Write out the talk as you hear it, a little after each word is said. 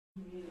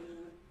Dreaming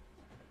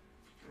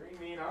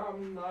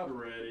I'm not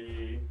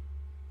ready.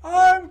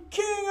 I'm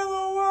king of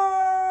the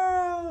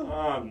world!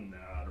 I'm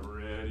not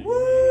ready.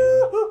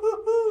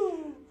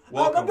 Woo-hoo-hoo-hoo. I'm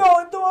Welcome.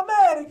 going to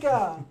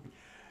America!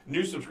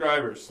 New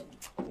subscribers.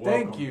 Thank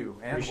Welcome. you,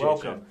 and Appreciate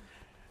welcome. you.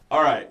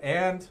 All right.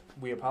 And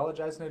we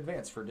apologize in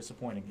advance for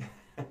disappointing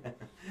you.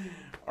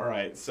 All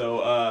right.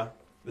 So,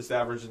 this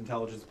Average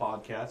Intelligence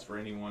podcast, for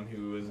anyone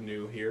who is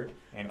new here.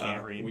 And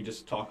can't read. We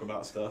just talk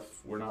about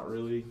stuff we're not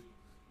really...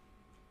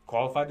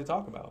 Qualified to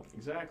talk about.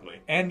 Exactly.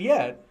 And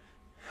yet,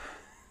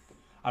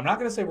 I'm not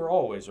going to say we're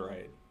always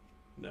right,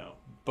 No.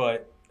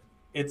 but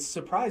it's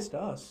surprised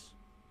us.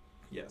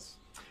 Yes.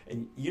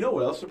 And you know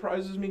what else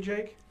surprises me,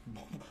 Jake?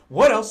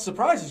 What else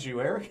surprises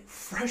you, Eric?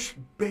 Fresh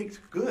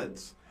baked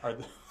goods. Are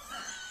the...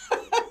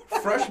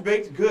 Fresh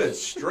baked goods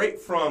straight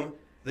from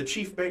the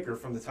chief baker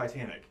from the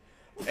Titanic.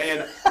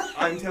 And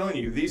I'm telling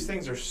you, these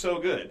things are so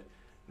good.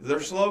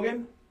 Their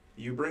slogan,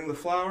 you bring the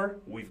flour,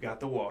 we've got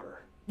the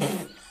water.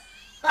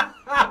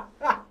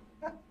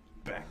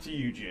 Back to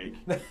you, Jake.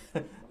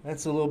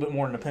 That's a little bit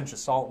more than a pinch of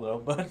salt, though,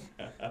 but...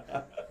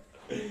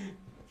 I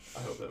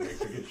hope that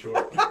makes a good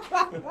short.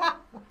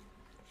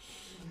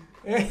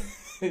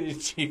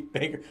 Chief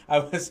Baker.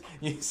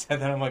 You said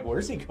that, I'm like,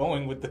 where's he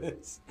going with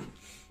this?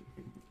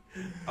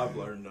 I've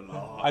learned a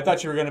lot. I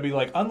thought you were going to be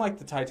like, unlike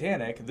the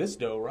Titanic, this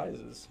dough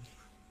rises.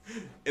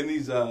 And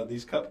these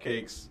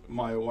cupcakes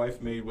my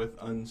wife made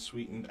with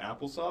unsweetened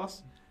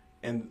applesauce,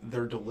 and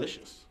they're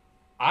delicious.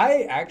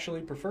 I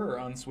actually prefer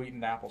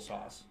unsweetened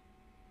applesauce.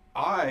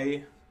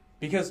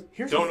 Because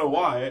here's Don't know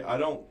why. I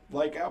don't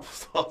like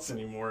applesauce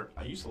anymore.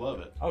 I used to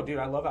love it. Oh, dude,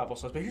 I love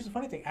applesauce. But here's the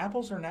funny thing.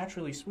 Apples are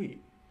naturally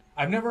sweet.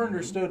 I've never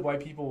understood why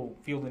people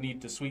feel the need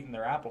to sweeten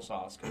their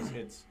applesauce,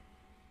 because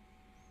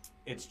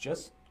it's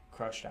just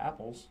crushed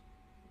apples.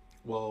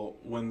 Well,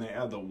 when they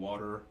add the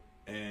water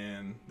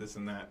and this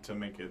and that to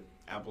make it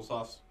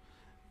applesauce,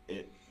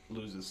 it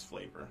loses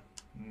flavor.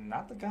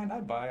 Not the kind I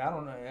buy. I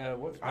don't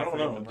know. I don't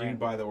know. Do you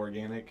buy the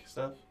organic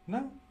stuff?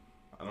 No.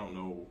 I don't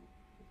know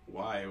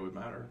why it would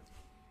matter.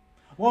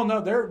 Well,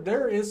 no,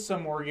 there is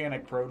some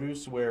organic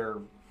produce where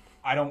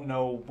I don't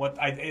know what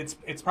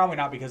it's probably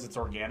not because it's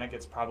organic.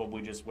 It's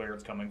probably just where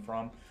it's coming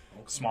from,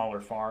 smaller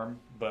farm.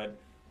 But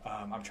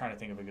I'm trying to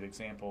think of a good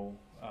example.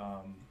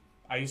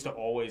 I used to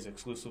always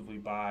exclusively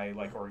buy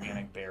like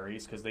organic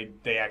berries because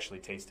they actually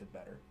tasted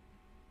better.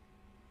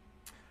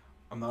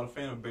 I'm not a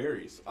fan of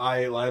berries.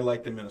 I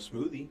like them in a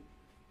smoothie.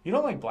 You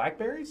don't like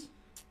blackberries?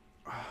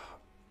 I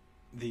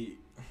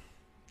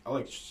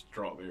like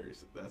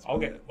strawberries. That's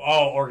okay. it.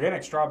 Oh,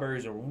 organic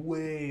strawberries are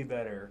way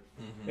better.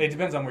 Mm-hmm. It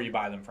depends on where you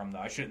buy them from, though.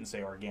 I shouldn't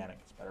say organic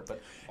is better,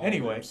 but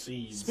anyway.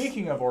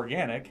 Speaking of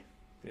organic,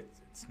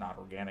 it's not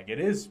organic. It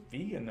is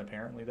vegan,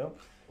 apparently, though.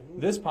 Ooh.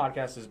 This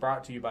podcast is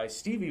brought to you by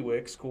Stevie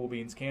Wicks Cool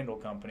Beans Candle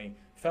Company.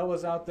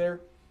 Fellas out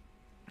there,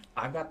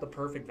 I've got the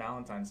perfect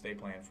Valentine's Day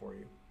plan for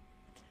you,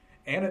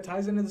 and it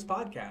ties into this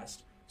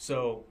podcast.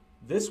 So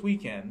this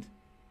weekend,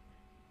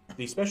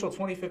 the special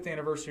 25th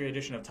anniversary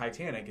edition of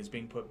Titanic is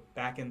being put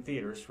back in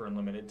theaters for a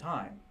limited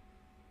time.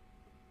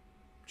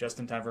 Just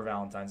in time for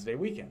Valentine's Day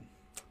weekend.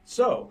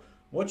 So,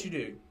 what you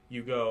do,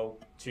 you go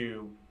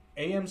to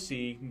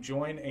AMC,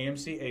 join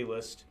AMC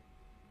A-List,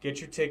 get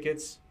your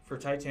tickets for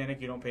Titanic.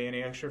 You don't pay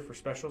any extra for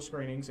special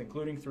screenings,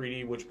 including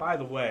 3D, which, by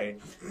the way,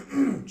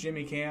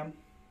 Jimmy Cam,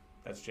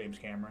 that's James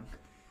Cameron.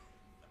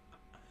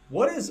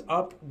 What is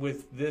up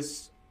with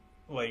this,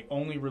 like,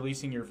 only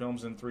releasing your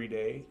films in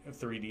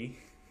 3D?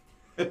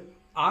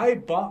 I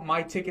bought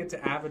my ticket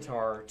to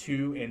Avatar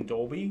 2 in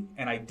Dolby,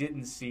 and I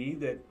didn't see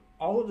that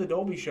all of the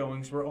Dolby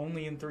showings were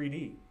only in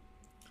 3D.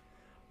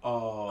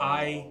 Oh.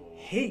 I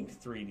hate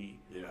 3D.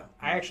 Yeah.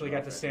 I actually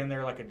got to stand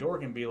there like a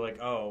dork and be like,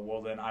 oh,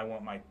 well, then I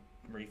want my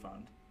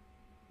refund.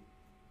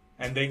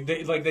 And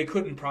they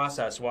couldn't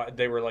process why.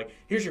 They were like,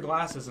 here's your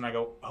glasses, and I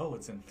go, oh,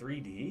 it's in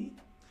 3D?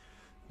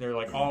 They're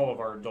like, all of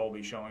our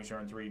Dolby showings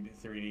are in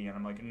 3D, and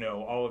I'm like,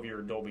 no, all of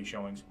your Dolby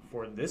showings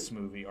for this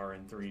movie are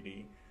in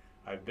 3D.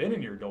 I've been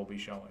in your Dolby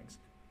showings.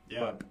 Yeah,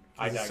 but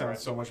I digress. It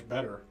sounds so much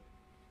better.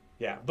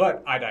 Yeah,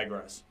 but I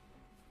digress.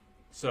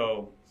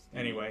 So,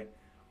 anyway,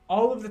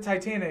 all of the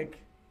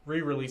Titanic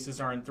re-releases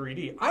are in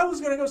 3D. I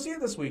was going to go see it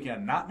this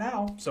weekend. Not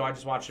now, so I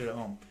just watched it at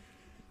home.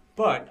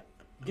 But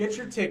get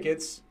your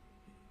tickets.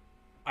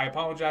 I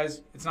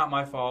apologize. It's not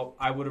my fault.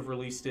 I would have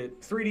released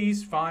it.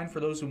 3D's fine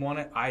for those who want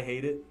it. I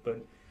hate it,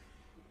 but...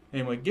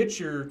 Anyway, get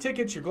your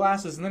tickets, your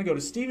glasses, and then go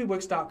to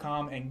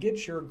StevieWicks.com and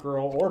get your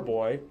girl or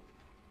boy...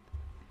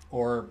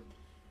 or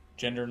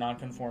gender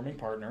non-conforming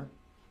partner,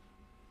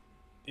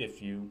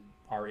 if you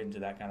are into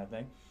that kind of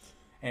thing,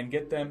 and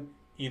get them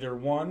either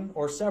one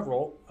or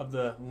several of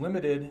the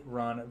limited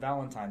run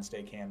Valentine's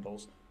Day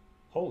candles.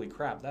 Holy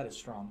crap, that is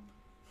strong.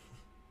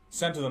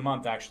 Scent of the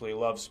month, actually,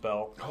 love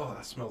spell. Oh,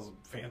 that smells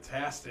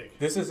fantastic.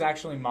 This is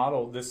actually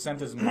modeled. This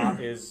scent is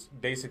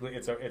basically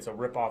it's a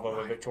ripoff of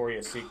a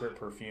Victoria's Secret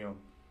perfume.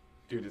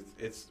 Dude,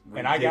 it's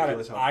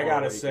ridiculous. And I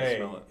gotta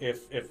say,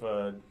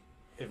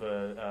 if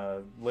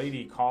a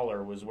lady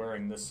caller was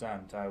wearing this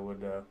scent, I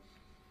would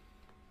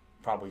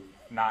probably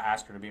not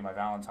ask her to be my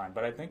Valentine,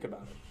 but I'd think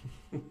about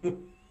it.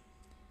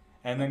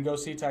 And then go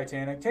see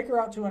Titanic. Take her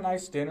out to a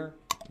nice dinner,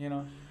 you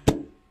know,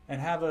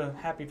 and have a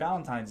happy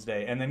Valentine's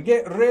Day. And then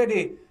get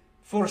ready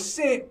for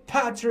St.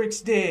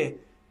 Patrick's Day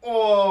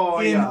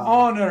in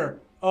honor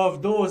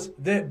of those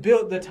that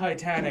built the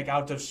Titanic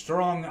out of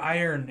strong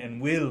iron and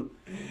will.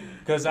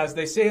 Because as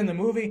they say in the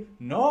movie,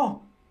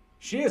 no,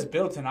 she is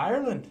built in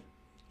Ireland.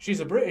 She's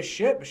a British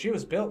ship, but she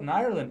was built in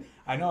Ireland.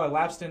 I know I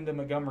lapsed into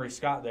Montgomery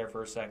Scott there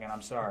for a second.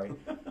 I'm sorry.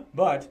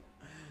 But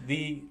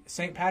the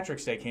St.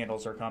 Patrick's Day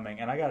candles are coming.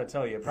 And I got to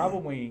tell you,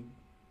 probably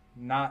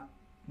not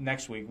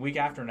next week, week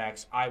after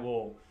next, I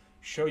will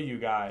show you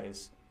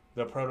guys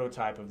the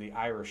prototype of the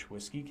Irish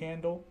whiskey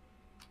candle.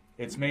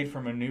 It's made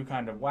from a new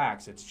kind of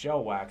wax. It's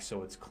gel wax,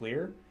 so it's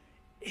clear.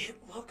 It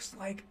looks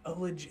like a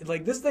legit...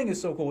 Like, this thing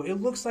is so cool. It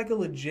looks like a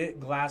legit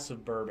glass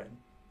of bourbon.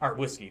 Or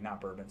whiskey, not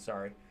bourbon,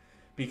 sorry.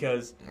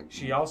 Because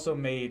she also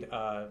made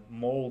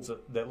molds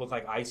that look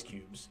like ice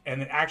cubes.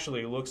 And it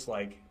actually looks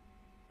like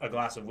a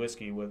glass of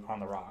whiskey on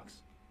the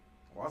rocks.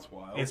 Well, that's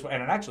wild.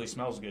 And it actually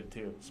smells good,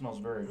 too. It smells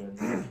very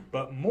good.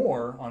 But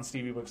more on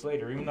Stevie Books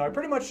later, even though I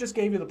pretty much just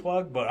gave you the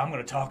plug, but I'm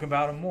going to talk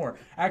about them more.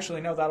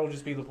 Actually, no, that'll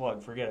just be the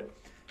plug. Forget it.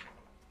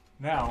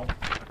 Now...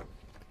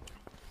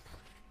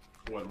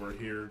 what we're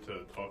here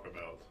to talk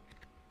about.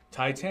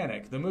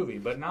 Titanic, the movie,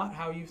 but not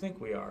how you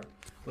think we are.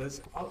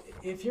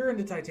 If you're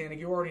into Titanic,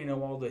 you already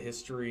know all the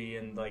history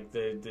and like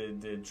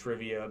the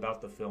trivia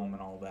about the film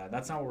and all that.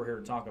 That's not what we're here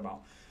to talk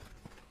about.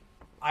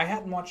 I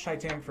hadn't watched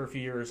Titanic for a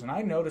few years, and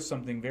I noticed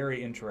something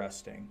very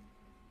interesting.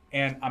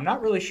 And I'm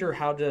not really sure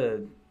how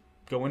to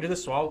go into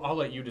this, so I'll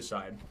let you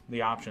decide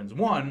the options.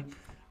 One,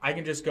 I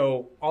can just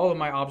go all of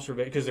my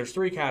observations, because there's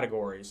 3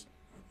 categories.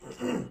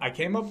 I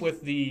came up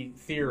with the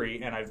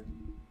theory, and I've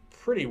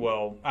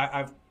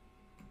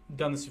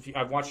done this.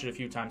 I've watched it a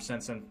few times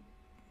since, and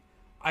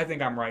I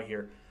think I'm right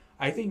here.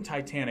 I think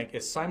Titanic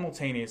is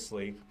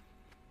simultaneously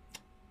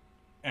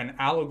an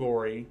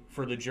allegory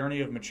for the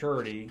journey of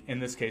maturity, in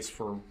this case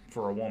for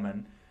a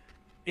woman.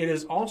 It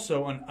is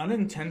also an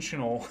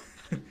unintentional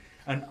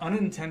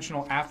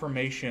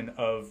affirmation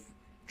of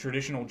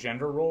traditional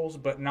gender roles,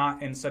 but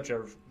not in such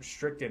a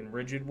strict and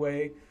rigid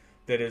way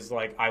that is,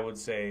 like, I would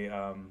say,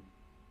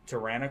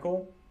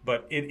 tyrannical.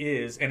 But it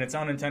is, and it's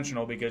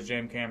unintentional because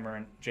James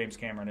Cameron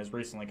has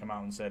recently come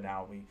out and said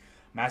how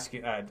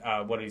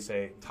what did he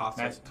say?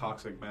 Toxic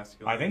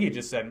masculinity. I think he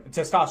just said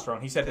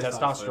testosterone. He said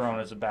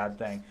testosterone is a bad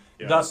thing,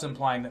 thus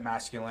implying that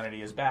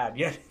masculinity is bad.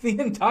 Yet the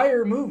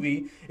entire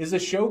movie is a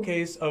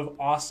showcase of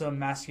awesome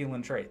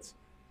masculine traits.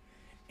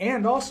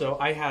 And also,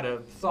 I had a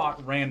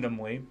thought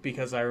randomly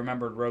because I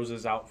remembered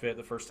Rose's outfit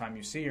the first time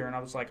you see her, and I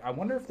was like, I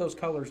wonder if those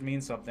colors mean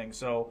something.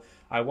 So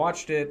I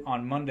watched it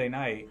on Monday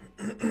night.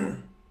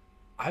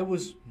 I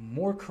was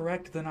more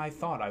correct than I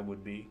thought I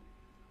would be.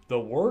 The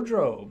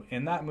wardrobe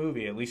in that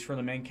movie, at least for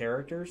the main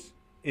characters,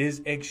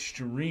 is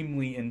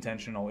extremely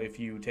intentional if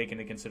you take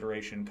into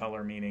consideration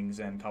color meanings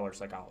and color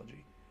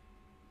psychology.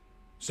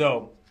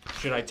 So,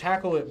 should I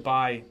tackle it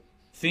by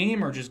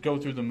theme or just go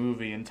through the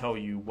movie and tell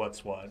you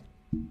what's what?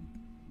 It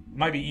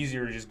might be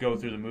easier to just go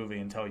through the movie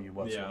and tell you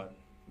what's what.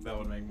 That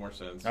would make more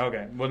sense.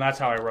 Okay, well that's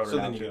how I wrote it out. So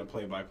then you got to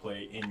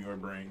play-by-play in your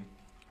brain.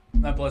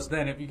 And plus,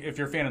 then, if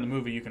you're a fan of the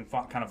movie, you can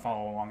kind of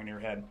follow along in your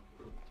head.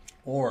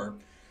 Or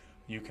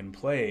you can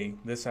play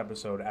this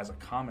episode as a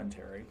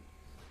commentary.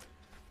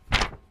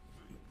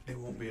 It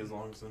won't be as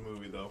long as the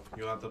movie, though.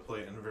 You'll have to play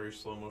it in very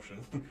slow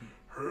motion.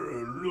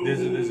 Hello. This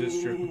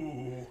is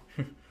true.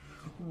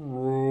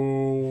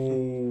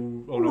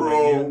 Oh,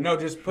 no, no,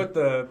 just put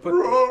the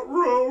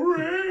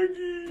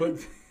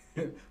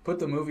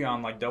movie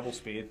on like double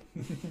speed.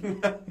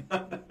 That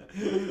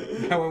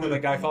one when the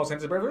guy falls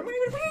into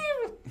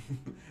the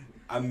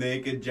I'm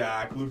naked,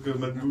 Jack. Look at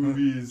my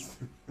movies.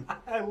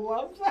 I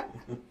love that.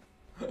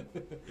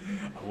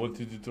 I want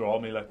you to draw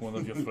me like one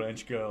of your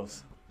French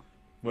girls.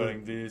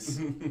 Wearing this.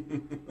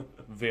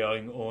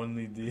 Wearing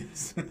only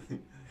this.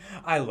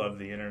 I love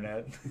the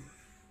internet.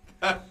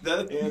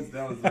 That hands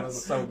down is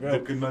That's so good.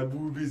 Look at my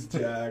boobies,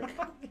 Jack.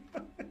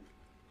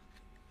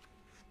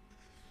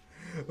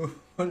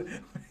 What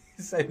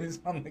he said he was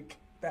on the...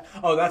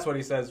 Oh, that's what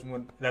he says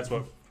when... That's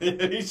what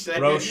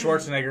Rose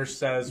Schwarzenegger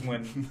says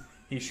when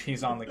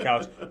he's on the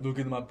couch. Look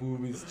at my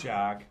boobies,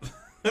 Jack.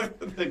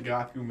 The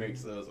guy who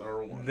makes those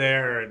are one.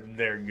 They're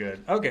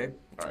good. Okay.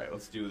 All right,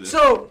 let's do this.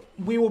 So,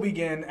 we will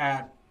begin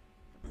at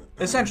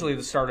essentially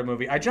the start of the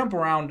movie. I jump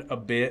around a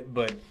bit,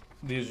 but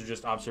these are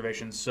just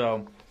observations.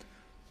 So,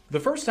 the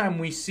first time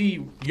we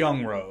see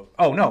young Rose...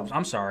 Oh, no,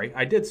 I'm sorry.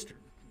 I did...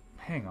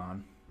 Hang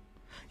on.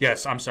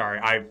 Yes, I'm sorry.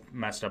 I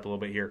messed up a little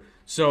bit here.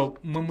 So,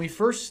 when we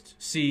first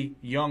see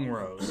young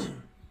Rose,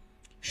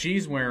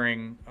 she's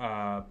wearing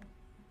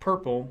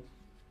purple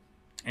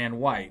and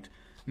white.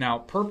 Now,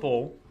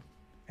 purple...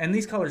 And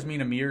these colors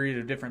mean a myriad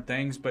of different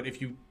things, but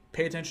if you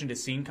pay attention to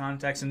scene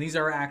context, and these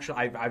are actually,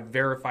 I've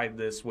verified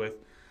this with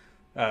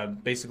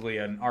basically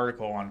an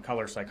article on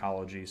color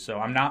psychology, so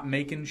I'm not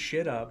making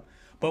shit up.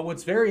 But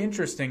what's very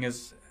interesting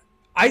is,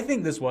 I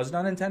think this was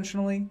done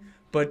intentionally,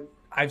 but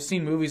I've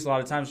seen movies a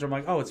lot of times where I'm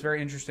like, oh, it's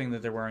very interesting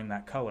that they're wearing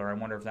that color. I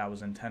wonder if that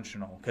was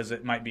intentional, because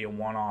it might be a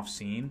one-off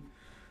scene.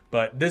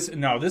 But this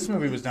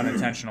movie was done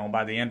intentional.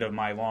 By the end of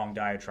my long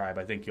diatribe,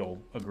 I think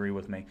you'll agree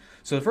with me.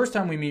 So the first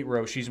time we meet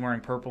Rose, she's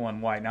wearing purple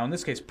and white. Now, in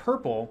this case,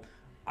 purple,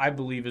 I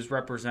believe, is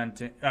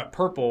representing...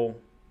 purple,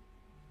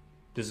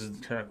 this is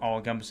kind of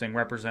all-encompassing,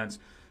 represents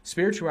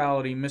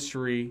spirituality,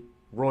 mystery,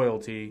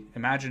 royalty,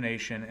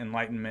 imagination,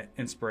 enlightenment,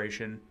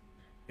 inspiration.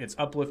 It's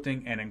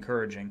uplifting and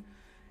encouraging.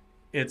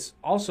 It's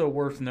also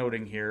worth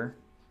noting here...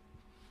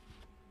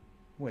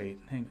 Wait,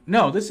 hang on.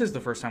 No, this is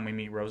the first time we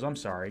meet Rose. I'm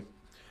sorry.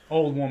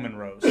 Old woman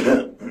Rose.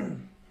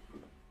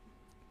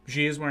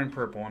 She is wearing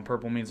purple, and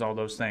purple means all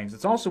those things.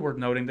 It's also worth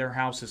noting their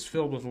house is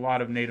filled with a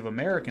lot of Native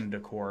American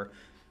decor,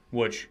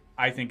 which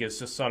I think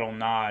is a subtle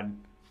nod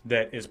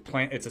that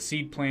it's a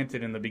seed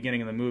planted in the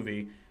beginning of the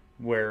movie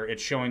where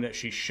it's showing that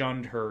she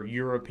shunned her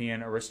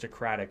European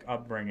aristocratic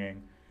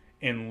upbringing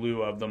in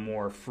lieu of the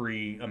more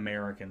free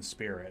American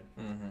spirit.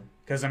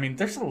 Because, I mean,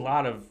 there's a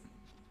lot of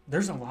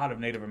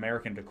Native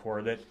American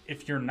decor that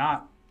if you're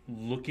not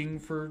looking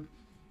for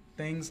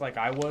things like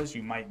I was,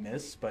 you might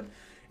miss, but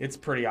it's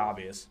pretty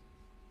obvious.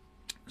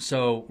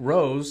 So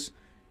Rose,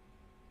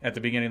 at the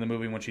beginning of the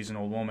movie when she's an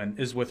old woman,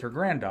 is with her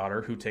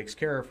granddaughter who takes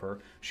care of her.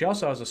 She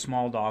also has a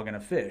small dog and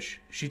a fish.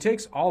 She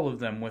takes all of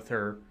them with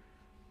her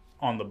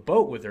on the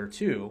boat with her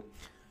too.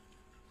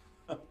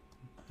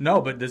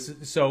 No, but this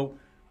is so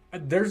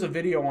there's a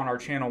video on our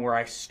channel where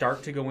I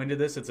start to go into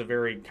this. It's a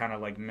very kind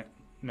of like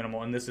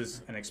minimal, and this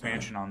is an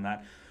expansion on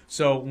that.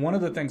 So one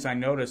of the things I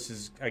noticed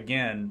is,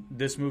 again,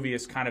 this movie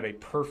is kind of a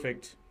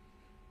perfect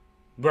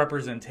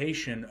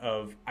representation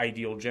of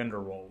ideal gender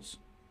roles.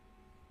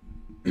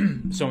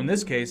 So in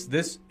this case,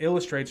 this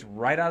illustrates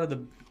right out of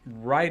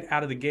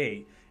the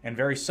gate, and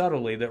very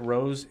subtly, that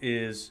Rose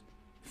is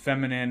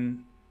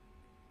feminine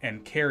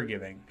and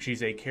caregiving.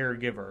 She's a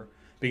caregiver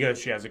because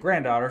she has a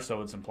granddaughter,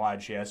 so it's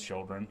implied she has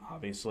children,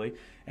 obviously,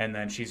 and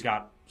then she's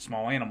got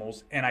small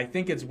animals. And I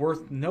think it's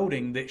worth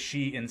noting that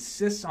she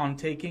insists on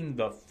taking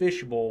the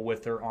fishbowl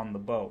with her on the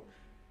boat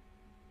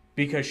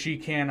because she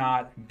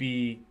cannot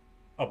be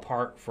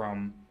apart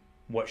from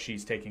what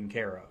she's taking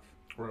care of.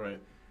 Right.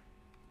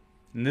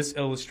 And this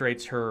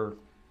illustrates her.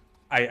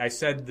 I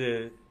said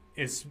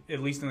it's,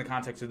 at least in the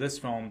context of this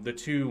film, the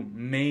two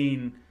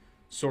main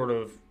sort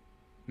of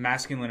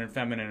masculine and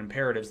feminine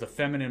imperatives. The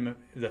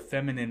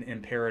feminine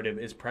imperative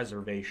is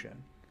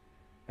preservation.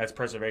 That's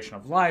preservation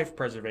of life,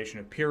 preservation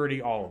of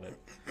purity, all of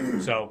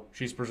it. So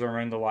she's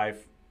preserving the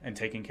life and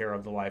taking care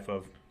of the life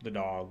of the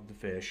dog, the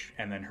fish,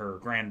 and then her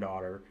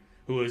granddaughter,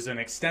 who is an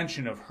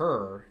extension of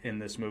her in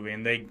this movie.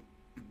 And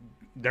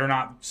they're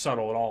not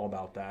subtle at all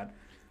about that.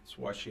 That's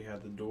why she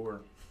had the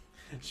door.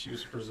 She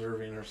was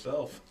preserving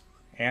herself.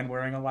 And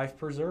wearing a life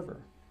preserver.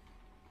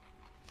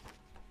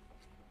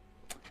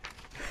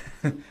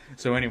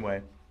 So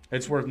anyway,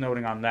 it's worth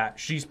noting on that.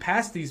 She's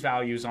passed these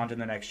values on to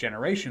the next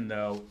generation,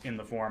 though, in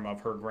the form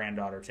of her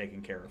granddaughter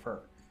taking care of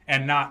her.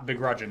 And not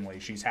begrudgingly.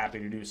 She's happy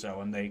to do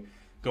so, and they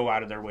go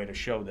out of their way to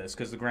show this,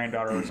 because the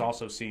granddaughter is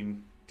also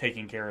seen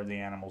taking care of the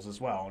animals as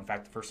well. In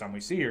fact, the first time we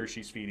see her,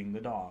 she's feeding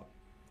the dog.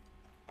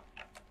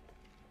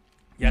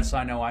 Yes,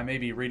 I know I may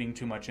be reading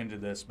too much into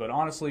this, but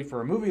honestly,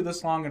 for a movie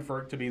this long and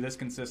for it to be this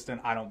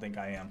consistent, I don't think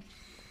I am.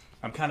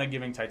 I'm kind of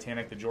giving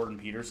Titanic the Jordan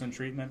Peterson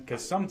treatment,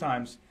 because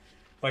sometimes,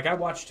 like, I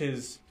watched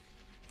his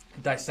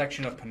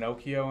dissection of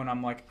Pinocchio, and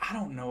I'm like, I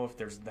don't know if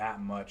there's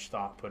that much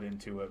thought put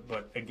into it.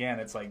 But again,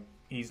 it's like,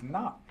 he's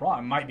not wrong.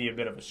 It might be a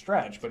bit of a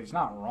stretch, but he's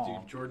not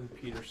wrong. Dude, Jordan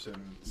Peterson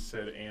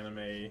said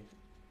anime.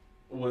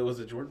 What was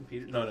it, Jordan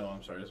Peterson? No,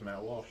 I'm sorry, it was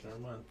Matt Walsh. Never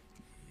mind.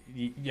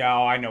 Yeah,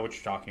 I know what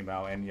you're talking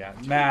about, and yeah,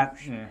 Matt.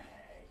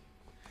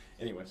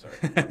 Anyway,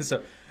 sorry.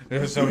 so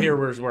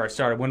here's where I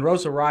started. When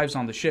Rose arrives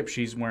on the ship,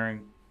 she's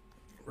wearing.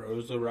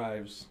 Rose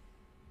arrives.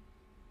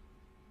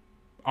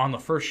 On the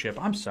first ship.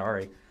 I'm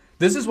sorry.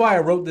 This is why I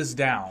wrote this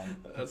down.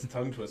 That's a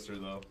tongue twister,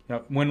 though.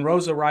 When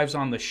Rose arrives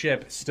on the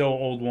ship, still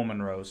old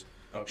woman Rose,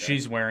 okay.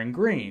 She's wearing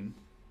green.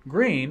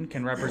 Green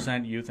can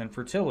represent youth and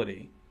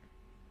fertility.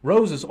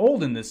 Rose is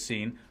old in this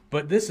scene,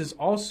 but this is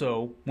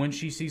also when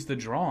she sees the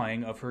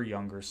drawing of her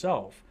younger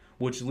self,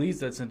 which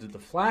leads us into the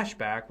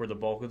flashback where the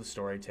bulk of the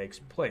story takes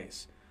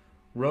place.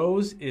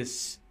 Rose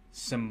is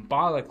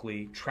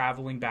symbolically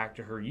traveling back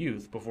to her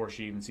youth before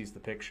she even sees the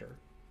picture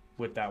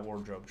with that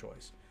wardrobe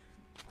choice.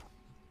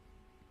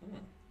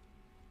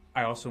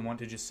 I also want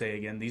to just say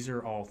again, these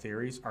are all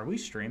theories. Are we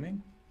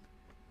streaming?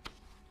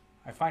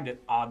 I find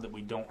it odd that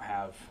we don't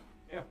have...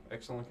 Yeah,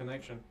 excellent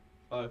connection.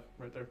 Live,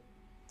 right there.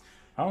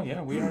 Oh,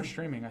 yeah, we are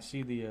streaming. I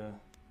see the...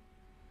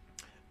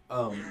 We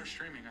are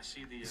streaming. I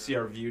see the... See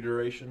our view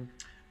duration?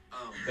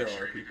 There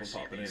are people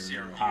popping in.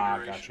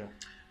 Gotcha.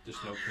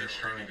 Just no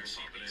concurrent.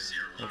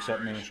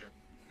 Except me.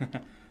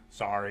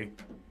 Sorry.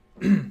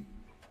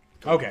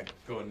 Okay.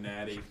 Going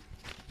natty.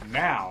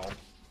 Now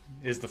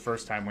is the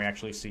first time we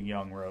actually see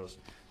young Rose,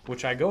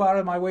 which I go out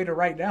of my way to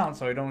write down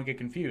so I don't get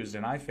confused,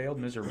 and I failed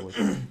miserably.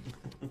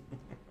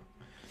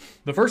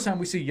 The first time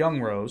we see young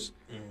Rose,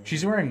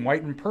 she's wearing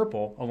white and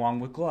purple along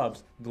with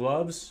gloves.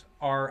 Gloves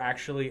are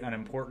actually an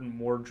important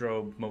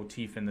wardrobe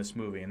motif in this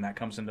movie, and that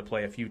comes into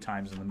play a few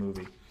times in the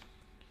movie.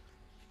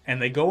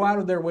 And they go out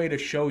of their way to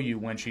show you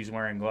when she's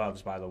wearing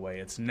gloves, by the way.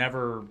 It's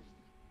never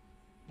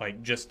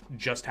like just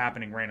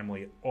happening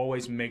randomly.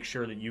 Always make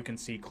sure that you can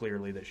see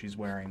clearly that she's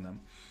wearing them.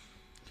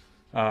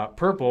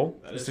 Purple.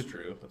 That is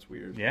true. That's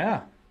weird.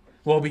 Yeah.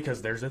 Well,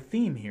 because there's a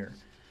theme here.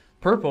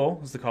 Purple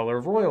is the color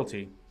of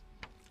royalty,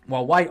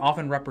 while white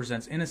often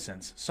represents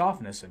innocence,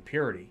 softness, and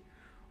purity.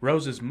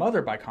 Rose's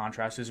mother, by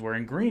contrast, is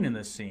wearing green in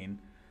this scene.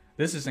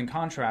 This is in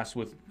contrast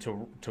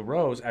to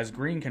Rose, as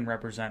green can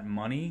represent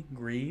money,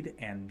 greed,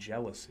 and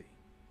jealousy.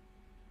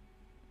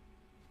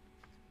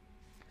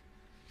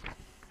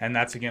 And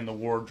that's, again, the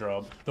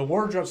wardrobe. The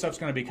wardrobe stuff's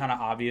going to be kind of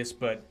obvious,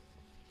 but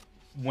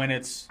when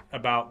it's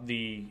about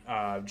the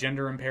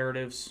gender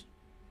imperatives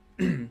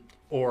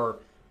or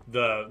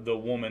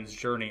the woman's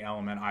journey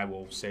element, I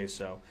will say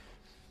so.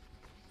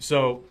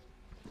 So,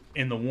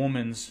 in the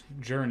woman's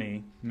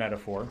journey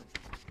metaphor,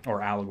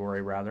 or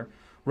allegory rather,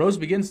 Rose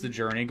begins the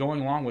journey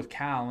going along with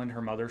Cal and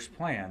her mother's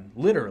plan,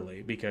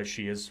 literally, because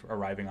she is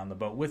arriving on the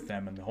boat with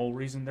them, and the whole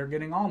reason they're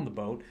getting on the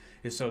boat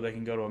is so they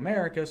can go to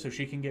America so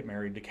she can get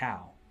married to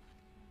Cal.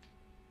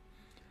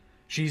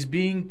 She's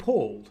being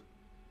pulled,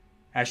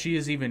 as she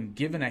is even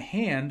given a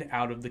hand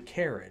out of the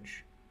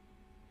carriage.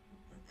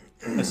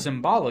 A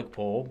symbolic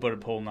pull, but a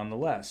pull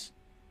nonetheless.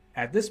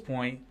 At this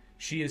point,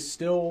 she is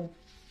still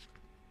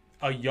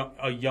a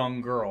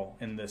young girl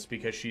in this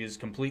because she is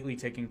completely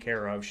taken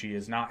care of. She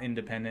is not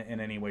independent in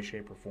any way,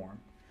 shape, or form.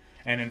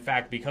 And in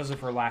fact, because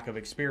of her lack of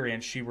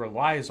experience, she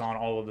relies on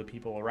all of the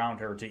people around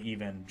her to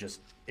even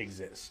just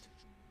exist.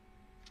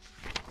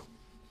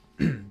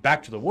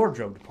 Back to the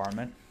wardrobe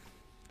department.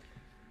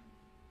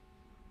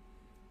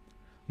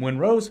 When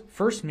Rose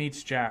first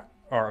meets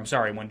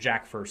when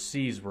Jack first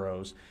sees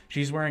Rose,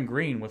 she's wearing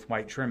green with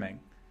white trimming.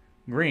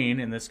 Green,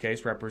 in this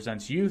case,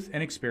 represents youth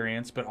and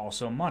experience, but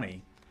also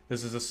money.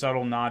 This is a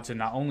subtle nod to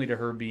not only to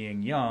her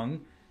being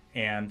young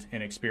and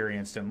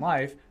inexperienced in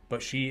life,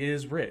 but she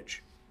is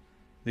rich.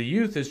 The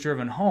youth is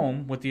driven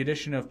home with the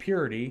addition of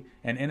purity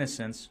and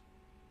innocence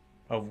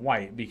of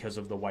white because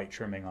of the white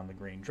trimming on the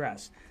green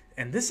dress.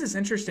 And this is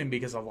interesting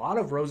because a lot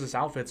of Rose's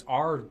outfits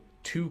are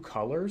two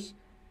colors.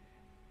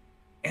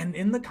 And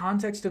in the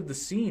context of the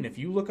scene, if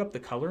you look up the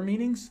color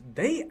meanings,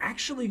 they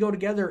actually go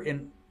together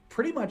in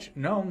pretty much,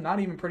 no, not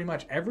even pretty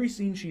much, every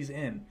scene she's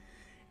in.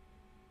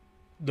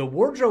 The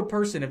wardrobe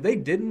person, if they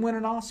didn't win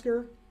an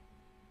Oscar,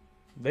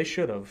 they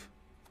should have.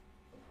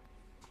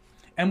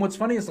 And what's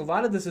funny is a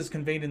lot of this is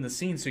conveyed in the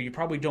scene, so you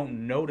probably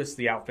don't notice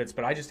the outfits,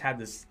 but I just had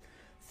this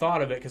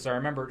thought of it because I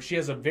remember she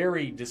has a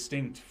very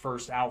distinct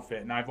first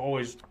outfit, and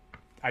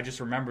I just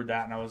remembered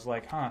that, and I was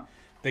like,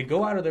 they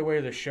go out of their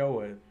way to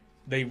show it.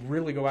 They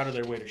really go out of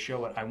their way to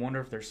show it. I wonder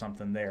if there's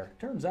something there.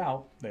 Turns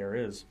out there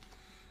is.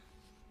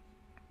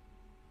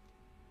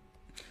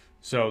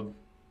 So,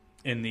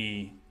 in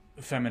the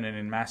feminine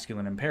and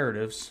masculine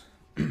imperatives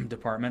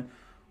department,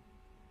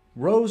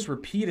 Rose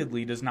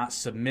repeatedly does not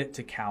submit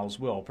to Cal's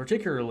will,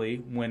 particularly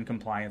when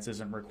compliance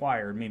isn't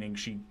required, meaning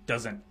she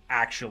doesn't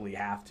actually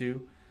have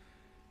to.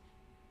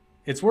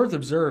 It's worth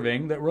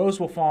observing that Rose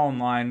will fall in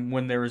line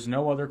when there is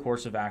no other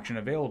course of action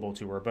available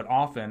to her, but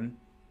often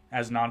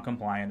as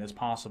non-compliant as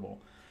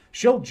possible.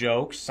 She'll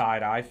joke,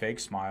 side-eye, fake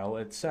smile,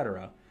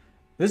 etc.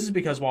 This is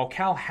because while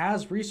Cal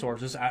has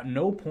resources, at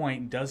no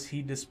point does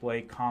he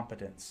display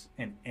competence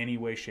in any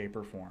way, shape,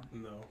 or form.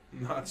 No,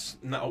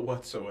 not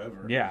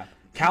whatsoever. Yeah.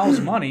 Cal's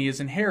money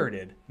is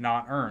inherited,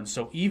 not earned.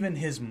 So even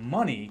his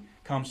money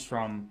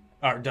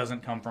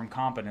doesn't come from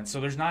competence. So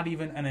there's not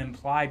even an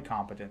implied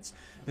competence.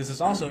 This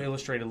is also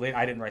illustrated later.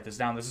 I didn't write this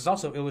down. This is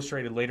also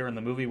illustrated later in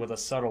the movie with a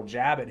subtle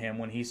jab at him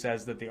when he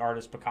says that the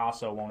artist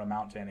Picasso won't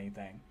amount to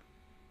anything.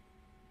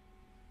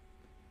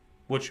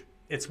 Which,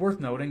 it's worth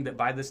noting that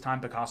by this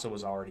time Picasso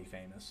was already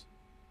famous.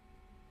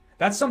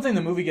 That's something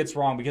the movie gets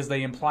wrong because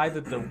they imply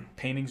that the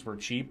paintings were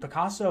cheap.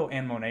 Picasso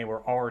and Monet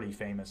were already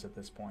famous at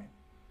this point.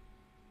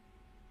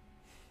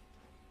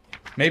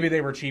 Maybe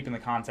they were cheap in the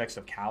context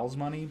of Cal's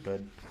money, but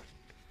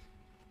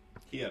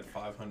he had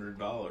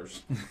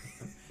 $500.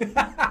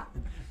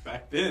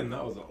 Back then,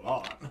 that was a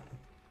lot.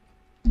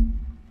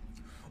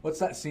 What's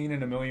that scene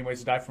in A Million Ways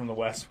to Die from the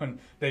West when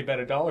they bet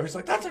 $1? He's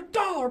like, "That's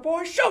 $1,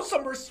 boy. Show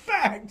some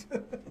respect."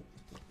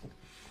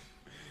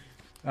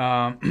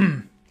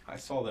 I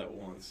saw that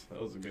once.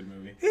 That was a good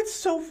movie. It's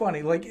so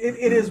funny. Like,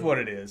 it is what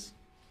it is.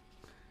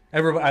 I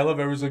love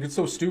everyone's like, "It's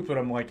so stupid."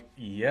 I'm like,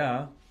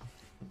 yeah.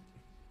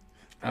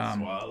 That's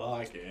why I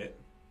like it.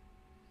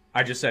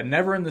 I just said,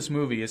 never in this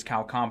movie is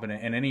Cal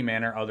competent in any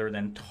manner other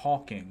than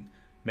talking.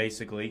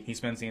 Basically, he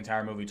spends the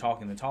entire movie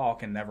talking the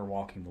talk and never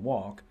walking the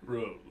walk.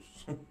 Rose.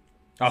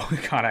 Oh,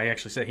 God, I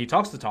actually said he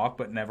talks the talk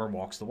but never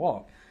walks the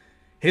walk.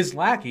 His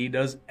lackey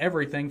does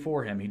everything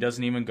for him. He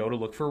doesn't even go to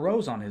look for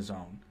Rose on his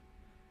own.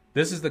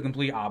 This is the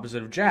complete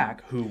opposite of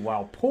Jack, who,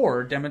 while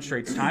poor,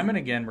 demonstrates time and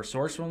again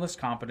resourcefulness,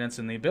 competence,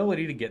 and the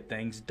ability to get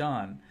things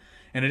done.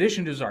 In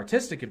addition to his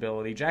artistic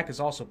ability, Jack is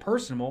also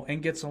personable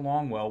and gets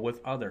along well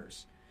with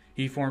others.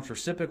 He forms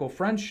reciprocal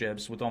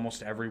friendships with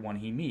almost everyone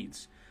he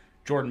meets.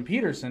 Jordan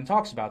Peterson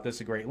talks about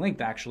this at great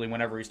length, actually,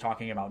 whenever he's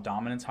talking about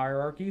dominance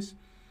hierarchies.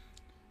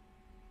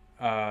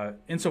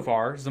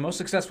 Insofar as the most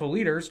successful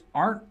leaders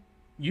aren't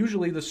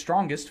usually the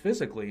strongest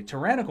physically.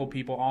 Tyrannical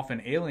people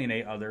often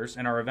alienate others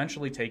and are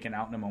eventually taken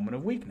out in a moment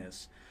of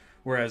weakness,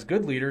 whereas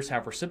good leaders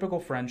have reciprocal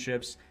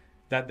friendships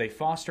that they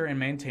foster and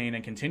maintain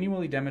and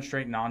continually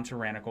demonstrate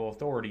non-tyrannical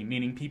authority,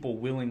 meaning people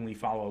willingly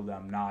follow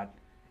them.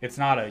 It's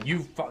not a,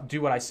 you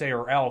do what I say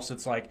or else.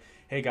 It's like,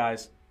 hey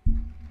guys,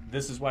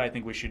 this is what I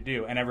think we should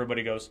do. And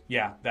everybody goes,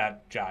 yeah,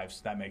 that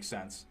jives. That makes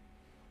sense.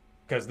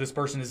 Because this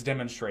person has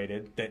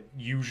demonstrated that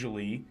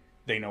usually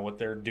they know what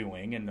they're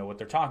doing and know what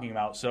they're talking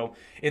about. So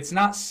it's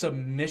not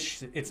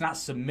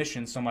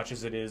submission so much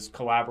as it is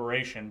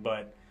collaboration.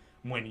 But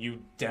when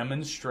you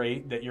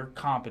demonstrate that you're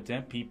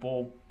competent,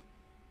 people,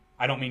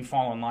 I don't mean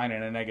fall in line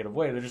in a negative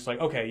way. They're just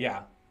like, okay,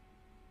 yeah,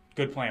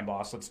 good plan,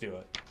 boss. Let's do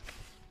it.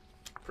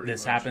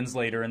 This happens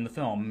later in the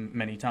film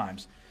many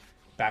times.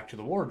 Back to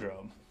the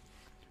wardrobe,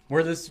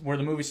 where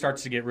the movie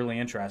starts to get really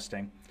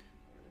interesting.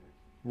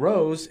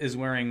 Rose is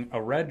wearing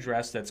a red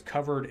dress that's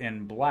covered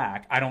in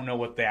black. I don't know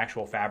what the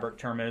actual fabric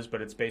term is,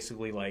 but it's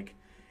basically like,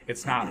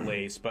 it's not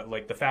lace, but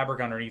like the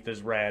fabric underneath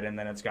is red and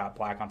then it's got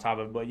black on top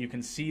of it, but you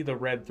can see the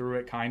red through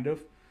it kind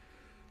of.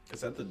 Is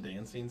that the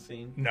dancing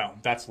scene? No,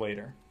 that's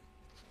later.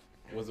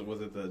 Was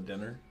it the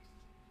dinner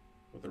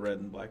with the red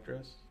and black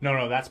dress?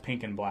 No, that's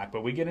pink and black,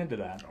 but we get into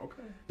that.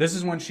 Okay. This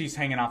is when she's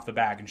hanging off the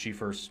back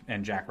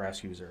and Jack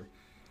rescues her.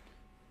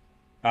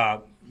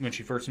 When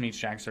she first meets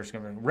Jack, starts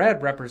going,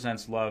 red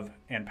represents love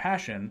and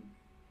passion,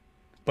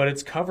 but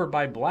it's covered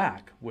by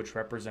black, which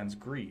represents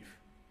grief.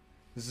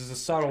 This is a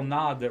subtle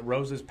nod that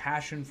Rose's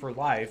passion for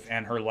life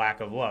and her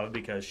lack of love,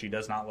 because she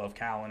does not love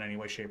Cal in any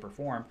way, shape, or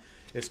form,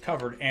 is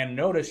covered. And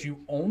notice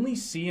you only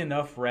see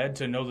enough red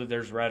to know that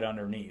there's red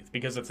underneath.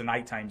 Because it's a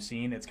nighttime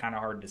scene, it's kind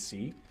of hard to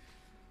see.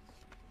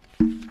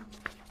 Red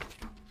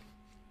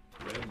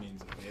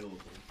means available.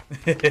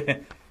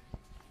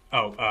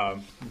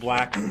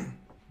 Black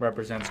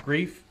represents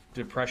grief,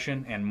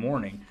 depression, and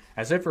mourning,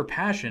 as if her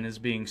passion is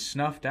being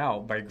snuffed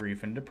out by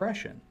grief and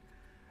depression.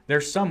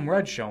 There's some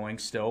red showing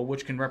still,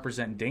 which can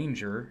represent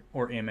danger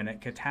or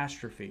imminent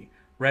catastrophe.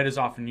 Red is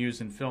often used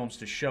in films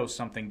to show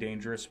something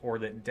dangerous or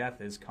that death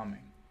is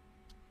coming.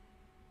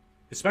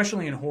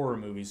 Especially in horror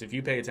movies. If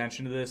you pay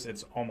attention to this,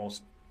 it's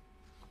almost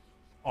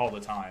all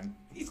the time.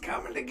 He's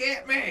coming to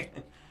get me!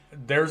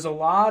 There's a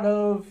lot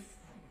of...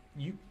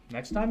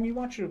 Next time you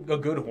watch a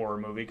good horror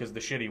movie, because the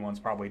shitty ones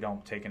probably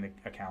don't take into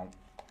account.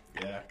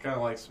 Yeah, kind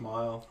of like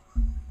Smile.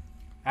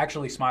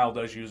 Actually, Smile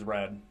does use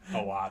red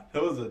a lot.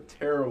 That was a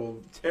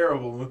terrible,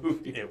 terrible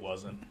movie. It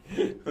wasn't.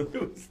 It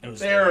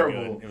was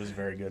terrible. It was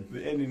very good.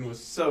 The ending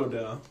was so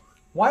dumb.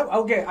 Why?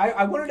 Okay,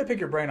 I wanted to pick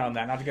your brain on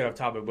that, not to get off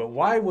topic, but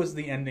why was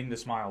the ending to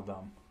Smile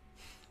dumb?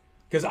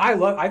 Because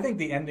I think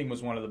the ending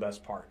was one of the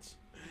best parts.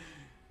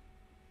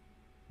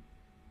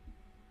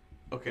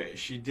 Okay,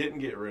 she didn't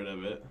get rid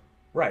of it.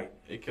 Right.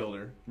 It killed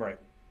her. Right.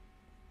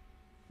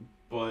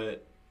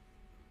 But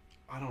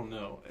I don't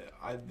know.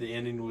 The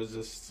ending was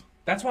just...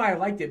 That's why I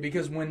liked it,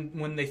 because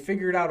when they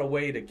figured out a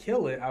way to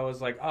kill it, I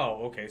was like,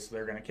 oh, okay, so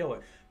they're going to kill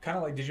it. Kind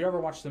of like, did you ever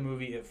watch the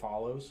movie It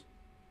Follows?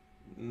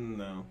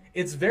 No.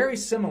 It's very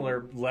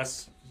similar,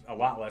 a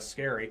lot less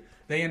scary.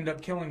 They end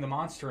up killing the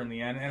monster in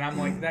the end, and I'm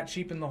like, that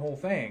cheapened the whole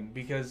thing,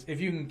 because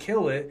if you can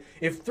kill it,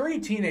 if 3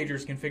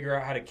 teenagers can figure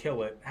out how to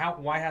kill it,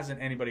 why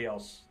hasn't anybody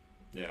else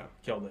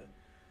killed it?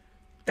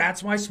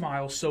 That's why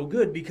Smile's so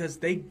good, because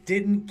they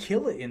didn't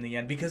kill it in the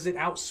end, because it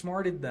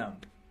outsmarted them.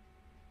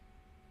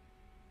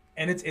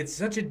 And it's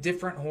such a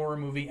different horror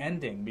movie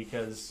ending,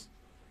 because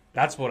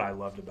that's what I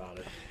loved about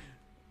it.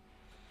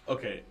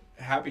 Okay,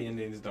 happy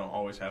endings don't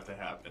always have to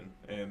happen,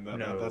 and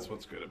that's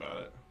what's good about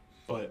it.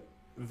 But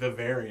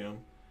Vivarium,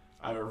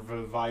 or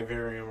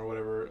Vivarium or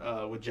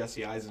whatever, with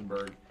Jesse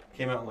Eisenberg,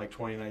 came out in like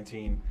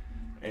 2019,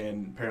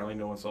 and apparently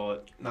no one saw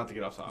it. Not to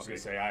get off topic. I was going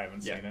to say, I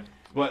haven't seen it.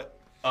 But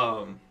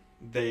him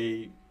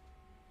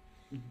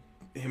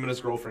and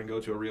his girlfriend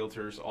go to a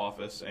realtor's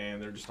office, and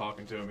they're just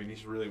talking to him, and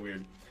he's really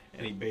weird.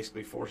 And he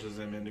basically forces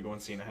them in to go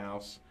and see a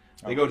house.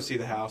 They go to see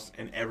the house,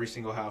 and every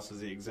single house is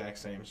the exact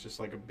same. It's just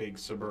like a big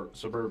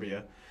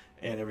suburbia,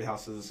 and every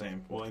house is the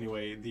same. Well,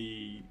 anyway,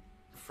 the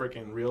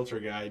freaking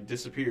realtor guy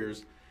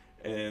disappears,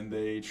 and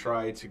they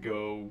try to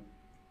go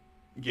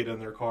get in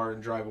their car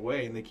and drive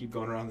away, and they keep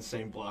going around the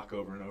same block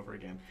over and over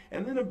again.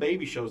 And then a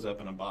baby shows up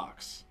in a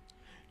box.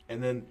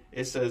 And then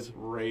it says,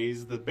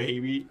 raise the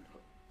baby,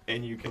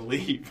 and you can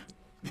leave.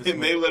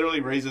 And they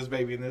literally raise this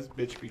baby, and this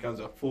bitch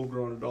becomes a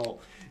full-grown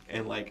adult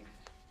in, like,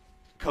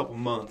 a couple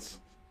months.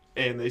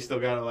 And they still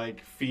gotta, like,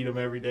 feed him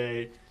every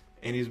day,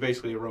 and he's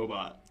basically a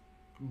robot.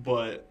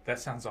 But... That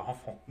sounds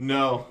awful.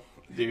 No,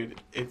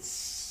 dude, it's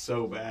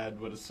so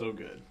bad, but it's so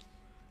good.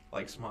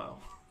 Like Smile.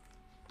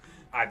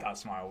 I thought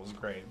Smile was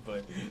great,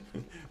 but...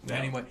 No.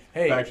 Anyway,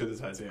 hey... Back to the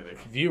Titanic.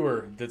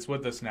 Viewer that's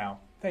with us now,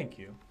 thank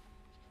you.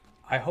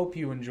 I hope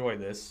you enjoy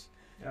this.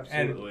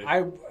 Absolutely.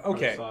 And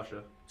okay.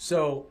 Sasha.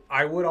 So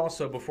I would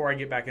also, before I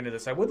get back into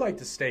this, I would like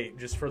to state,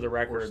 just for the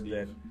record,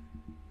 that,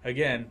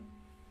 again,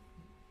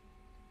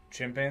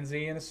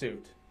 chimpanzee in a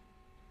suit.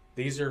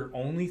 These are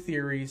only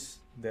theories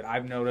that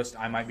I've noticed.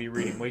 I might be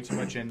reading way too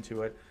much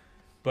into it,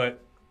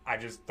 but I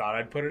just thought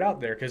I'd put it out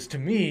there because to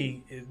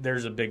me,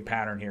 there's a big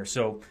pattern here.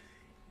 So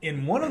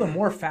in one of the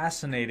more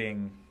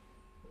fascinating,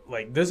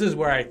 like this is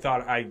where I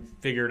thought I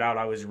figured out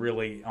I was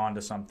really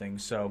onto something.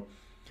 So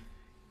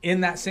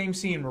in that same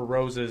scene where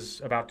Rose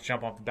is about to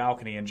jump off the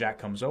balcony and Jack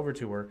comes over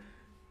to her,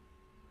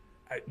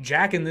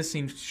 Jack in this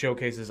scene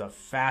showcases a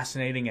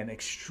fascinating and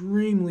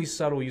extremely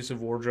subtle use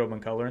of wardrobe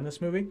and color in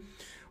this movie.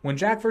 When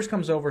Jack first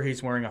comes over,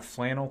 he's wearing a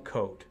flannel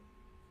coat.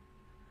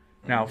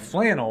 Now,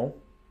 flannel,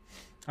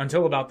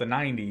 until about the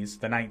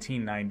 90s, the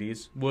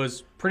 1990s,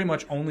 was pretty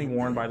much only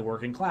worn by the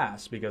working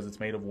class because it's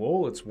made of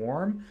wool, it's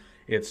warm,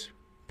 it's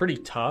pretty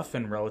tough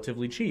and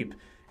relatively cheap.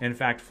 In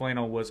fact,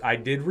 flannel was, I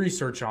did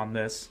research on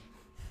this.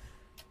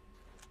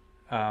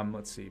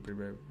 Let's see.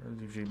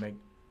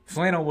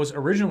 Flannel was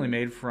originally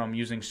made from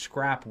using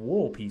scrap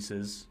wool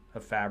pieces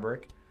of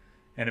fabric,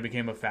 and it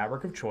became a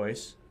fabric of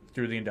choice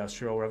through the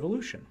Industrial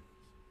Revolution.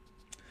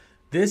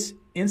 This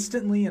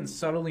instantly and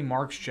subtly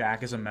marks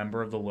Jack as a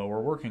member of the lower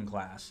working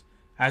class.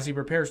 As he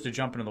prepares to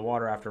jump into the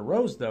water after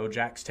Rose, though,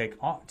 Jack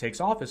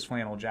takes off his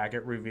flannel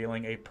jacket,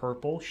 revealing a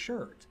purple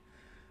shirt.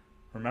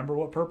 Remember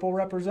what purple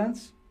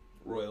represents?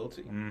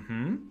 Royalty.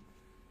 Mm-hmm.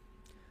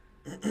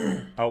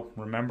 Oh,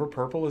 remember,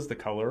 purple is the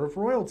color of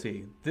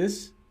royalty.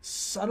 This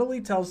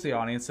subtly tells the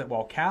audience that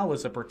while Cal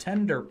is a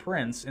pretender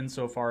prince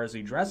insofar as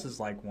he dresses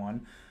like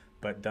one,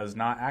 but does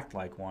not act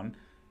like one,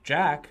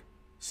 Jack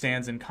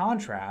stands in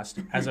contrast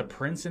as a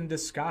prince in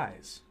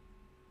disguise.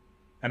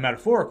 A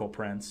metaphorical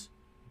prince,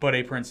 but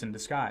a prince in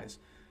disguise.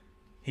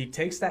 He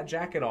takes that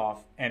jacket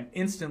off, and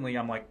instantly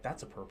I'm like,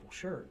 that's a purple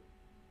shirt.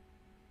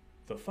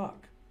 The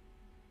fuck?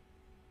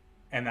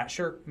 And that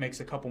shirt makes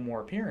a couple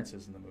more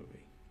appearances in the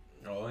movie.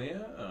 Oh,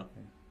 yeah.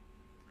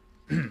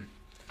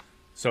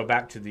 So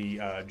back to the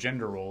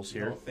gender roles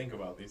here. You don't think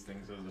about these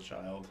things as a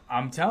child.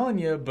 I'm telling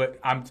you,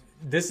 but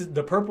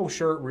the purple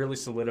shirt really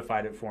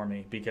solidified it for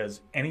me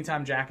because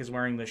anytime Jack is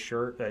wearing this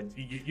shirt,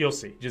 you'll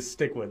see. Just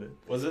stick with it.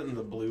 Was it in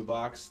the blue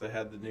box that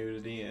had the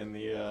nudity and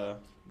the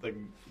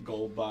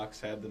gold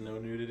box had the no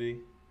nudity?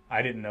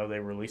 I didn't know they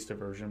released a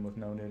version with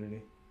no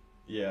nudity.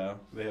 Yeah,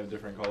 they have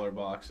different color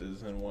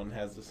boxes, and one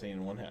has the scene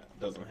and one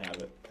doesn't have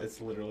it.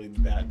 It's literally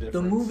that different.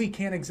 The movie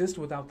can't exist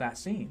without that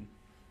scene.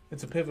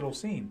 It's a pivotal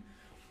scene.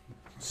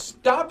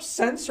 Stop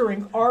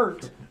censoring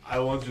art. I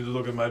want you to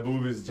look at my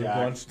boobies,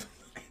 Jack.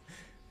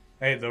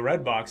 Hey, the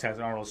red box has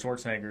Arnold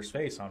Schwarzenegger's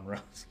face on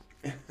Rose.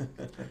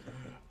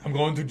 I'm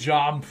going to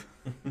jump.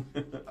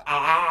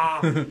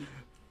 Ah!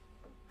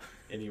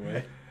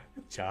 Anyway.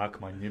 Jack,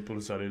 my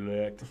nipples are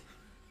erect.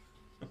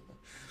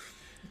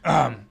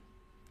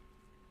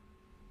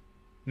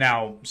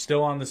 Now,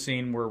 still on the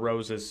scene where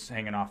Rose is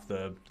hanging off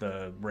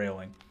the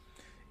railing.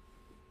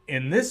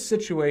 In this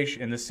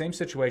same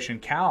situation,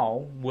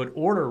 Cal would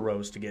order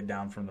Rose to get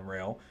down from the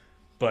rail,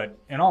 but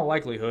in all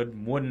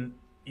likelihood wouldn't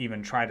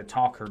even try to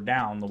talk her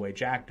down the way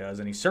Jack does,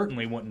 and he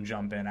certainly wouldn't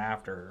jump in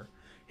after her.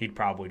 He'd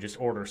probably just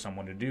order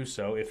someone to do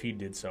so if he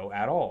did so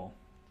at all.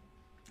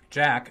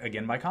 Jack,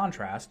 again by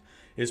contrast,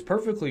 is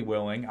perfectly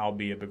willing,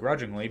 albeit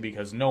begrudgingly,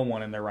 because no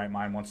one in their right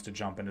mind wants to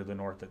jump into the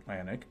North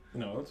Atlantic.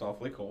 No, it's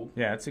awfully cold.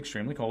 Yeah, it's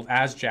extremely cold.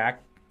 As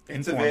Jack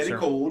It's a very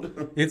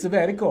cold. It's a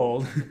very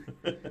cold.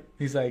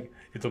 He's like,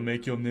 it'll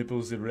make your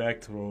nipples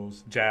erect,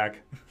 Rose.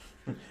 Jack.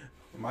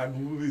 My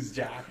boobies,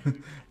 Jack.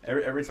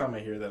 Every time I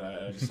hear that,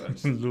 I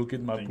just look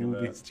at my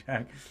boobies,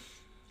 Jack.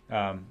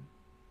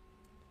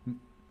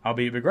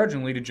 Albeit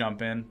begrudgingly, to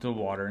jump into the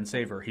water and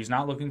save her. He's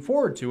not looking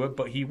forward to it,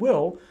 but he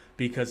will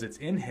because it's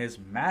in his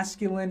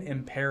masculine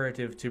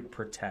imperative to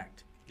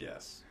protect.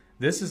 Yes.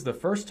 This is the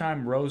first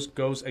time Rose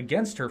goes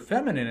against her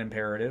feminine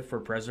imperative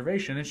for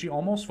preservation, and she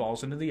almost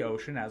falls into the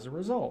ocean as a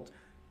result,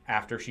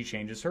 after she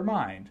changes her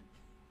mind.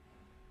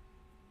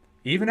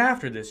 Even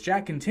after this,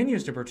 Jack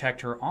continues to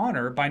protect her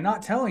honor by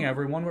not telling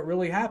everyone what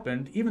really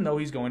happened, even though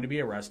he's going to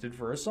be arrested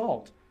for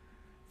assault.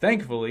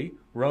 Thankfully,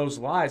 Rose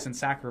lies and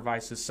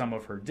sacrifices some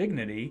of her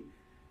dignity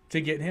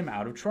to get him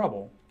out of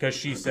trouble. Because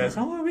she says,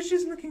 oh, I was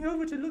just looking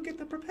over to look at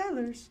the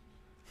propellers.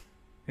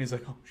 And he's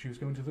like, oh, she was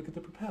going to look at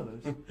the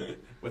propellers.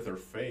 With her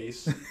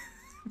face.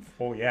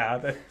 Oh,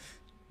 yeah.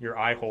 Your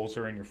eye holes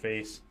are in your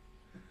face.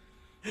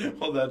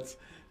 Well, that's...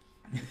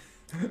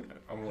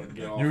 I'm going to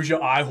get off. Use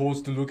your eye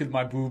holes to look at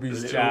my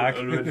boobies, Jack.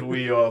 A little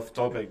way off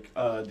topic.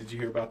 Did you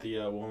hear about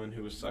the woman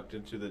who was sucked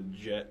into the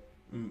jet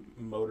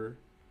motor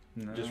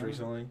just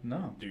recently?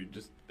 No. Dude,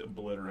 just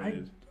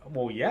obliterated.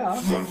 Well,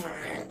 yeah.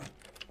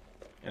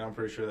 And I'm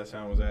pretty sure that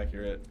sound was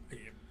accurate.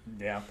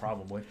 Yeah,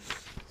 probably.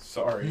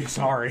 Sorry.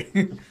 Sorry.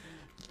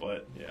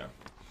 But, yeah.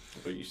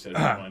 But you said it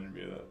reminded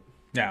me of that.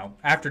 Now,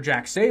 after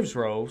Jack saves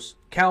Rose,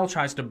 Cal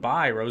tries to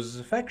buy Rose's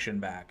affection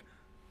back.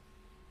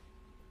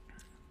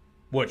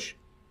 Which,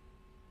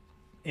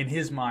 in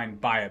his mind,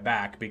 buy it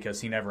back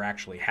because he never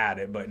actually had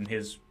it, but in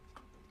his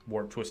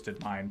warped,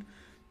 twisted mind,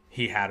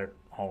 he had it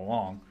all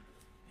along.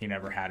 He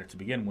never had it to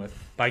begin with.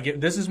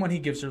 This is when he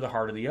gives her the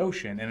heart of the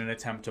ocean in an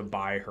attempt to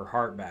buy her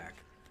heart back.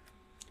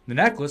 The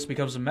necklace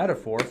becomes a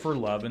metaphor for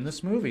love in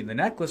this movie. The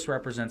necklace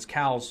represents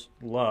Cal's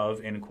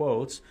love, in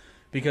quotes,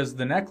 because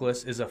the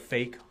necklace is a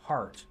fake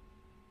heart.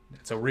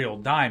 It's a real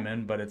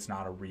diamond, but it's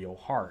not a real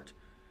heart.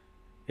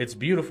 It's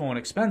beautiful and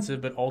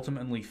expensive, but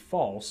ultimately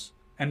false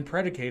and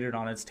predicated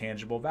on its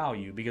tangible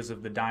value, because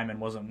if the diamond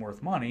wasn't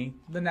worth money,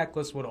 the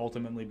necklace would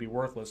ultimately be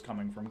worthless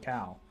coming from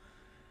Cal.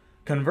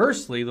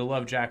 Conversely, the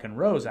love Jack and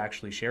Rose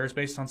actually share is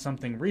based on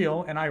something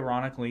real and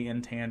ironically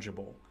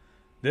intangible.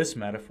 This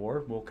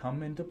metaphor will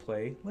come into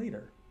play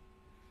later.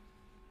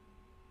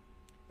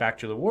 Back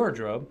to the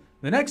wardrobe.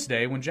 The next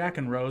day, when Jack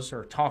and Rose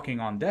are talking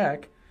on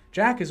deck,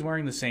 Jack is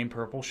wearing the same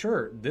purple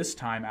shirt, this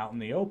time out in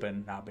the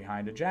open, not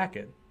behind a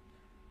jacket.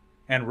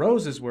 And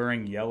Rose is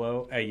wearing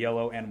a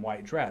yellow and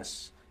white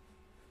dress.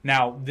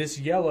 Now, this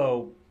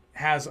yellow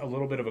has a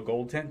little bit of a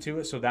gold tint to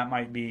it, so that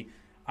might be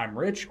I'm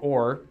rich,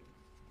 or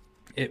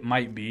it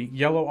might be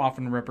yellow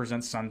often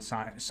represents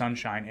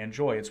sunshine and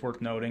joy. It's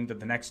worth noting that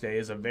the next day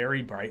is a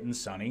very bright and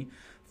sunny.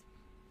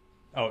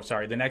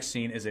 The next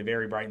scene is a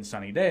very bright and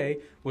sunny day,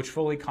 which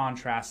fully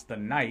contrasts the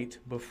night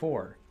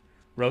before.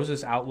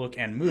 Rose's outlook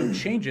and mood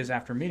changes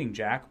after meeting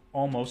Jack,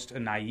 almost a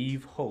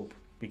naive hope,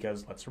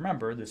 because let's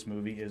remember, this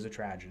movie is a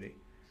tragedy.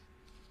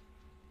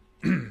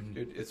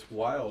 Dude, it's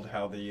wild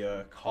how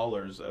the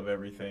colors of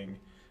everything,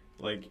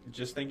 like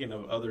just thinking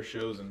of other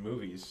shows and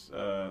movies,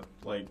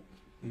 like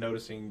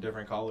noticing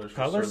different colors.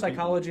 Color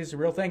psychology is a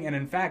real thing, and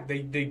in fact, they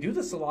do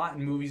this a lot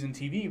in movies and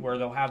TV, where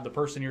they'll have the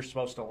person you're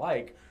supposed to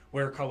like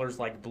wear colors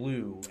like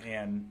blue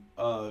and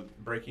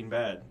Breaking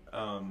Bad.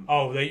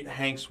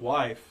 Hank's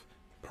wife,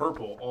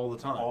 purple all the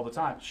time. All the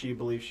time. She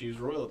believes she's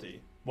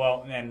royalty.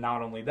 Well, and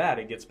not only that,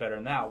 it gets better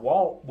than that.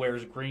 Walt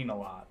wears green a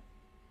lot.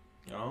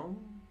 Oh.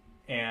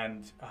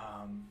 And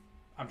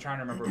I'm trying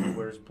to remember who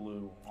wears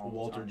blue all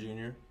Walter the time.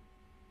 Jr.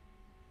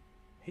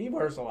 He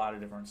wears a lot of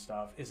different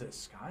stuff. Is it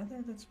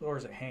Skyler or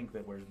is it Hank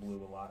that wears blue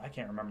a lot? I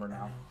can't remember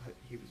now.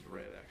 He was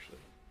red, actually.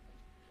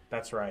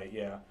 That's right,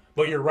 yeah.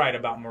 But you're right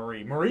about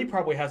Marie. Marie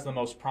probably has the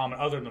most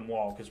prominent, other than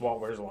Walt, because Walt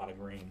wears a lot of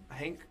green.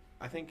 Hank,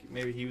 I think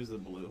maybe he was the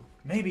blue.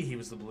 Maybe he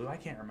was the blue. I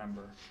can't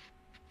remember.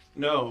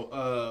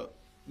 No,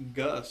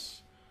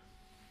 Gus.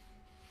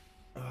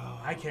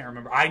 I can't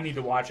remember. I need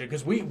to watch it,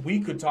 because we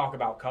could talk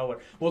about color.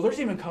 Well, there's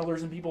even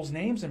colors in people's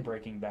names in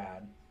Breaking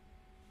Bad.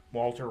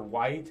 Walter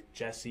White,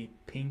 Jesse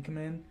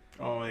Pinkman.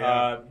 Oh,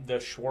 yeah. The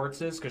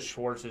Schwartzes, because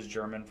Schwartz is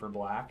German for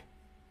black.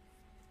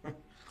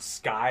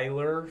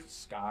 Skyler,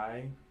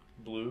 Sky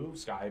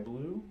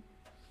Blue.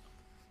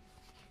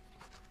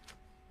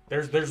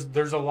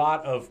 There's a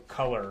lot of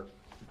color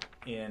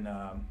in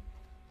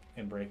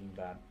Breaking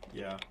Bad.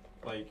 Yeah,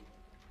 like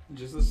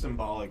just the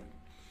symbolic.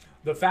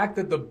 The fact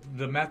that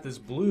the meth is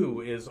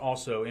blue is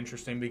also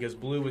interesting, because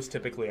blue is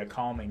typically a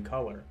calming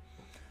color.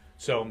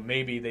 So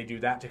maybe they do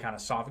that to kind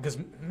of soften, because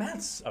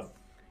meth's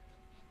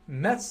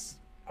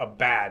a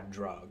bad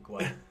drug.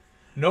 Like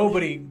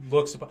nobody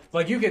looks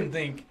like you can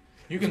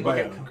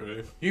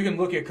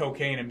look at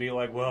cocaine and be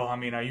like, well, I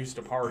mean, I used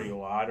to party a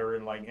lot,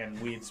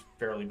 and weed's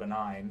fairly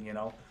benign, you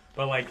know.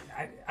 But like,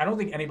 I don't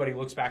think anybody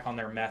looks back on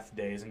their meth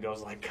days and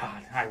goes like,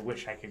 God, I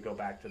wish I could go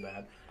back to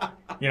that.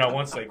 You know,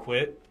 once they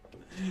quit.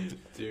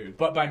 Dude.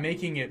 But by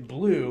making it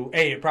blue,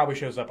 it probably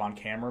shows up on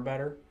camera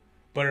better.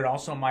 But it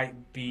also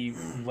might be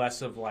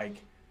less of like,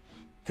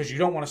 because you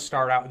don't want to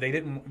start out.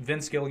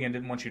 Vince Gilligan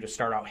didn't want you to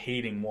start out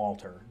hating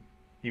Walter.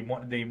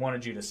 They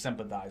wanted you to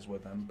sympathize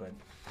with him, but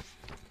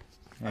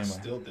anyway. I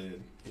still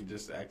did. He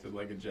just acted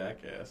like a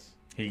jackass.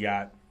 He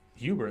got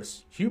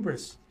hubris.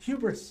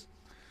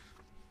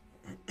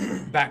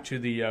 Back to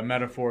the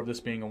metaphor of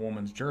this being a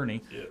woman's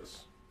journey.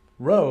 Yes.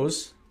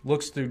 Rose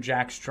looks through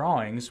Jack's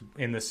drawings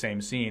in the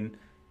same scene.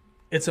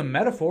 It's a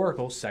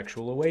metaphorical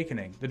sexual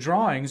awakening. The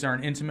drawings are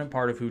an intimate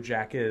part of who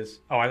Jack is.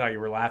 Oh, I thought you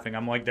were laughing.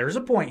 I'm like, there's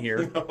a point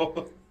here.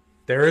 No.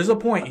 There is a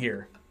point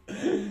here.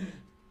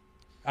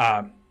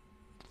 The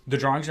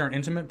drawings are an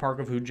intimate part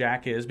of who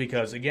Jack is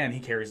because, again,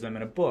 he carries them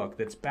in a book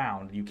that's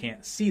bound. You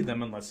can't see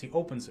them unless he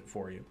opens it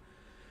for you.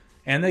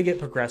 And they get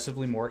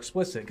progressively more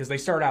explicit because they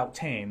start out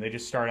tame. They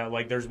just start out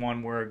like there's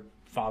one where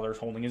father's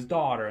holding his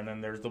daughter, and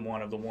then there's the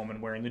one of the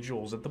woman wearing the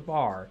jewels at the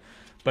bar.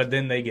 But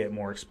then they get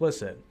more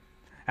explicit.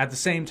 At the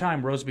same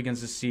time, Rose begins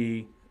to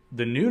see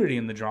the nudity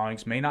in the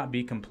drawings may not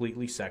be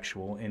completely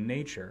sexual in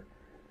nature.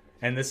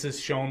 And this is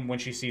shown when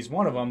she sees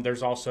one of them.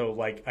 There's also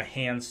like a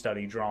hand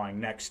study drawing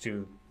next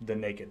to the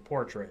naked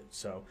portrait.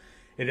 So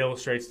it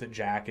illustrates that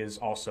Jack is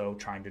also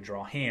trying to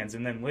draw hands.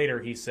 And then later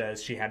he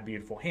says she had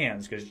beautiful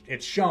hands because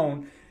it's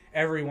shown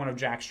every one of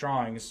Jack's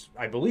drawings,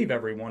 I believe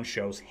everyone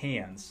shows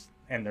hands,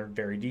 and they're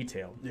very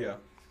detailed. Yeah.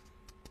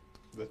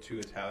 The two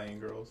Italian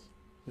girls.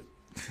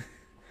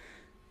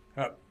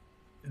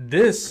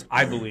 This,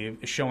 I believe,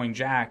 is showing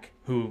Jack,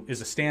 who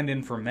is a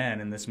stand-in for men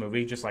in this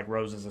movie, just like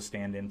Rose is a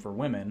stand-in for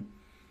women,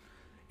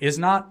 is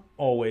not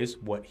always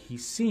what he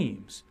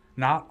seems.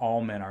 Not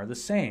all men are the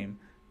same.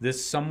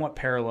 This somewhat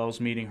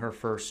parallels meeting her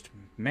first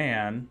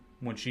man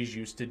when she's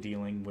used to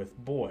dealing with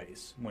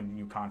boys, when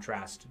you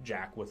contrast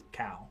Jack with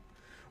Cal.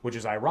 Which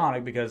is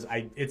ironic because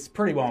it's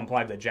pretty well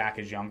implied that Jack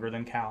is younger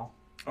than Cal.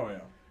 Oh,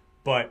 yeah.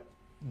 But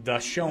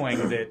thus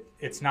showing that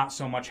it's not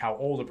so much how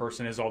old a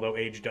person is, although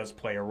age does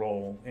play a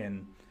role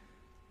in,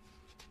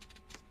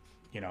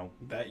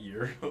 that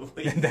year.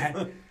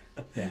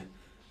 Yeah.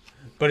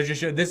 But it just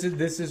shows,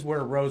 this is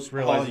where Rose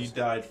realizes... All you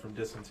died from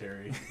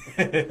dysentery.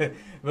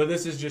 But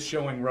this is just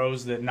showing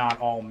Rose that not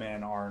all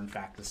men are in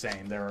fact the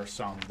same. There are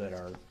some that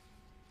are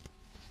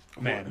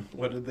men.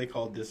 What did they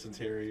call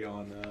dysentery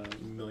on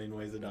A Million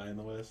Ways to Die in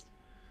the West?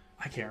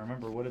 I can't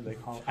remember. What did they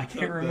call it? I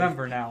can't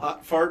remember now.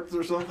 Hot farts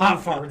or something? Hot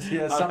farts,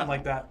 yeah, something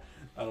like that.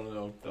 I don't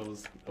know. That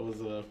was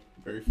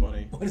very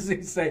funny. What does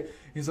he say?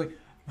 He's like...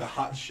 The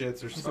hot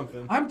shits or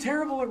something. I'm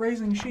terrible at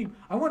raising sheep.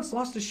 I once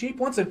lost a sheep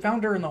once and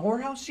found her in the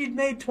whorehouse. She'd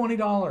made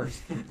 $20.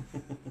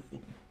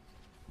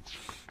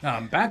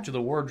 Back to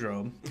the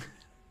wardrobe.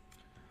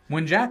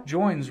 When Jack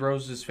joins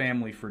Rose's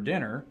family for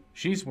dinner,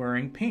 she's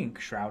wearing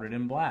pink, shrouded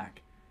in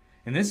black.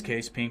 In this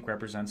case, pink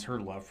represents her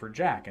love for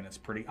Jack, and it's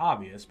pretty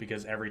obvious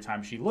because every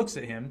time she looks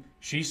at him,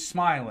 she's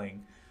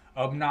smiling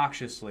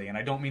obnoxiously, and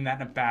I don't mean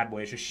that in a bad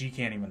way, it's just she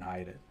can't even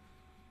hide it.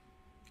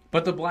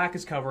 But the black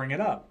is covering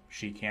it up.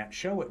 She can't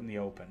show it in the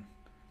open.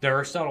 There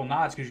are subtle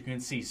nods because you can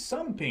see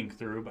some pink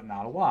through, but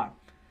not a lot.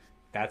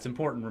 That's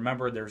important.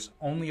 Remember, there's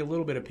only a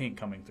little bit of pink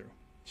coming through.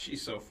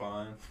 She's so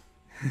fine.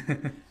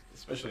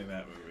 Especially in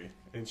that movie.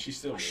 And she's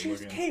still good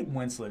looking. Kate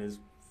Winslet is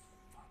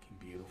fucking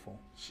beautiful.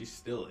 She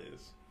still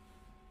is.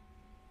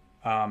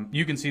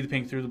 You can see the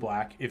pink through the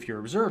black if you're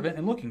observant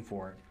and looking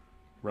for it.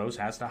 Rose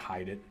has to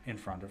hide it in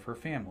front of her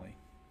family.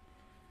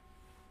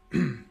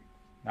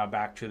 Now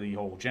back to the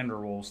whole gender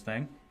roles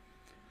thing.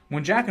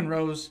 When Jack and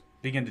Rose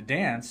begin to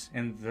dance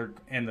in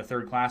the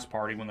third class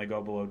party when they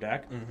go below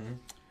deck,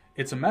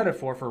 it's a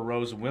metaphor for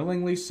Rose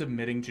willingly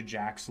submitting to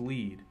Jack's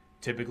lead.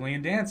 Typically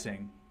in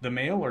dancing, the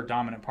male or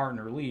dominant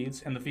partner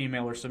leads and the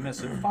female or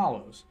submissive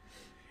follows.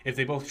 If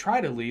they both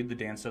try to lead, the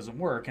dance doesn't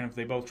work, and if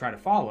they both try to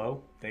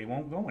follow, they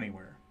won't go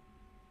anywhere.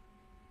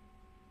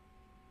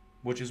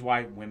 Which is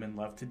why women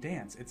love to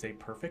dance. It's a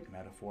perfect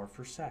metaphor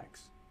for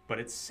sex. But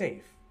it's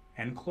safe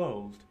and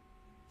clothed.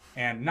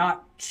 And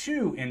not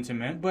too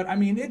intimate, but I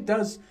mean, it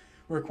does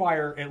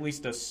require at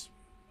least a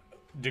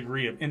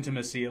degree of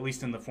intimacy, at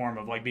least in the form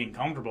of like being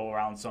comfortable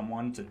around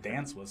someone to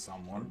dance with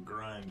someone.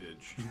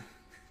 Grindage.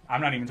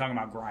 I'm not even talking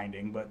about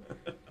grinding, but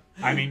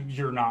I mean,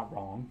 you're not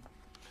wrong.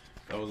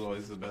 That was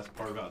always the best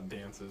part about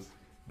dances.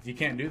 You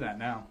can't do that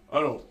now.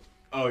 Oh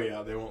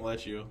yeah, they won't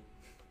let you.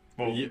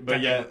 Well,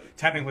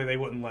 technically they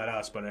wouldn't let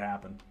us, but it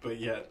happened. But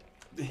yet,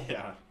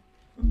 yeah.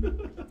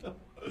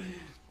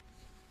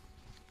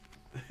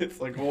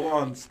 It's like, hold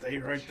on, stay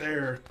right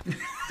there.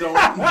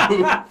 Don't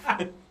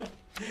move.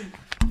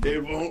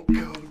 It won't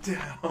go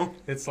down.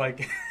 It's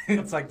like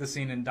the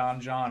scene in Don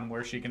John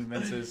where she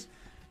convinces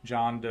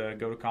John to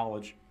go to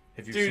college.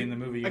 If you've seen the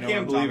movie, you know what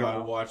I'm talking about. I can't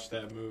believe I watched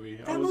that movie.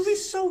 That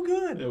movie's so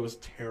good. It was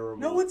terrible.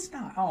 No, it's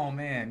not. Oh,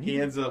 man.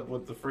 He ends up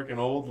with the freaking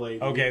old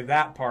lady. Okay,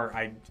 that part,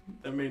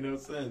 That made no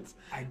sense.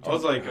 I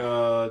was like,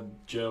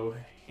 Joe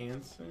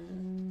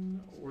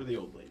Hansen or the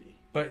old lady.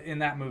 But in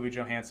that movie,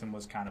 Joe Hansen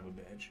was kind of a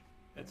bitch.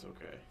 It's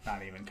okay.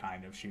 Not even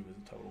kind of. She was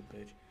a total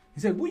bitch. He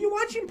said, "Were you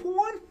watching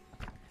porn?"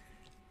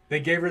 They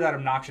gave her that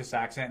obnoxious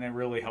accent, and it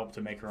really helped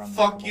to make her unlikable.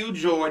 Fuck you,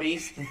 Jordy.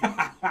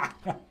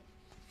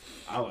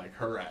 I like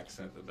her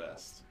accent the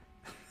best.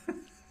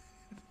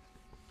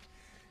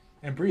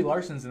 And Brie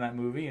Larson's in that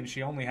movie, and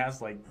she only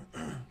has like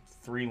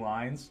 3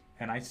 lines,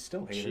 and I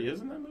still hate her. She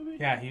is in that movie?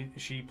 Yeah,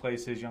 she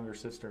plays his younger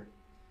sister.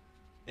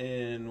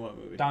 In what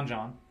movie? Don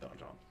John. Don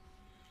John.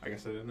 I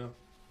guess I didn't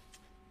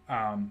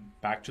know.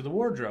 Back to the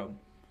wardrobe.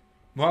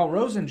 While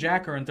Rose and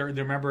Jack are in third,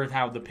 remember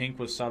how the pink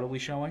was subtly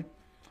showing?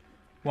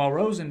 While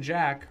Rose and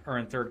Jack are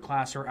in third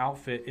class, her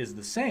outfit is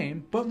the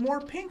same, but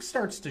more pink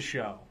starts to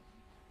show.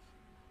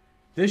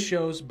 This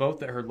shows both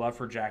that her love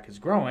for Jack is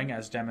growing,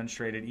 as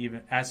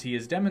he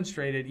has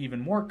demonstrated even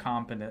more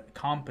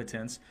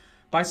competence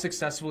by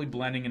successfully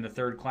blending into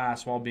third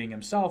class while being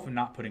himself and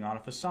not putting on a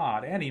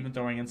facade, and even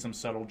throwing in some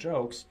subtle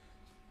jokes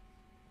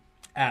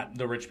at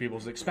the rich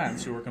people's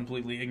expense, who are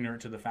completely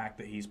ignorant to the fact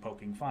that he's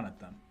poking fun at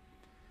them.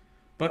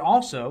 But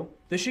also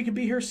that she could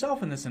be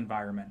herself in this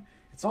environment.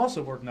 It's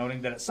also worth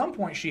noting that at some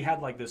point she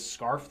had like this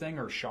scarf thing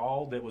or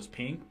shawl that was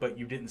pink, but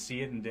you didn't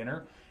see it in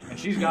dinner. And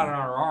she's got it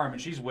on her arm,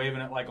 and she's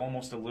waving it like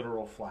almost a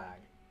literal flag.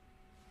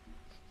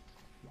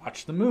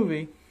 Watch the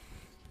movie.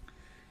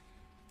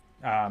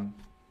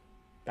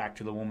 Back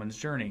to the woman's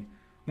journey.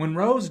 When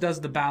Rose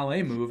does the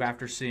ballet move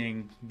after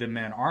seeing the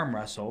men arm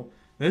wrestle,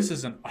 this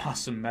is an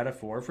awesome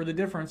metaphor for the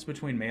difference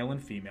between male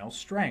and female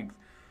strength.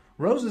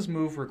 Rose's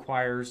move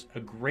requires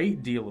a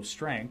great deal of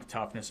strength,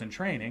 toughness, and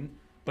training,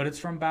 but it's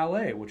from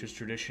ballet, which is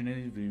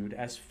traditionally viewed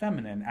as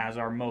feminine, as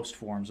are most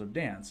forms of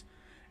dance,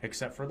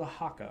 except for the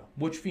haka,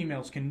 which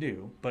females can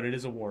do, but it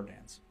is a war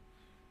dance.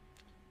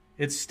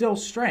 It's still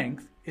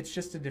strength, it's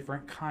just a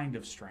different kind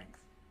of strength.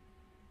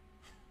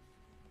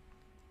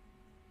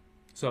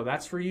 So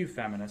that's for you,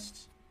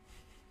 feminists.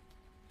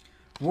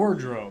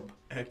 Wardrobe.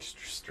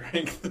 Extra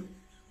strength.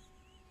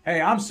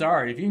 Hey, I'm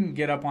sorry. If you can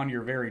get up on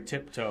your very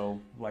tiptoe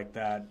like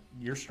that,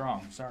 you're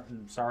strong.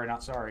 Sorry,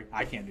 not sorry.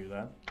 I can't do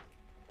that.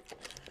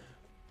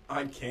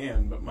 I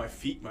can, but my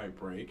feet might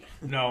break.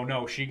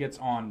 No, she gets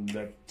on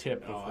the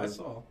tip. Oh, I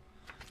saw.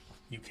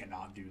 You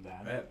cannot do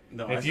that.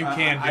 No, if you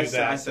can do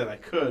that. I said I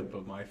could,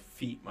 but my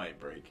feet might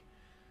break.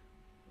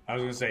 I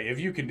was going to say, if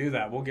you can do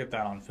that, we'll get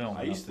that on film.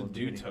 I used to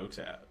do toe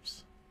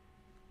taps.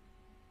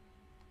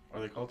 Are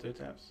they called toe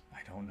taps? I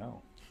don't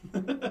know.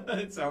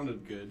 It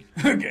sounded good.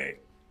 Okay.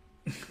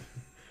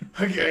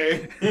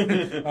 Okay.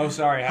 Oh,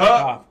 sorry. I had a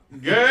cough.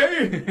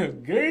 Gay.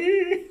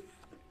 Gay.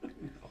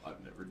 Oh,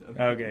 I've never done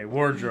that. Okay,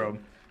 wardrobe.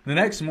 The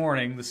next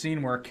morning, the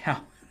scene where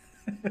Cal...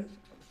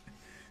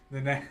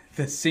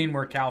 the scene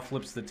where Cal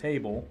flips the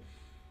table,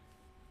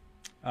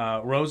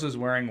 Rose is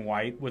wearing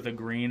white with a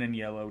green and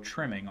yellow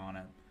trimming on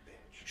it.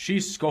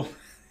 She's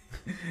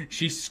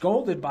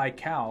scolded by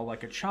Cal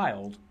like a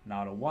child,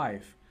 not a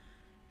wife.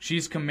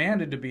 She's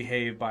commanded to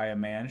behave by a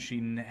man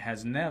she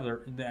has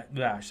never...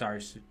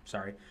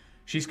 Sorry.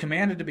 She's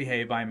commanded to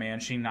behave by a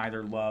man she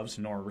neither loves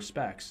nor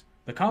respects.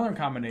 The color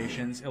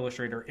combinations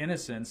illustrate her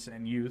innocence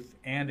and youth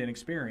and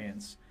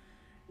inexperience.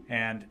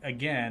 And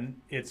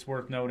again, it's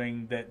worth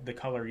noting that the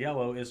color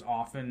yellow is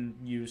often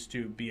used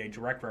to be a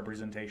direct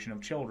representation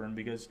of children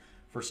because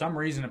for some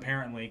reason,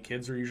 apparently,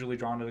 kids are usually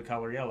drawn to the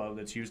color yellow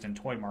that's used in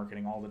toy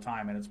marketing all the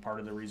time, and it's part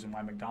of the reason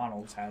why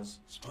McDonald's has...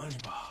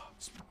 SpongeBob.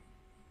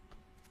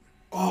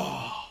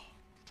 Oh.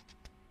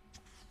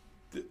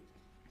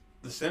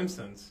 The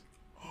Simpsons.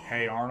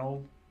 Hey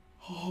Arnold.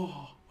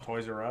 Oh.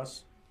 Toys R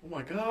Us. Oh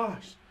my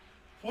gosh.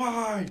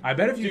 Why? I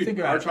bet if you think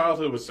about our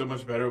childhood was so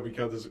much better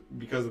because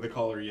of the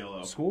color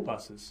yellow. School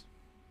buses.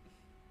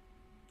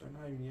 They're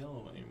not even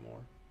yellow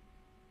anymore.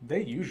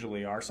 They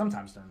usually are.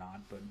 Sometimes they're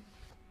not, but...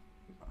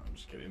 I'm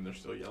just kidding. They're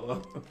still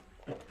yellow.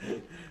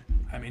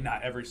 I mean,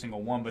 not every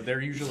single one, but they're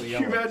usually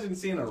yellow. Can you imagine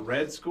seeing a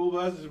red school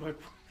bus? It's like,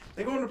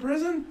 they going to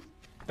prison?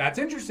 That's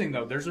interesting,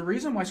 though. There's a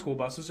reason why school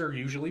buses are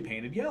usually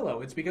painted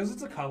yellow. It's because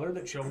it's a color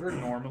that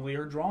children normally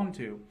are drawn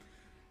to.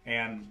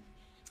 And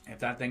if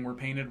that thing were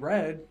painted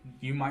red,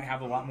 you might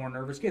have a lot more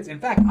nervous kids. In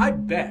fact,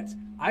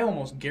 I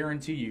almost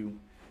guarantee you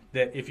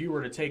that if you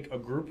were to take a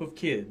group of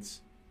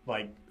kids,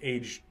 like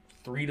age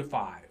 3 to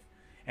 5,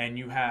 and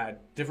you had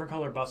different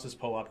color buses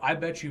pull up, I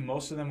bet you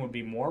most of them would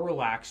be more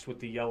relaxed with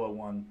the yellow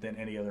one than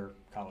any other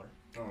color.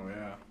 Oh,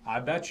 yeah. I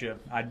bet you.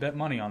 I'd bet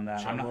money on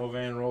that. Jumbo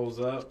van rolls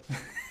up.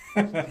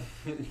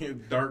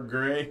 Dark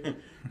gray.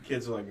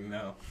 Kids are like,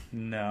 no.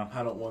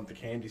 I don't want the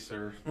candy,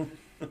 sir.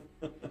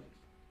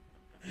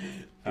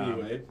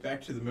 Anyway,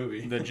 back to the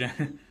movie.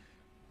 The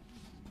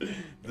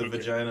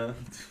vagina.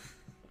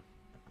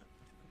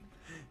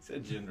 It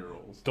said gender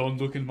roles. Don't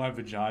look in my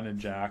vagina,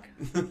 Jack.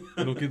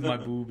 Look at my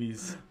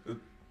boobies.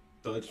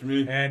 Touch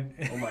me. And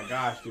oh my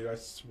gosh, dude, I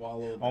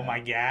swallowed. Oh my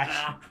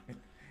gosh.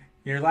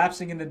 You're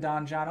lapsing into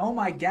Don John. Oh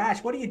my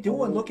gosh, what are you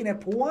doing? Looking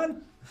at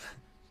porn?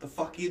 The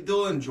fuck you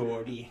doing,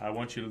 Jordy? I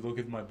want you to look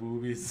at my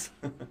boobies.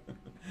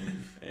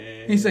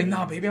 And... He's like,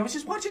 no, baby, I was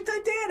just watching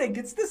Titanic.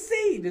 It's the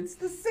scene. It's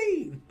the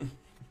scene.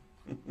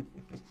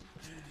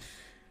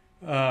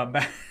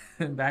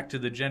 Back to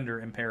the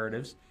gender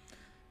imperatives.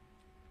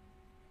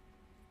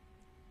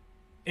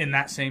 In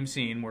that same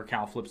scene where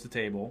Cal flips the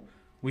table,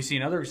 we see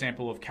another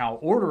example of Cal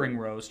ordering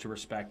Rose to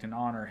respect and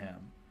honor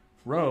him.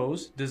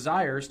 Rose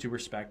desires to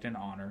respect and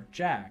honor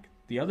Jack.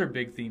 The other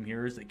big theme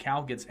here is that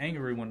Cal gets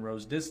angry when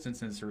Rose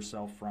distances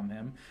herself from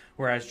him,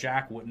 whereas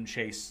Jack wouldn't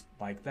chase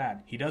like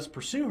that. He does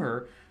pursue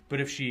her,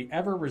 but if she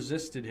ever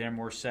resisted him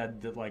or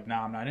said that, like,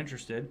 nah, I'm not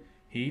interested,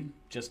 he'd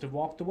just have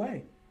walked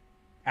away.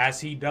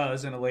 As he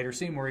does in a later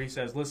scene where he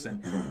says,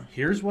 listen,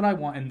 here's what I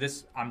want, and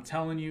this, I'm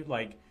telling you,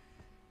 like,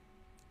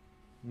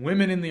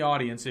 women in the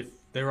audience, if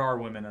there are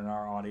women in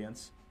our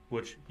audience,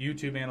 which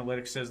YouTube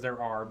analytics says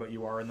there are, but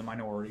you are in the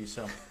minority,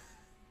 so...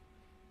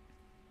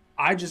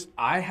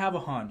 I have a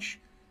hunch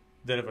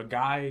that if a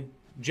guy,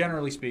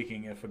 generally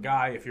speaking, if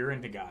you're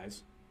into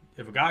guys,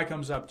 if a guy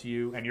comes up to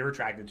you, and you're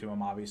attracted to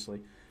him, obviously,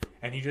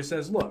 and he just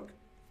says, look,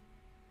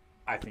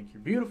 I think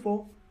you're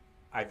beautiful,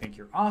 I think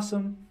you're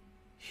awesome,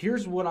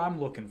 here's what I'm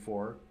looking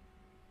for.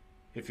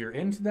 If you're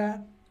into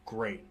that,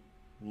 great,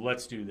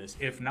 let's do this.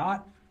 If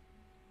not,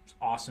 it's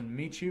awesome to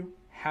meet you,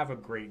 have a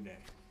great day.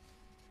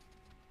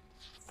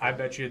 I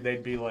bet you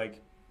they'd be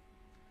like,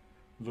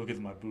 look at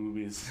my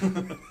boobies.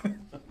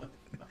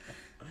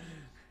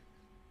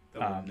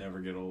 That would never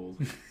get old.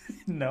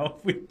 No,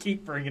 we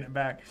keep bringing it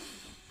back.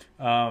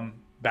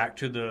 Back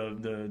to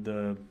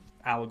the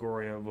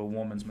allegory of a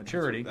woman's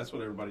maturity. That's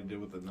what everybody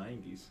did with the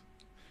 90s.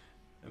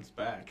 It's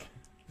back.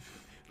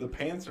 The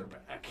pants are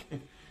back.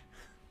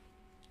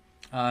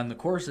 The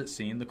corset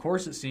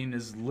scene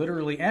is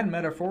literally and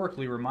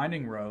metaphorically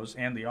reminding Rose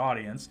and the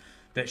audience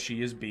that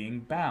she is being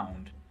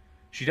bound.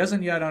 She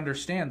doesn't yet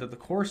understand that the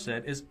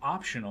corset is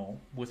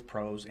optional with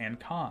pros and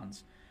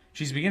cons.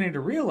 She's beginning to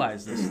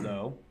realize this,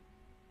 though,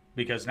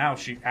 because now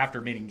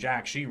after meeting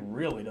Jack, she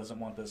really doesn't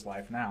want this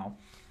life now.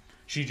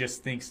 She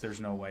just thinks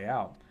there's no way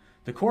out.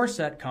 The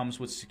corset comes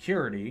with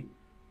security,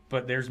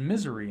 but there's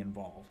misery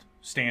involved.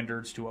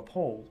 standards to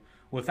uphold.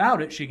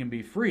 Without it, she can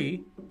be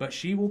free, but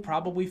she will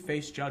probably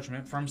face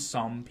judgment from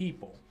some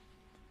people.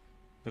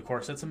 The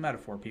corset's a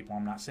metaphor, people.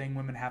 I'm not saying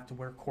women have to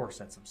wear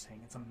corsets. I'm saying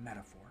it's a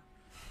metaphor.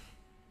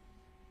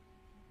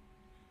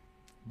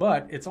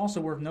 But it's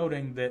also worth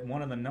noting that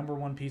one of the number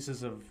one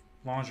pieces of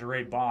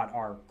lingerie bought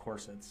are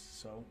corsets.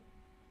 So,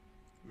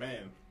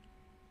 Man,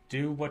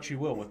 do what you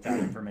will with that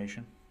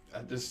information.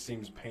 that just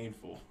seems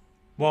painful.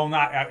 Well,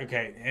 not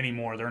okay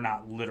anymore. They're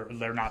not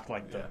They're not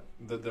like the.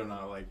 They're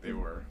not like they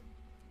were.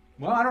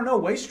 Well, I don't know.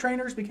 Waist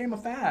trainers became a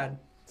fad.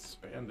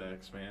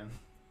 Spandex, man.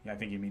 Yeah, I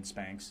think you mean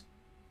Spanx.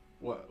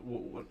 What?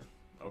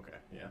 Okay,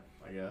 yeah,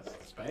 I guess.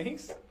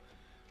 Spanx?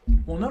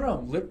 Well,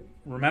 no.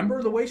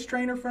 Remember the waist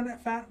trainer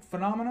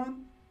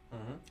phenomenon?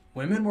 Mm-hmm.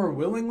 Women were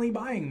willingly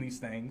buying these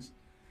things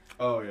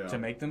Oh, yeah. to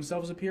make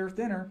themselves appear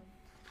thinner.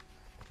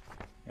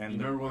 And you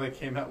remember when they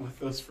came out with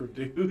those for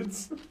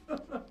dudes?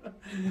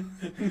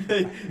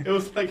 It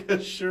was like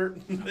a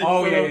shirt.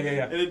 Oh,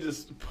 yeah. And it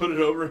just put it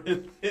over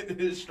and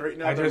it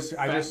straightened out their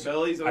fat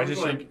bellies. And they're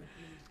like,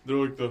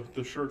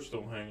 the shirts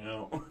don't hang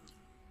out.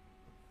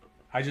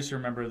 I just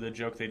remember the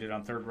joke they did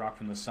on Third Rock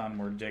from the Sun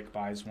where Dick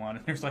buys one.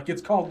 And there's like,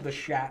 it's called the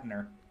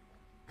Shatner.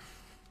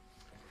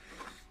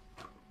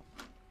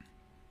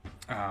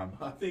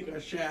 I think I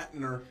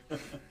Shatner.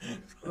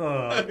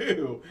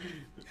 Ew.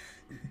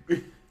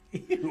 Ew.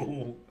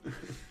 Ew.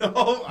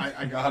 Oh,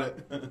 I got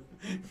it.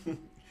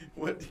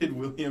 What did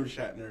William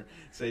Shatner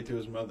say to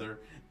his mother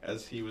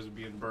as he was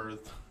being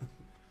birthed?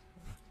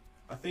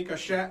 I think I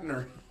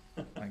Shatner.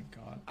 My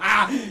God.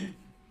 Ah!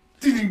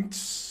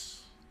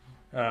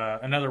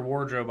 Another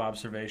wardrobe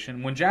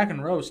observation. When Jack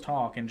and Rose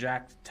talk and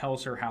Jack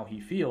tells her how he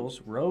feels,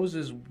 Rose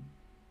is...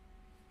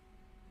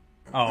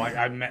 Oh,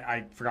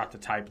 I forgot to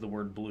type the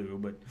word blue,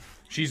 but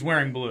she's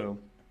wearing blue.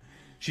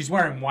 She's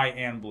wearing white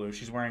and blue.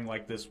 She's wearing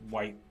like this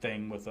white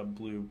thing with a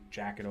blue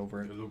jacket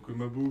over it. Look at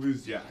my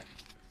boobies, Jack.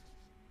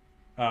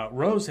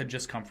 Rose had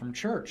just come from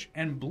church,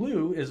 and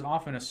blue is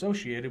often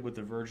associated with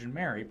the Virgin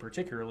Mary,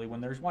 particularly when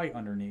there's white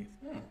underneath.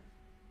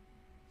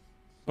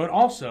 But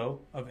also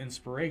of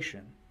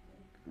inspiration,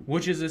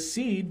 which is a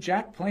seed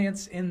Jack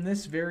plants in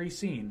this very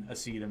scene, a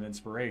seed of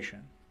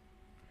inspiration.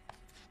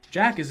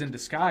 Jack is in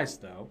disguise,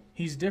 though.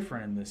 He's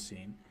different in this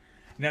scene.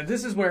 Now,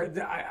 this is where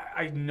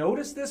I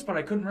noticed this, but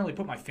I couldn't really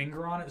put my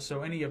finger on it,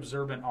 so any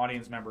observant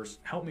audience members,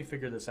 help me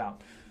figure this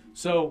out.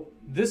 So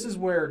this is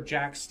where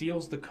Jack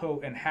steals the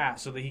coat and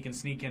hat so that he can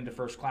sneak into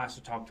first class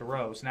to talk to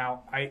Rose.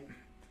 Now,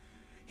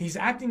 he's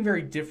acting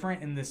very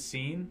different in this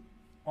scene,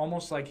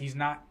 almost like he's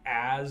not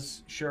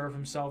as sure of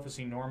himself as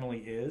he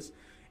normally is.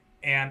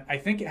 And I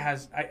think I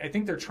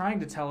think they're trying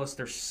to tell us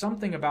there's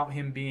something about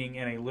him being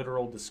in a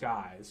literal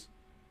disguise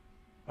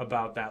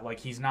about that. Like,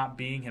 he's not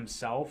being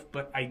himself,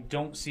 but I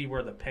don't see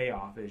where the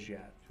payoff is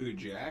yet. Who,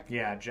 Jack?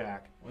 Yeah,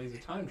 Jack. Well, he's a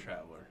time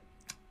traveler.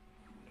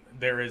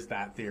 There is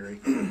that theory.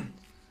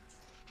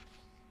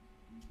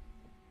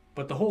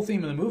 But the whole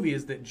theme of the movie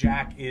is that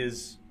Jack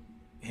is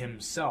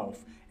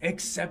himself,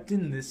 except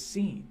in this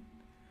scene.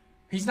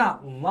 He's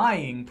not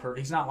lying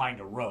he's not lying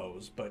to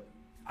Rose, but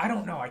I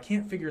don't know. I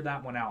can't figure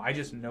that one out. I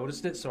just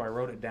noticed it, so I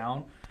wrote it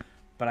down.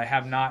 But I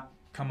have not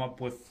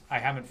I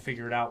haven't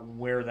figured out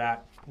where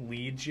that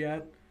leads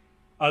yet.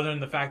 Other than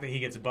the fact that he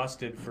gets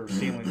busted for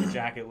stealing the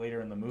jacket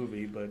later in the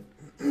movie, but...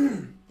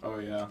 Oh,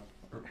 yeah.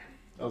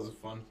 That was a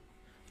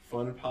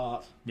fun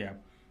part. Yeah.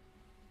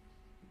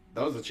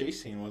 That was a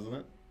chase scene, wasn't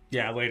it?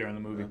 Yeah, later in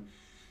the movie.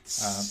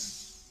 Yeah.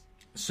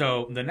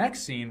 So the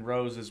next scene,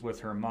 Rose is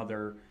with her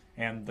mother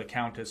and the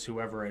Countess,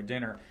 whoever, at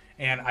dinner.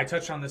 And I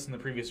touched on this in the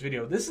previous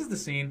video. This is the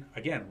scene,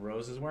 again,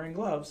 Rose is wearing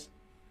gloves.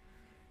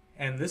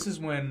 And this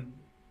is when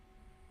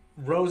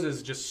Rose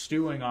is just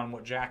stewing on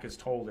what Jack has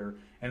told her.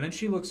 And then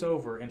she looks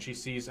over and she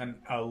sees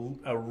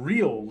a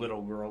real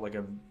little girl, like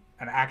an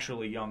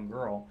actually young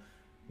girl,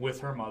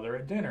 with her mother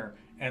at dinner.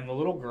 And the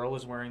little girl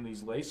is wearing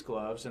these lace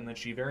gloves, and then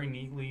she very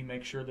neatly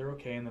makes sure they're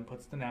okay and then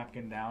puts the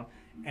napkin down.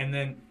 And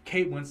then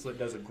Kate Winslet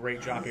does a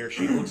great job here.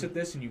 She looks at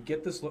this, and you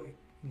get this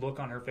look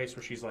on her face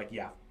where she's like,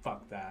 yeah,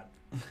 fuck that.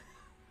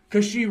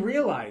 Because she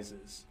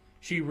realizes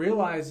so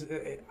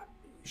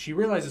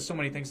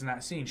many things in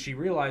that scene. She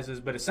realizes,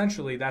 but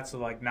essentially that's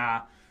like,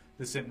 nah,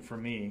 this isn't for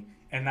me.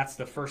 And that's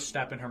the first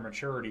step in her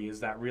maturity,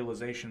 is that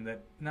realization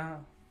that, nah,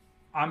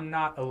 I'm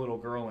not a little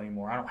girl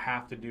anymore. I don't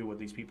have to do what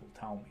these people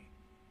tell me.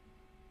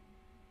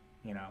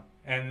 You know?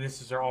 And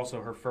this is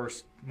also her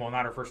first, well,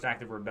 not her first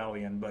act of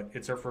rebellion, but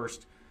it's her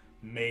first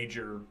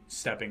major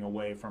stepping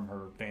away from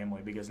her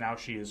family, because now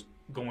she is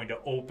going to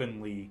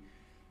openly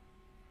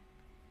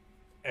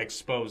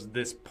expose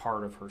this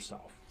part of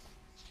herself.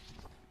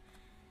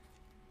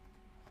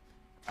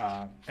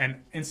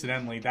 And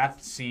incidentally,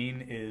 that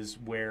scene is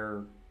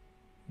where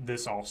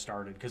this all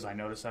started, because I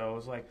noticed I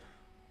was like,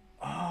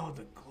 oh,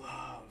 the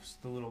gloves.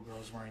 The little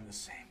girl's wearing the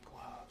same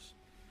gloves.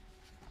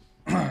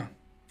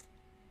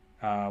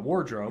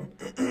 Wardrobe.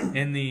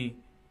 In the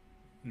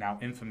now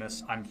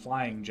infamous I'm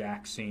Flying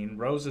Jack scene,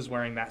 Rose is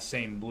wearing that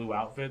same blue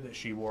outfit that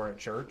she wore at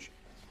church.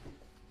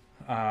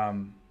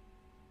 And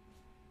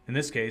In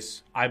this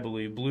case, I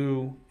believe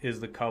blue is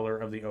the color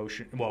of the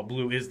ocean. Well,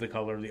 blue is the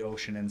color of the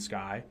ocean and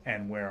sky.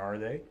 And where are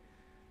they?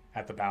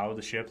 At the bow of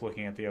the ship,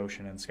 looking at the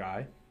ocean and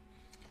sky.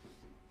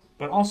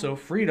 But also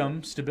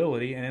freedom,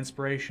 stability, and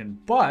inspiration.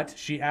 But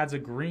she adds a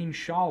green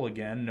shawl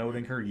again,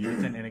 noting her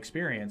youth and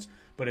inexperience.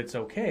 But it's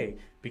okay,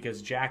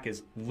 because Jack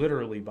is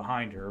literally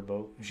behind her,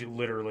 both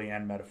literally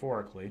and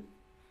metaphorically,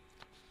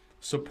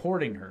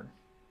 supporting her.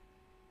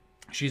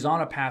 She's on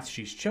a path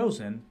she's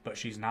chosen, but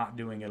she's not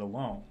doing it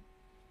alone.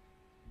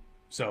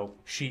 So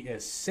she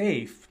is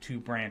safe to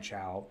branch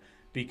out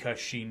because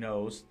she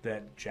knows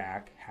that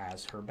Jack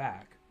has her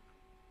back.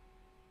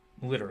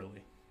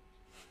 Literally.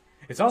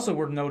 It's also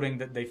worth noting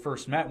that they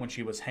first met when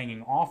she was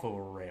hanging off of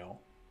a rail.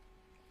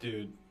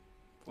 Dude,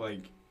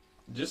 like,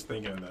 just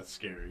thinking of that's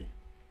scary.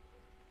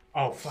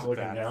 Oh, fuck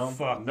Looking that. down,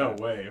 Fuck no that.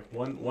 way.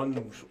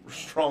 One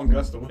strong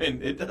gust of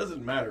wind, it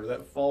doesn't matter.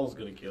 That fall's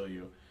going to kill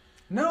you.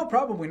 No,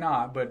 probably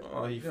not, but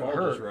Oh, you it'll fall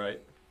hurt. just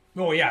right.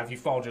 Oh, yeah, if you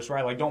fall just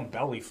right. Like, don't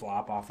belly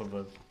flop off of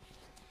a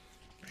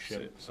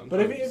ship. Sometimes, But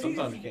if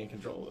you can't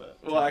control that.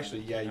 Well,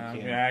 actually, yeah, you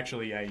can. Yeah,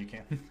 actually, yeah, you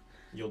can.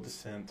 You'll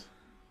descent.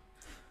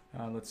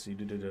 Let's see.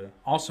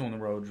 Also in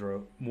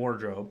the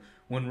wardrobe,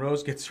 when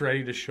Rose gets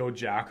ready to show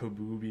Jack her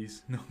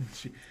boobies,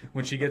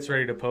 when she gets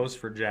ready to pose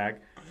for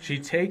Jack, she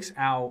takes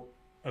out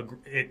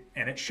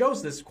and it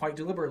shows this quite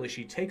deliberately.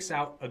 She takes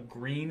out a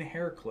green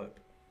hair clip.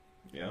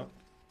 Yeah.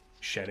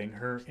 Shedding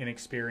her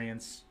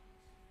inexperience.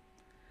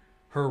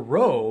 Her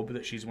robe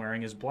that she's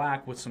wearing is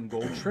black with some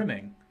gold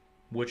trimming,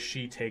 which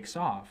she takes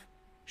off.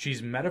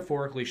 She's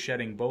metaphorically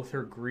shedding both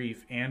her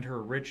grief and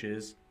her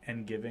riches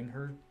and giving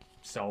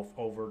herself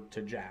over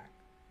to Jack.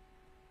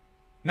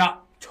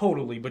 Not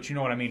totally, but you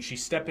know what I mean.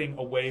 She's stepping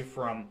away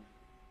from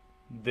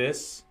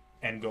this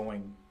and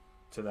going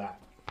to that.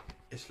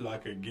 It's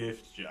like a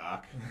gift,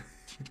 Jack.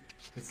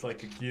 It's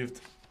like a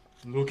gift.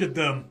 Look at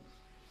them.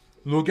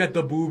 Look at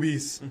the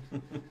boobies.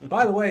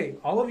 By the way,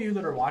 all of you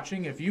that are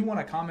watching, if you want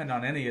to comment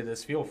on any of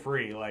this, feel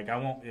free. Like,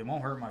 it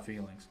won't hurt my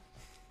feelings.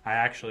 I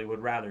actually would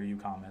rather you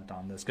comment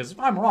on this. Because if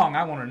I'm wrong,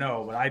 I want to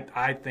know. But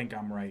I think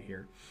I'm right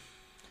here.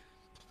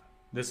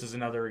 This is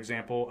another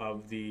example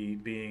of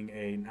being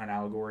an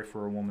allegory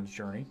for a woman's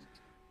journey.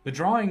 The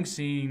drawing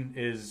scene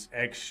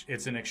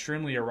it's an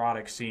extremely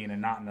erotic scene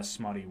and not in a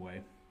smutty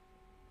way.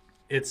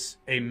 It's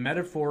a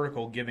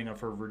metaphorical giving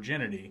of her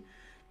virginity,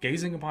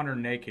 gazing upon her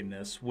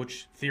nakedness,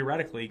 which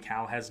theoretically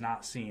Cal has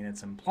not seen.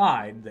 It's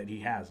implied that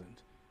he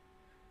hasn't.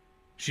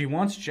 She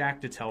wants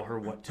Jack to tell her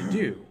what to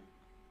do,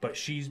 but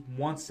she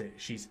wants it.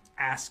 She's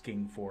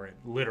asking for it,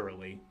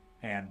 literally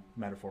and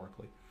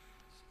metaphorically.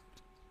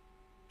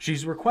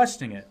 She's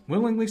requesting it,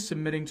 willingly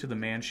submitting to the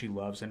man she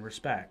loves and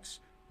respects.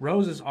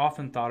 Rose is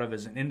often thought of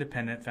as an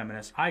independent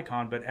feminist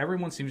icon, but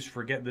everyone seems to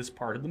forget this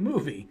part of the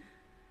movie.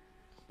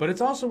 But it's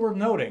also worth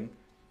noting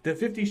that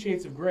 50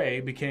 Shades of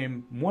Grey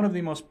became one of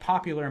the most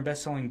popular and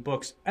best-selling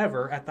books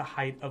ever at the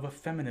height of a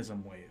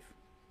feminism wave.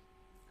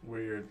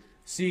 Weird.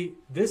 See,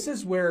 this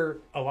is where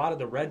a lot of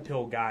the red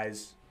pill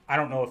guys, I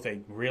don't know if they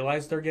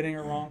realize they're getting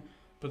it wrong,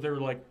 but they're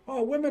like,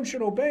 oh, women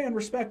should obey and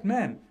respect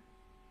men.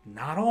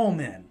 Not all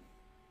men.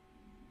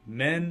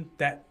 Men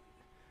that...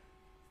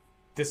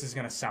 This is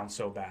going to sound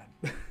so bad.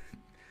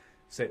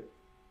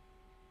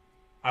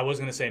 I was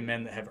going to say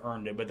men that have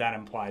earned it, but that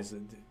implies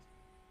that...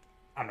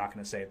 I'm not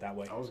going to say it that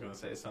way. I was going to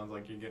say, it sounds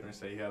like you're getting to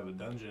say you have a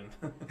dungeon.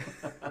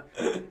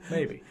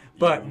 Maybe.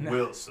 But you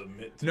will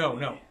submit to me.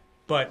 No.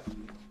 But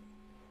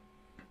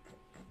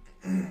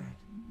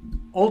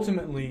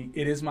ultimately,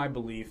 it is my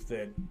belief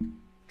that,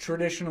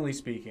 traditionally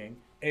speaking,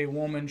 a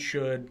woman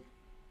should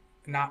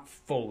not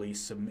fully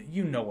submit.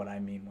 You know what I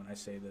mean when I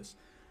say this.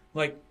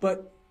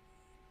 But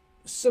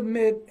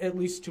submit, at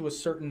least to a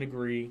certain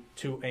degree,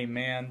 to a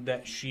man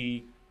that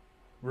she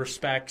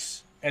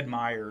respects,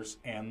 admires,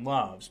 and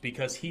loves,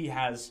 because he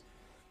has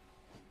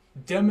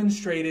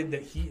demonstrated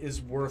that he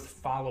is worth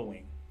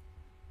following.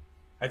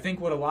 I think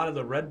what a lot of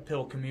the red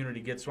pill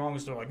community gets wrong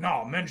is they're like,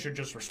 no, men should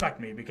just respect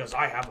me because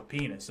I have a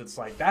penis. It's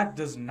like,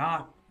 that's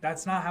not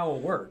how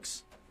it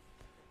works.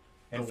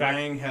 In fact,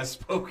 Wang has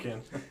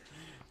spoken.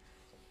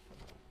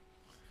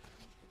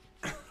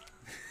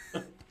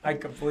 I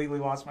completely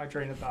lost my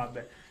train of thought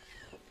there.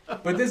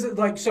 But this is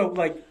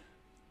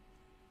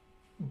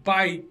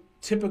by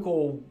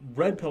typical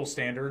red pill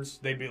standards,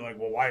 they'd be like,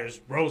 well, why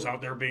is Rose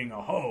out there being a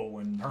hoe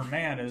and her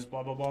man is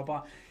blah, blah, blah,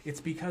 blah.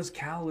 It's because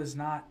Cal is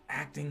not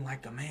acting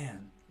like a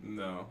man.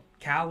 No.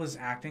 Cal is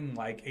acting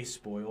like a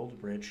spoiled,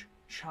 rich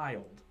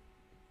child.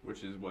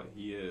 Which is what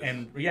he is.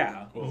 And,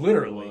 yeah, well,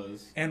 literally.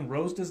 And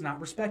Rose does not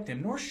respect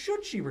him, nor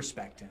should she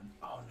respect him.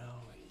 Oh, no.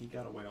 He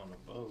got away on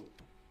a boat.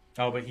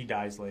 Oh, but he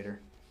dies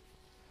later.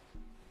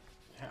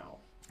 How?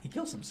 He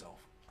kills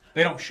himself.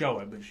 They don't show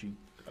it, but she...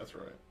 That's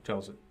right.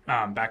 Tells it.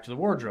 Back to the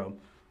wardrobe.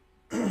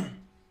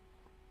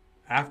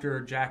 After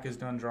Jack is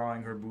done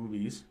drawing her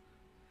boobies,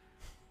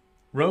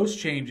 Rose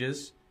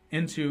changes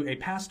into a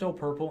pastel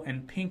purple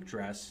and pink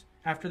dress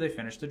after they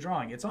finish the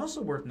drawing. It's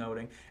also worth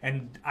noting,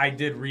 and I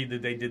did read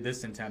that they did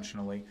this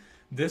intentionally,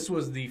 this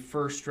was the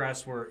first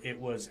dress where it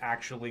was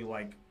actually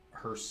like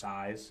her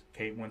size,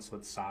 Kate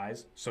Winslet's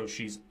size, so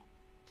she's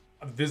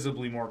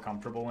visibly more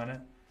comfortable in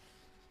it.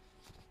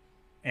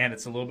 And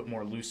it's a little bit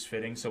more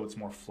loose-fitting, so it's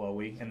more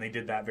flowy, and they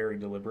did that very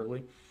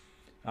deliberately.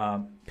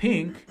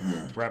 Pink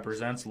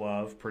represents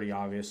love, pretty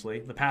obviously.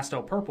 The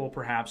pastel purple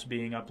perhaps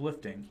being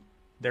uplifting.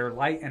 They're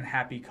light and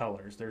happy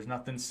colors. There's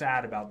nothing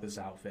sad about this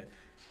outfit.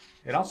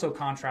 It also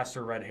contrasts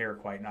her red hair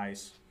quite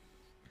nice.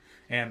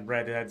 And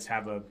redheads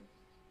have a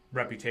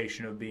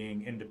reputation of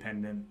being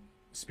independent,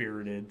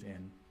 spirited,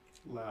 and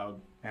loud.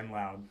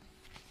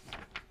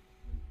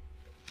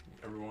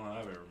 Everyone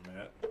I've ever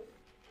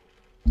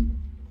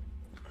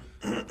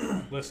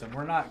met. Listen,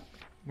 we're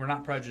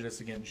not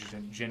prejudiced against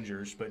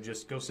gingers, but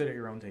just go sit at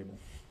your own table.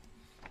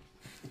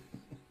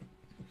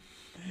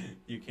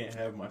 You can't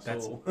have my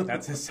soul.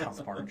 That's a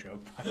South Park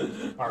joke.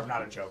 Or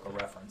not a joke, a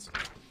reference.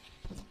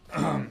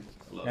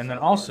 And then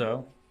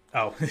also,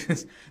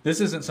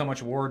 this isn't so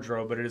much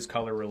wardrobe, but it is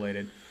color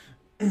related.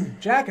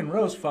 Jack and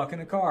Rose fuck in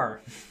a car.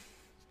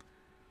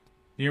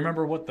 Do you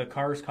remember what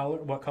color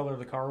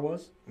the car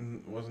was?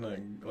 Wasn't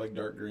it like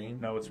dark green?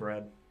 No, it's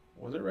red.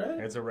 Was it red?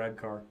 It's a red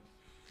car.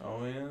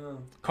 Oh yeah.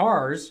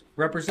 Cars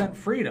represent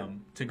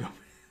freedom to go.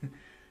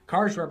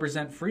 Cars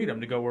represent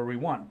freedom to go where we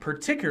want,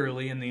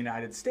 particularly in the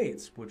United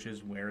States, which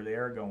is where they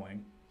are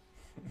going.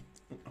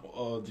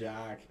 Oh,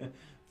 Jack.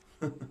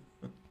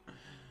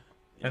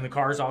 And the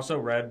car is also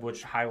red,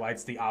 which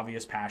highlights the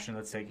obvious passion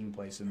that's taking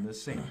place in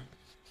this scene.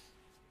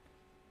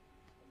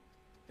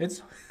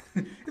 It's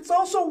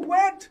also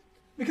wet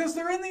because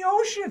they're in the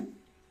ocean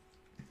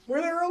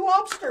where there are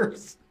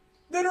lobsters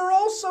that are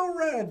also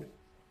red.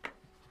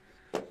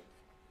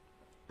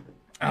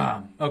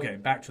 Okay,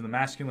 back to the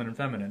masculine and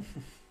feminine.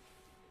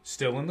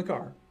 Still in the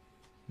car.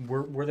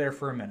 We're there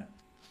for a minute.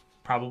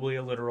 Probably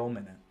a literal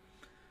minute.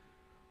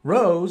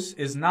 Rose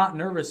is not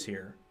nervous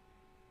here.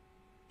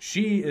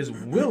 She is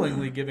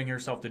willingly giving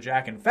herself to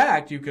Jack. In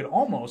fact, you could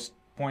almost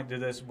point to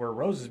this where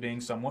Rose is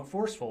being somewhat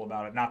forceful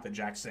about it. Not that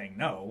Jack's saying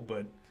no,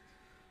 but,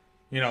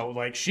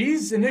 like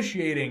she's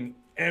initiating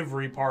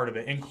every part of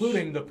it,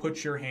 including the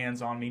put your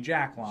hands on me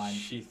Jack line.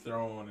 She's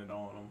throwing it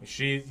on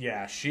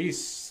him.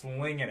 She's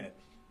slinging it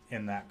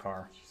in that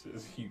car. She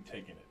says, you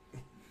taking it.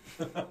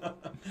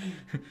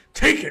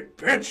 Take it,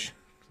 bitch!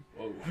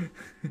 Whoa.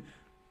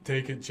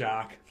 Take it,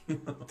 Jack.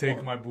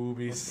 Take my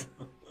boobies.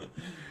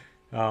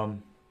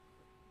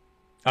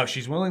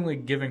 She's willingly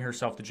giving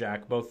herself to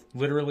Jack, both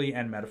literally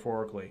and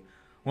metaphorically.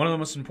 One of the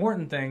most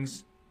important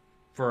things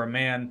for a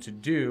man to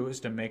do is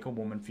to make a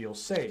woman feel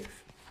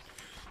safe.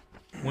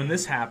 When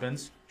this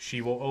happens,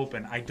 she will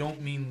open. I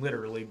don't mean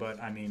literally,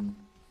 but I mean,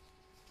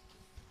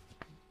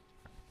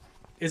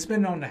 it's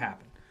been known to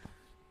happen.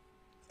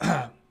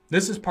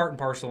 This is part and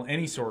parcel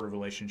any sort of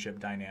relationship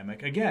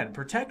dynamic. Again,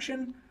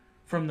 protection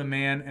from the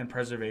man and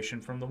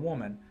preservation from the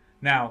woman.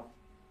 Now,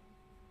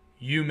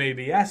 you may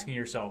be asking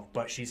yourself,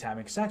 but she's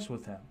having sex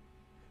with him.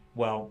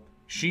 Well,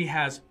 she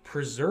has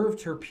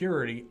preserved her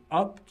purity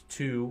up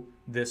to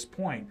this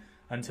point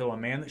until a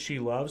man that she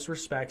loves,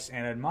 respects,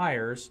 and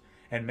admires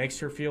and makes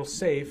her feel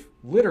safe,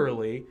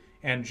 literally,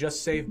 and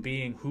just safe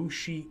being who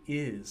she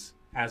is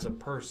as a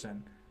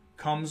person,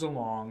 comes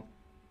along,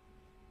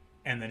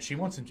 and then she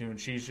wants him to, and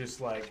she's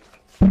just like,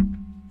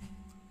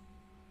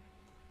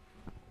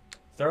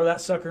 throw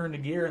that sucker into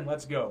gear and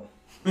let's go.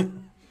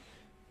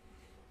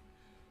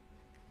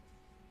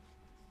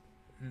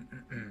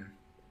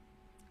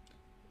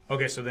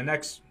 Okay, so the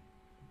next,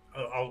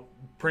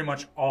 pretty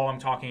much all I'm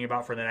talking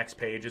about for the next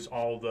page is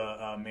all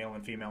the male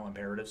and female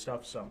imperative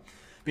stuff. So,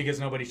 because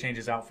nobody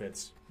changes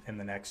outfits in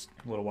the next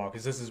little while,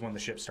 because this is when the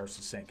ship starts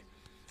to sink.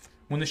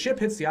 When the ship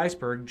hits the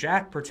iceberg,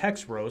 Jack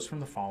protects Rose from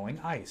the falling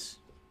ice.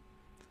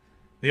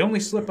 The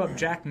only slip-up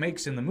Jack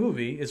makes in the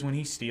movie is when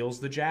he steals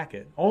the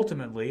jacket.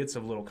 Ultimately, it's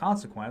of little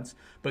consequence,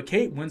 but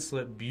Kate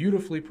Winslet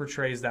beautifully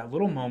portrays that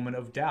little moment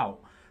of doubt.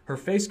 Her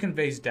face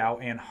conveys doubt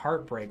and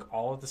heartbreak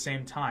all at the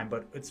same time,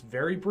 but it's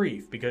very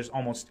brief because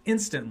almost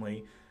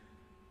instantly,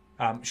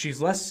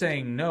 she's less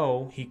saying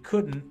no, he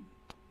couldn't.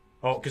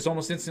 Oh, because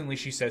almost instantly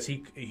she says he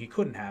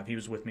couldn't have. He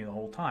was with me the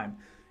whole time.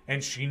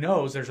 And she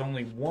knows there's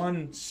only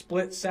one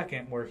split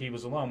second where he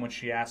was alone when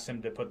she asked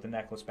him to put the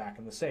necklace back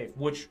in the safe,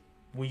 which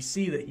we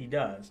see that he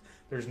does.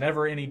 There's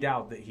never any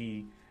doubt that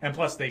he... And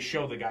plus, they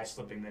show the guy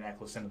slipping the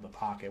necklace into the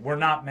pocket. We're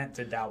not meant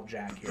to doubt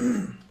Jack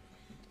here.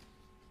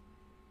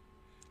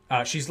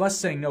 She's less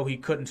saying no, he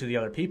couldn't to the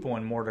other people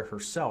and more to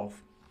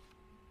herself.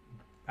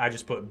 I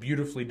just put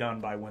beautifully done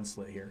by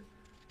Winslet here.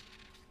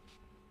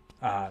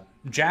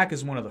 Jack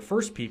is one of the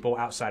first people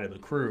outside of the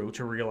crew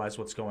to realize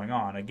what's going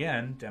on,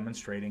 again,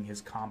 demonstrating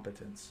his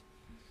competence.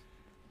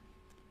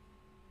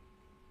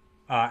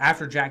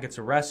 After Jack gets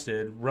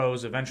arrested,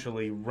 Rose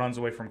eventually runs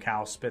away from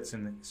Cal, spits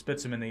him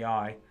in the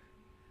eye.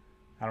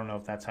 I don't know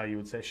if that's how you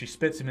would say it. She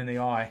spits him in the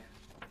eye.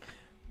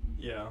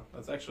 Yeah,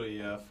 that's actually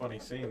a funny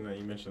scene that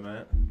you mentioned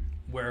that.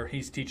 Where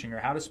he's teaching her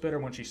how to spit, or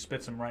when she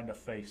spits him right in the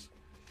face.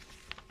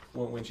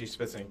 When she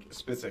spits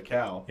at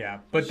Cal. Yeah,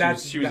 but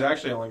she was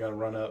actually only going to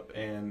run up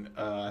and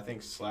I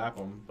think slap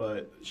him,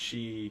 but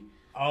she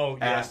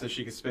asked if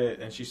she could spit,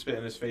 and she spit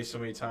in his face so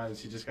many times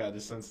he just got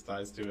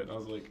desensitized to it. And I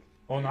was like,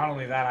 well, not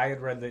only that, I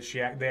had read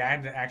that they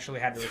actually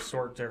had to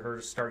resort to her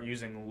to start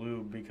using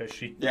lube because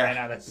she ran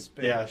out of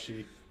spit. Yeah,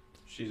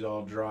 she's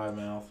all dry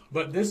mouth.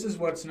 But this is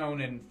what's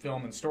known in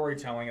film and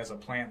storytelling as a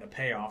plant to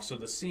payoff. So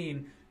the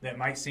scene that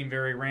might seem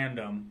very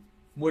random,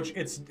 which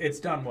it's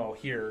done well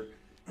here,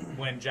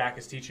 when Jack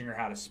is teaching her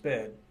how to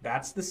spit,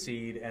 that's the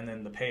seed, and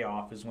then the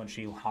payoff is when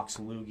she hawks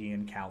a loogie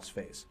in Cal's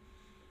face.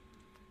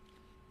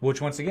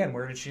 Which, once again,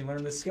 where did she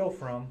learn this skill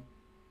from?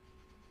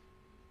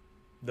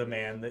 The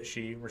man that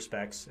she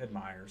respects,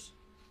 admires.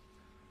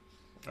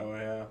 Oh,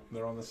 yeah.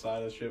 They're on the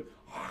side of the ship.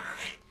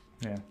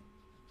 Yeah. You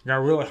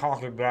gotta really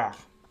hawk it back.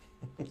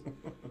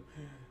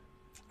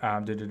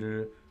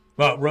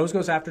 Well, Rose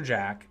goes after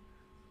Jack.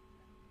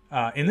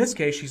 In this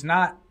case, she's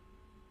not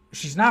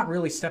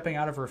really stepping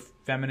out of her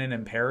feminine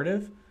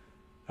imperative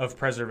of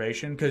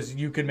preservation, because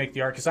you could make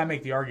I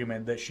make the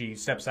argument that she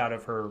steps out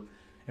of her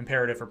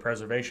imperative for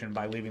preservation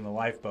by leaving the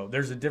lifeboat.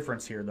 There's a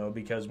difference here, though,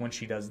 because when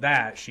she does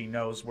that, she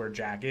knows where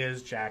Jack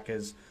is. Jack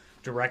has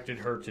directed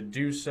her to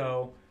do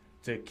so,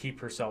 to keep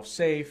herself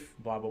safe,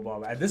 blah, blah,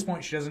 blah. At this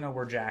point, she doesn't know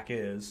where Jack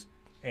is,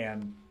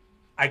 and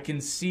I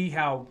can see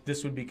how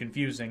this would be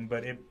confusing,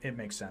 but it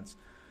makes sense.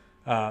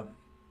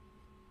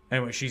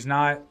 Anyway, she's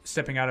not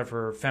stepping out of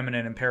her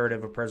feminine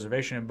imperative of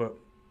preservation, but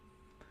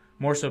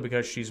more so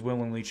because she's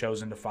willingly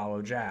chosen to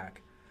follow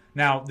Jack.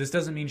 Now, this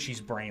doesn't mean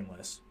she's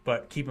brainless,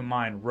 but keep in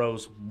mind,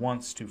 Rose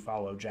wants to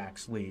follow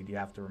Jack's lead. You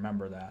have to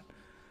remember that.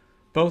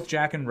 Both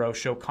Jack and Rose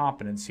show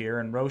competence here,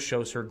 and Rose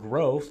shows her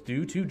growth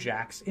due to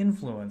Jack's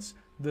influence,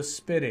 the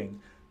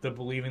spitting, the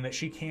believing that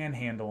she can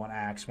handle an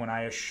axe, when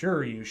I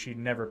assure you she'd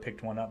never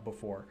picked one up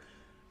before.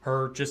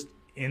 Her just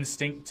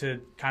instinct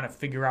to kind of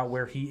figure out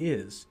where he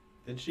is.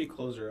 Didn't she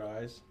close her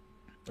eyes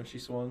when she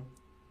swung?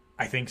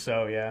 I think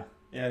so, yeah.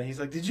 Yeah, and he's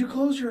like, "Did you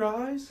close your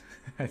eyes?"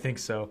 I think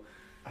so.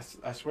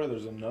 I swear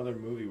there's another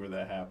movie where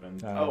that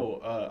happened.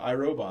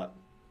 iRobot.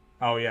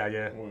 Oh,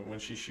 yeah. When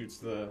she shoots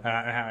the...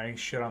 I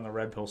shit on the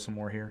red pill some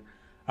more here.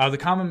 The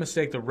common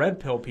mistake the red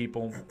pill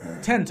people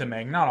tend to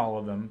make, not all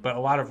of them, but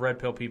a lot of red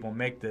pill people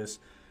make this.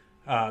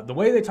 The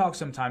way they talk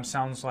sometimes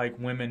sounds like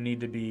women need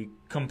to be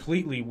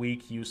completely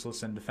weak,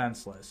 useless, and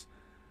defenseless.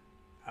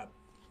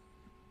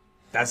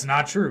 That's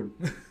not true.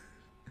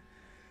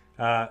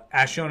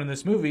 As shown in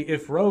this movie,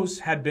 if Rose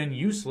had been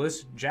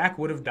useless, Jack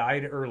would have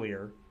died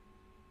earlier.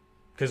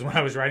 Because when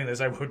I was writing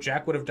this, I wrote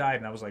Jack would have died,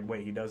 and I was like,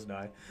 wait, he does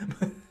die.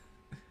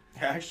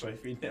 Actually,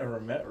 if he never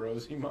met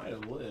Rose, he might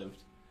have lived.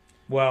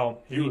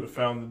 Well, he would have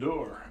found the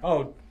door.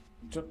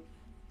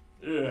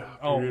 Yeah.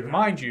 Oh,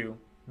 mind you,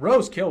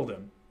 Rose killed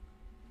him.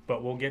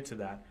 But we'll get to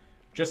that.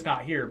 Just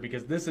not here,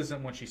 because this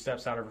isn't when she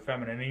steps out of her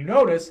feminine. And you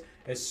notice,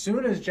 as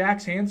soon as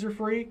Jack's hands are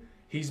free,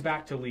 he's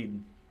back to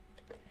leading.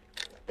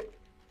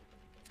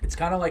 It's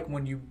kind of like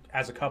when you,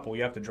 as a couple,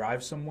 you have to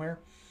drive somewhere.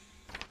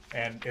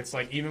 And it's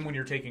like, even when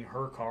you're taking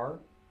her car,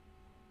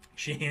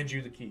 she hands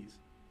you the keys.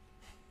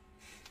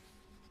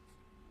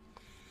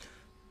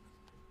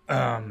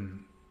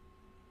 And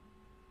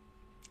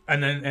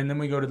then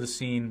we go to the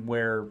scene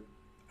where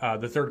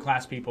the third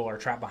class people are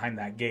trapped behind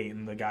that gate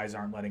and the guys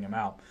aren't letting them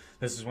out.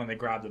 This is when they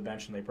grab the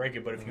bench and they break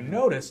it. But if you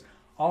notice,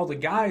 all the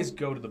guys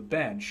go to the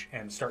bench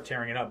and start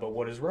tearing it up. But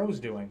what is Rose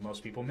doing?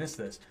 Most people miss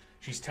this.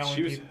 She's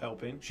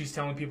helping. She's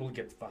telling people to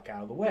get the fuck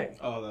out of the way.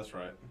 Oh, that's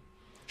right.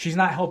 She's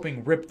not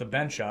helping rip the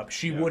bench up.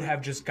 She would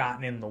have just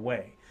gotten in the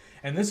way.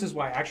 And this is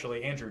why,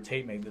 actually, Andrew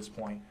Tate made this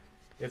point.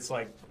 It's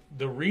like,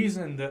 the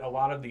reason that a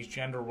lot of these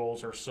gender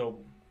roles are so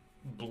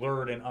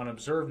blurred and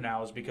unobserved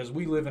now is because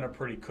we live in a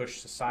pretty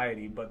cush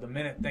society, but the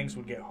minute things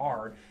would get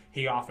hard,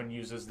 he often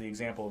uses the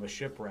example of a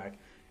shipwreck.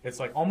 It's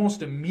like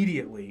almost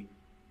immediately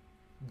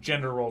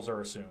gender roles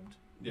are assumed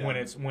when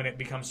it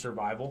becomes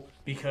survival,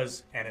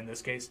 because, and in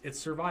this case, it's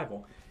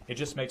survival. It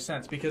just makes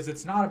sense because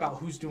it's not about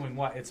who's doing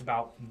what. It's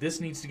about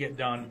this needs to get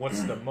done.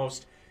 What's the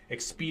most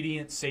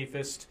expedient,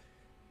 safest,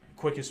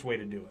 quickest way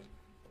to do it?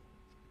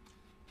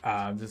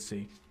 Let's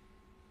see.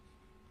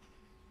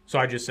 So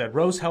I just said,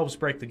 Rose helps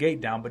break the gate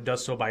down, but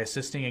does so by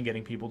assisting and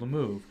getting people to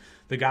move.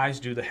 The guys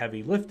do the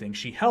heavy lifting.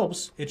 She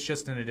helps, it's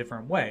just in a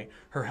different way.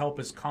 Her help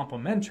is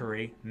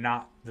complementary,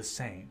 not the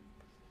same.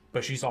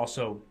 But she's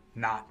also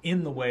not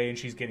in the way, and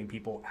she's getting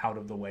people out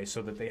of the way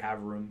so that they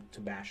have room to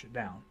bash it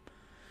down.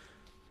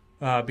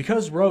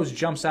 Because Rose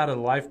jumps out of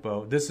the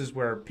lifeboat, this is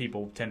where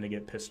people tend to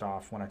get pissed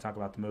off when I talk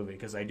about the movie,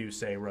 because I do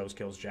say Rose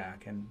kills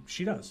Jack, and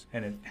she does,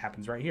 and it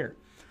happens right here.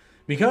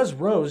 Because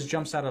Rose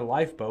jumps out of the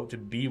lifeboat to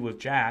be with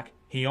Jack,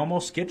 he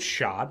almost gets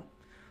shot,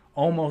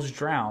 almost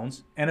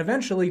drowns, and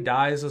eventually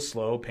dies a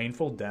slow,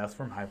 painful death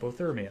from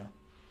hypothermia.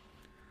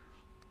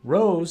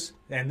 Rose,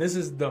 and this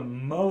is the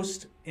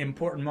most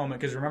important moment,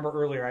 because remember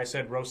earlier I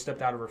said Rose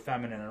stepped out of her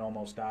feminine and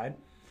almost died.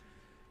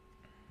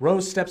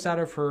 Rose steps out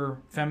of her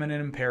feminine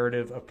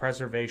imperative of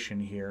preservation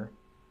here.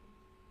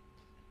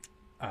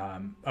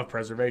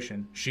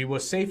 She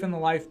was safe in the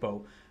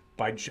lifeboat,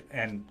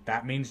 and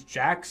that means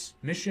Jack's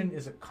mission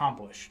is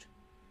accomplished.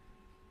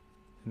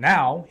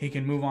 Now he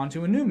can move on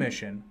to a new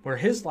mission, where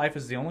his life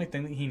is the only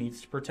thing that he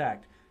needs to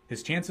protect.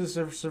 His chances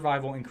of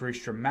survival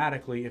increased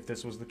dramatically if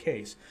this was the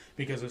case,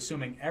 because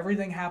assuming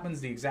everything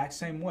happens the exact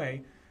same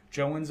way,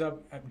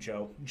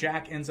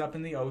 Jack ends up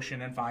in the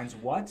ocean and finds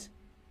what?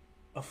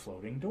 A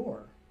floating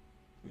door.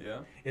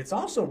 Yeah. It's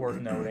also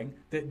worth noting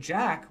that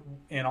Jack,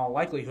 in all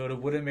likelihood,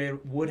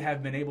 would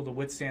have been able to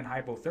withstand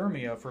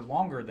hypothermia for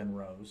longer than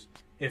Rose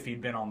if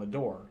he'd been on the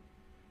door.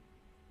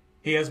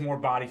 He has more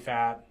body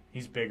fat.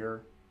 He's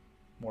bigger.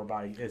 More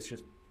body. It's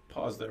just...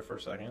 Pause there for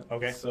a second.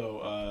 Okay.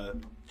 So,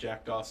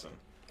 Jack Dawson.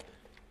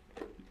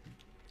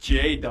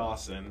 Jay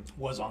Dawson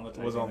was on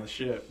the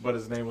ship, but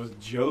his name was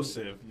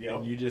Joseph. Yep.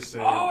 And you just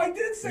said... Oh, I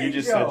did say Joe. You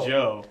just said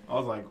Joe. I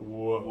was like,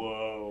 whoa.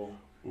 Whoa.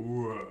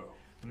 Whoa.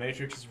 The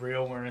Matrix is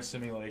real. We're in a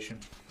simulation.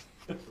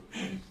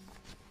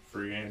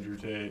 Free Andrew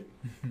Tate.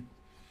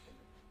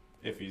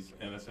 If he's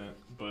innocent.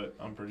 But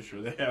I'm pretty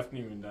sure they haven't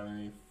even done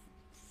any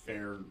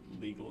fair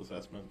legal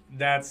assessment.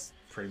 That's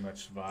pretty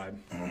much the vibe.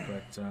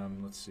 But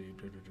let's see.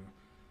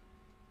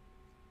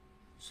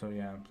 So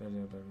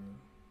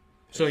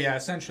yeah,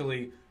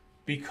 essentially,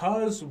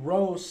 because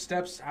Rose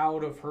steps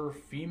out of her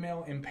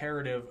female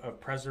imperative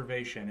of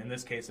preservation, in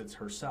this case it's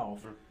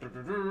herself,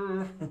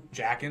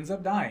 Jack ends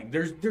up dying.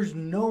 There's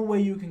no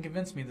way you can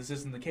convince me this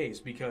isn't the case,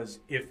 because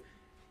if,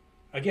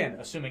 again,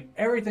 assuming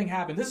everything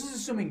happened, this is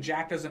assuming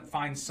Jack doesn't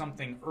find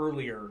something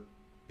earlier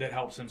that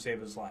helps him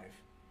save his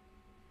life.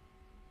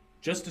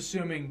 Just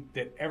assuming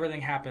that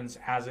everything happens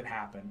as it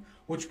happened,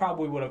 which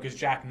probably would have, because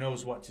Jack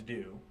knows what to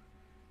do.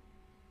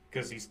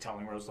 Because he's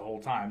telling Rose the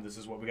whole time, this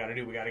is what we got to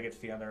do. We got to get to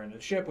the other end of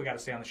the ship. We got to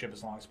stay on the ship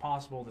as long as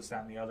possible. This,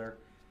 that, and the other.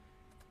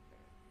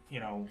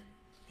 You know,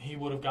 he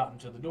would have gotten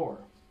to the door.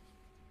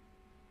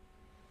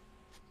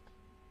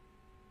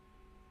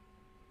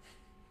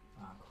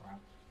 Ah, crap.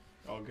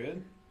 All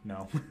good?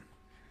 No.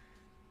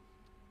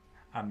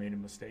 I made a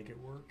mistake at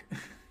work.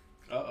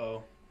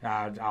 Uh-oh.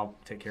 I'll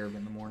take care of it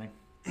in the morning.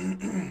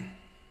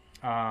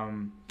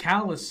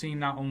 Cal is seen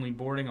not only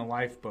boarding a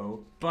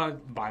lifeboat,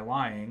 but by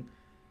lying,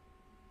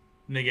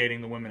 negating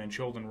the women and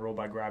children rule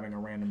by grabbing a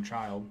random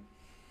child.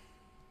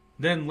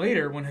 Then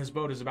later, when his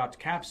boat is about to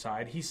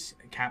capsize, he's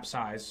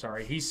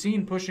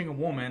seen pushing a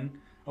woman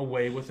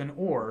away with an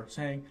oar,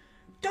 saying,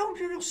 "Don't,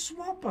 you'll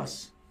swamp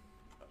us."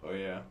 Oh,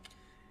 yeah.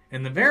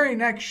 In the very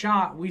next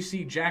shot, we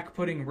see Jack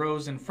putting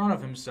Rose in front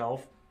of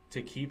himself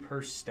to keep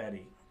her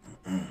steady.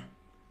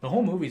 The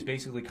whole movie is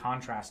basically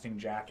contrasting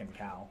Jack and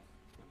Cal.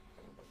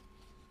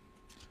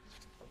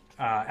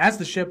 As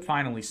the ship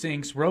finally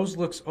sinks, Rose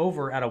looks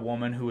over at a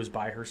woman who is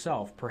by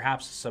herself,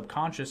 perhaps a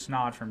subconscious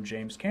nod from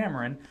James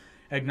Cameron,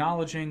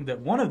 acknowledging that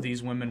one of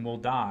these women will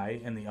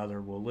die and the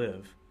other will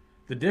live.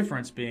 The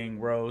difference being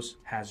Rose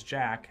has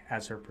Jack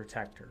as her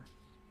protector.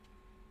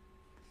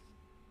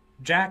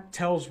 Jack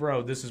tells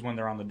Rose, this is when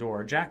they're on the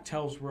door, Jack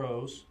tells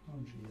Rose, oh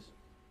jeez.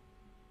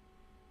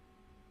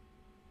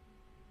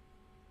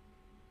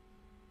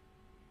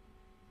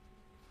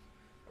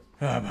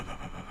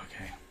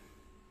 Okay.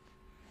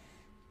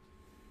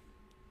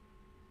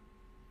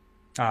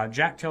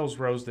 Jack tells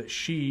Rose that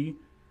she,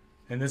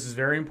 and this is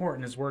very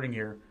important, his wording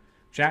here,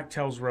 Jack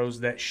tells Rose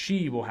that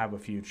she will have a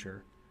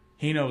future.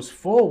 He knows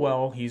full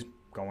well he's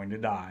going to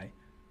die.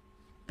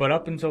 But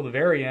up until the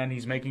very end,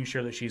 he's making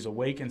sure that she's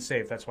awake and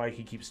safe. That's why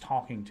he keeps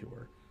talking to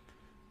her.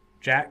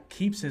 Jack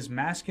keeps his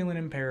masculine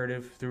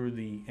imperative through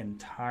the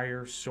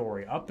entire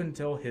story, up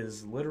until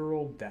his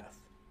literal death.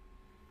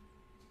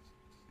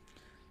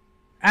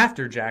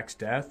 After Jack's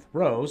death,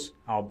 Rose,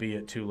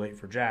 albeit too late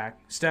for Jack,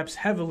 steps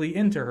heavily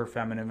into her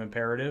feminine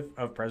imperative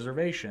of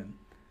preservation,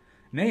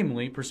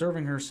 namely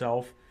preserving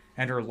herself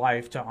and her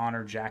life to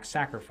honor Jack's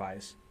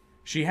sacrifice.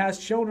 She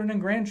has children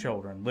and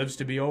grandchildren, lives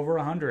to be over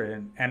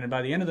 100, and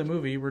by the end of the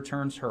movie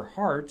returns her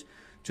heart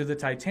to the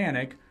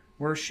Titanic,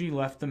 where she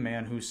left the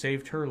man who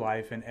saved her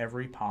life in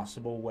every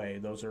possible way.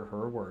 Those are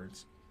her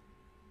words.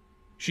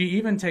 She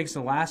even takes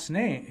his last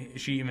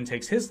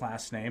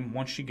name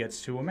once she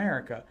gets to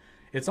America.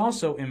 It's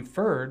also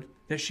inferred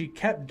that she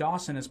kept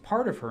Dawson as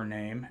part of her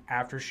name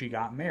after she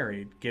got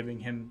married,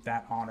 giving him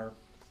that honor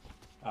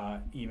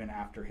even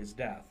after his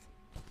death.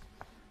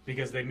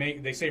 Because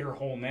they say her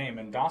whole name,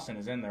 and Dawson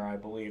is in there, I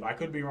believe. I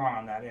could be wrong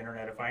on that,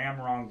 internet. If I am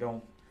wrong,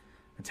 don't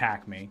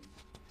attack me.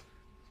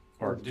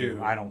 Or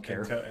do. I don't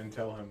care. And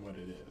tell him what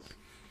it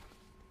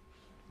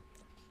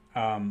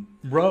is.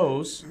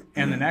 Rose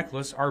and the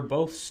necklace are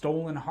both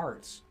stolen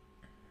hearts.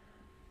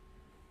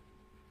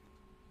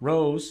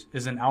 Rose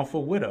is an alpha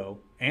widow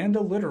and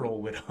a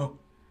literal widow.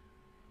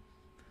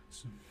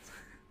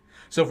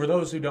 So for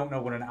those who don't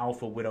know what an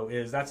alpha widow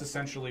is, that's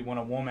essentially when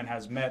a woman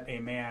has met a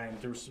man and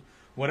through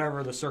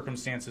whatever the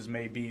circumstances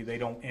may be, they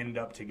don't end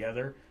up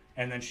together.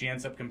 And then she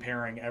ends up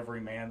comparing every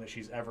man that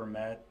she's ever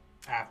met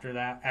after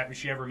that,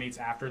 she ever meets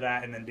after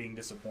that, and then being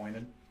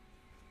disappointed.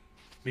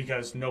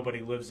 Because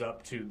nobody lives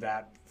up to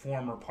that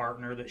former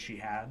partner that she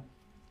had.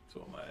 That's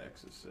what my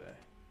exes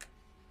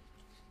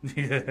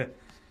say.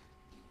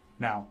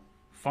 Now,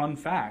 fun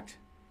fact,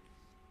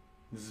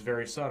 this is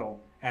very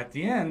subtle. At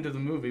the end of the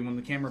movie, when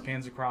the camera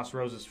pans across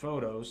Rose's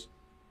photos,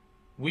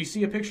 we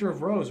see a picture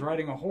of Rose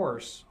riding a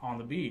horse on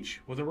the beach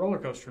with a roller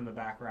coaster in the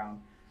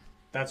background.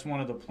 That's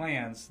one of the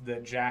plans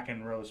that Jack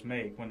and Rose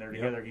make when they're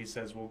together. He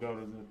says, we'll go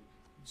to the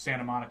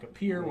Santa Monica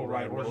Pier, we'll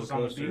ride horses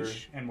on the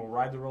beach, and we'll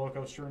ride the roller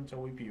coaster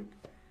until we puke.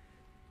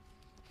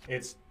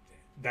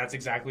 That's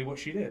exactly what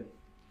she did.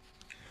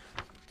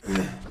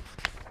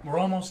 We're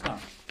almost done.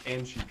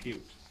 And she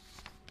puked.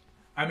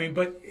 I mean,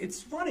 but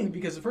it's funny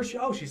because at first,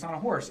 she's on a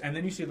horse, and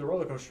then you see the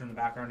roller coaster in the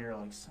background, and you're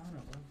like, son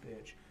of a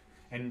bitch.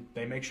 And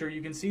they make sure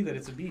you can see that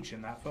it's a beach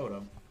in that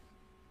photo.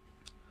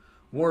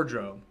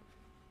 Wardrobe.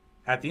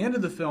 At the end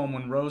of the film,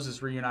 when Rose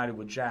is reunited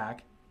with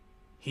Jack,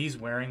 he's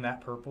wearing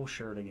that purple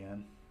shirt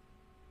again.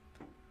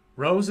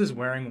 Rose is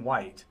wearing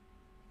white.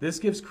 This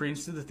gives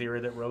credence to the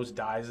theory that Rose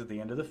dies at the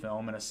end of the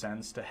film and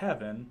ascends to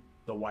heaven.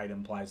 The white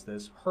implies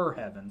this. Her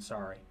heaven,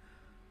 sorry.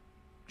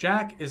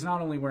 Jack is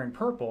not only wearing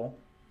purple,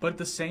 but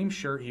the same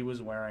shirt he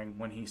was wearing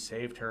when he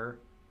saved her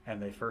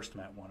and they first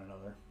met one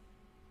another.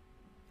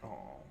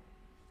 Oh.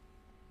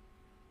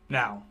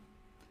 Now,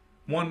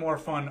 one more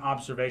fun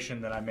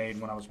observation that I made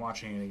when I was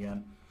watching it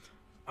again.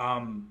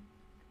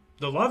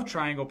 The love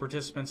triangle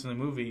participants in the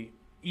movie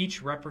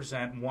each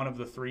represent one of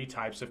the three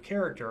types of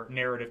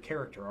narrative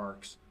character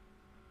arcs.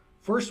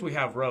 First, we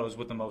have Rose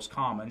with the most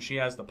common. She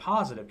has the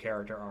positive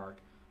character arc.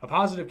 A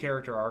positive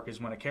character arc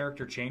is when a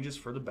character changes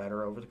for the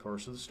better over the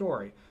course of the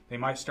story. They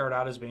might start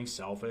out as being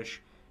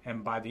selfish,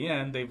 and by the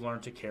end, they've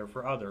learned to care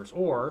for others.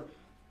 Or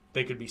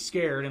they could be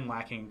scared and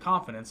lacking in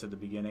confidence at the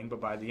beginning, but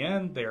by the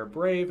end, they are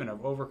brave and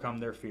have overcome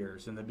their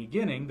fears. In the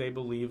beginning, they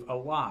believe a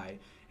lie.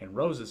 In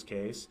Rose's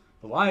case,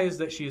 the lie is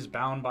that she is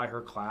bound by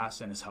her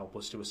class and is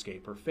helpless to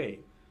escape her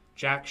fate.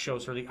 Jack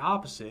shows her the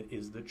opposite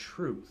is the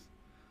truth.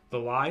 The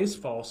lie is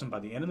false, and by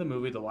the end of the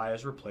movie, the lie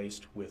is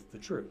replaced with the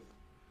truth.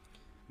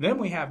 Then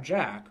we have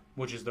Jack,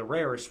 which is the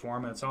rarest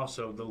form, and it's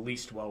also the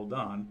least well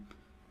done.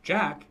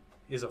 Jack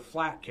is a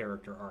flat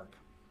character arc.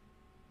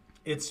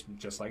 It's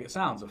just like it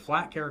sounds. A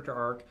flat character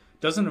arc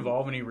doesn't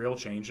involve any real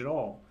change at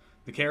all.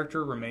 The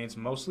character remains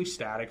mostly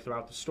static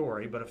throughout the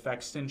story, but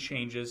affects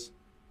change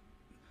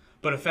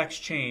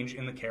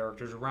in the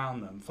characters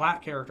around them.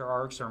 Flat character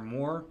arcs are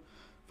more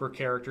for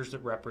characters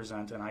that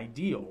represent an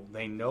ideal.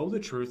 They know the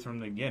truth from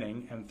the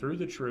beginning, and through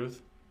the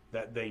truth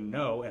that they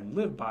know and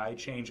live by,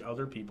 change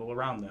other people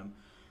around them.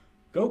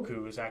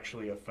 Goku is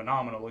actually a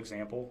phenomenal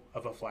example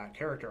of a flat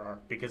character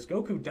arc, because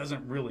Goku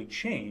doesn't really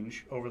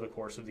change over the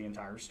course of the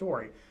entire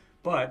story,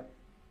 but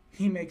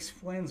he makes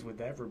friends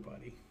with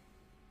everybody.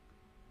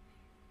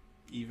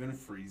 Even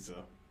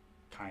Frieza.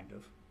 Kind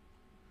of.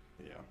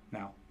 Yeah.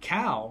 Now,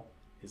 Cal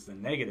is the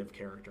negative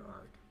character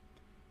arc.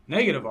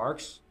 Negative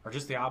arcs are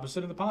just the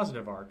opposite of the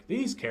positive arc.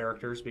 These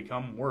characters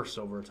become worse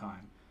over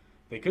time.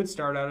 They could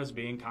start out as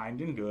being kind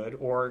and good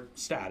or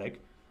static,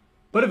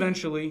 but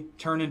eventually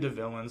turn into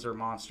villains or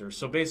monsters.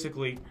 So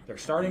basically, their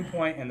starting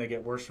point and they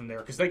get worse from there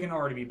because they can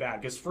already be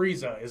bad, because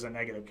Frieza is a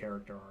negative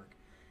character arc.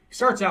 He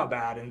starts out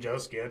bad and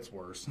just gets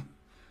worse.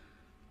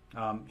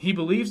 He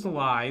believes the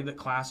lie that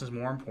class is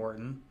more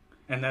important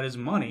and that his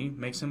money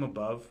makes him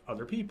above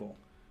other people.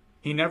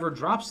 He never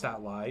drops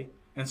that lie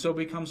and so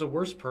becomes a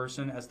worse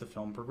person as the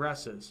film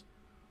progresses.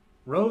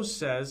 Rose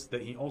says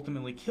that he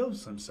ultimately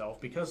kills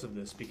himself because of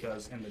this,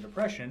 because in the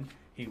depression,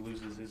 he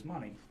loses his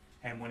money.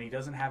 And when he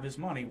doesn't have his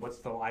money, what's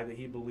the lie that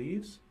he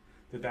believes?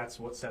 That's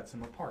what sets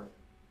him apart.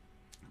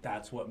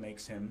 That's what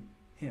makes him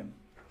him.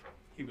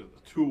 He was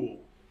a tool.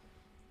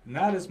 And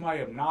that is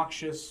my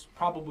obnoxious,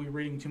 probably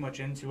reading too much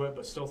into it,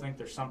 but still think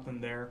there's something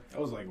there.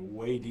 That was like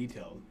way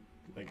detailed.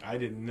 Like, I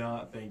did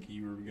not think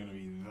you were going to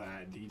be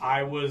that detailed.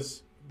 I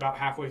was about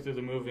halfway through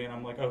the movie and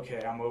I'm like,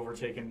 okay, I'm over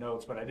taking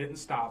notes, but I didn't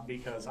stop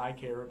because I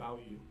care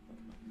about you.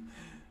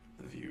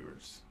 The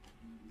viewers.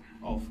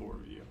 All four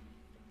of you.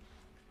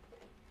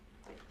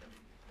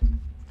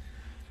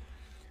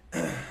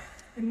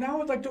 And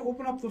now I'd like to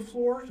open up the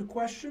floor to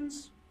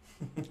questions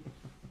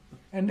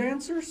and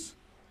answers.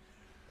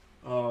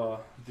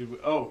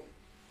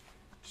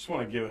 Just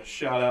want to give a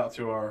shout out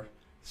to our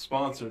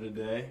sponsor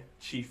today,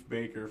 Chief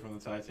Baker from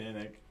the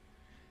Titanic.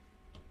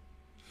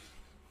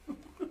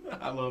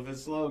 I love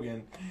his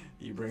slogan.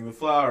 You bring the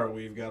flour,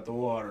 we've got the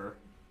water.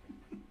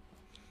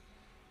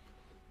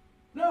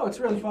 No, it's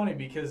really funny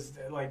because,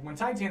 like, when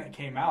Titanic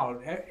came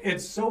out,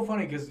 it's so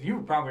funny because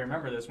you probably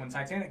remember this. When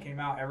Titanic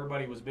came out,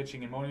 everybody was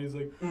bitching and moaning. It was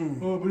like,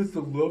 oh, but it's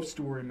the love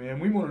story, man.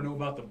 We want to know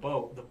about the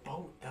boat. The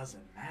boat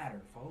doesn't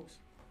matter, folks.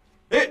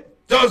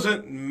 It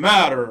doesn't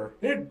matter.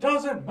 It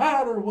doesn't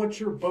matter what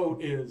your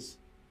boat is.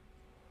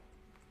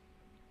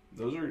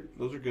 Those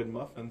are good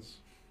muffins.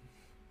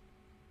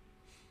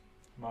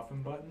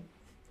 Muffin button?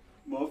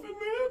 Muffin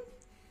Man?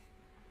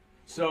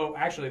 So,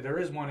 actually, there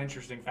is one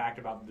interesting fact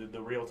about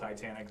the real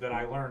Titanic that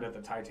I learned at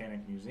the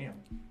Titanic Museum.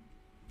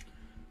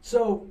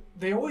 So,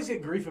 they always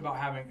get grief about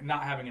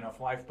not having enough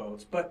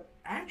lifeboats, but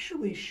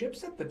actually,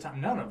 ships at the time,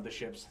 none of the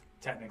ships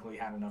technically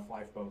had enough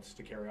lifeboats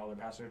to carry all their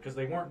passengers because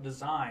they weren't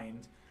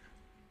designed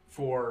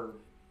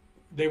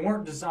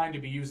to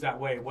be used that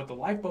way. What the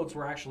lifeboats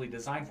were actually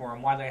designed for,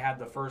 and why they had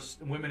the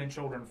first women and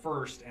children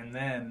first, and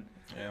then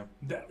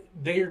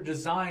they are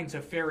designed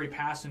to ferry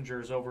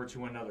passengers over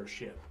to another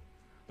ship.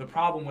 The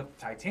problem with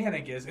the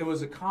Titanic is it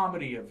was a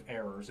comedy of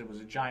errors. It was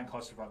a giant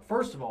clusterfuck.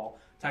 First of all,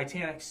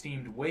 Titanic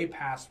steamed way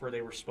past where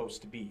they were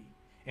supposed to be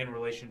in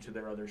relation to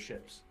their other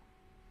ships.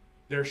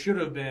 There should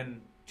have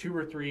been 2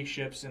 or 3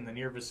 ships in the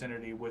near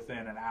vicinity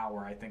within an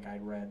hour. I think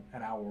I'd read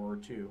an hour or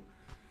 2.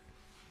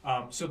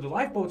 So the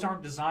lifeboats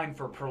aren't designed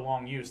for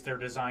prolonged use. They're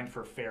designed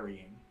for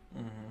ferrying.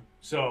 Mm-hmm.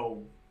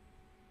 So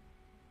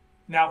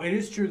now it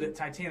is true that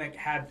Titanic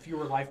had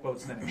fewer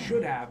lifeboats than it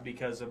should have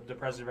because of the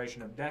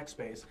preservation of deck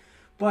space.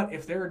 But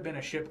if there had been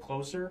a ship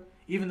closer,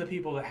 even the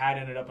people that had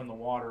ended up in the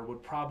water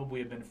would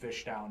probably have been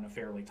fished out in a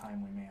fairly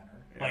timely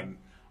manner. Like,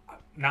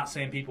 not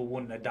saying people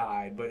wouldn't have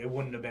died, but it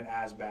wouldn't have been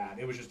as bad.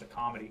 It was just a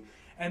comedy.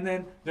 And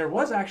then there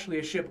was actually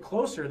a ship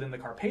closer than the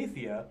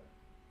Carpathia,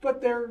 but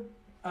their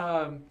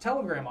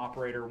telegram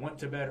operator went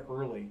to bed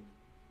early.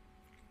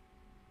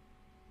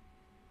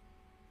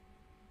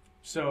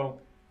 So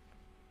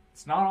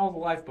it's not all the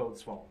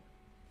lifeboat's fault.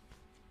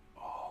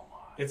 Oh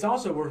my! It's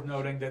also worth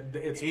noting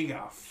that he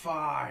got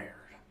fired.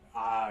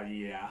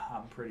 Yeah,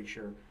 I'm pretty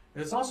sure.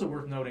 It's also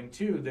worth noting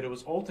too that it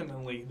was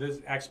ultimately,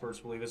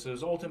 experts believe this, it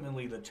was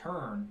ultimately the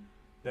turn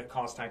that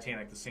caused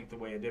Titanic to sink the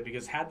way it did.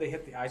 Because had they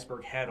hit the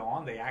iceberg head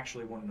on, they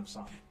actually wouldn't have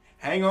sunk.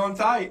 Hang on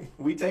tight,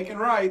 we taking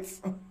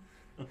rights.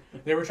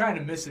 They were trying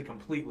to miss it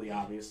completely,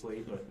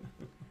 obviously, but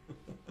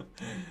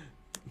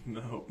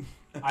no.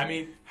 I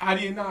mean, how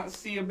do you not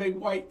see a big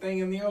white thing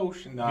in the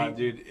ocean? Nah,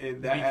 dude,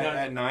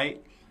 at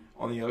night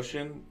on the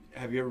ocean.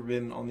 Have you ever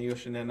been on the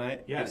ocean at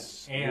night? Yes, it's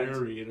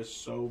scary. It is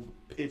so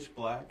pitch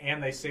black.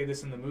 And they say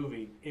this in the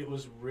movie. It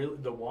was really,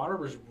 the water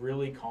was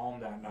really calm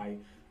that night.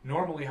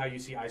 Normally, how you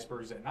see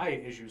icebergs at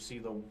night is you see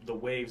the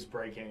waves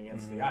breaking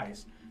against the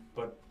ice,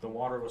 but the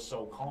water was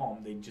so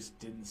calm they just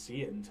didn't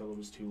see it until it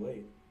was too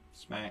late.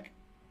 Smack.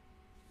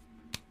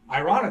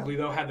 Ironically,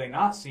 though, had they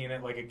not seen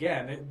it, like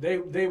again,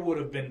 they would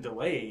have been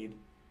delayed,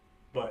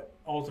 but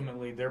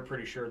ultimately they're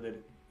pretty sure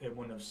that it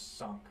wouldn't have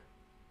sunk.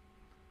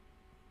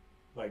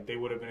 Like, they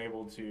would have been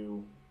able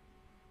to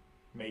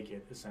make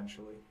it,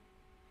 essentially.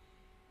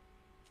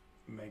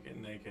 Make it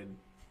naked.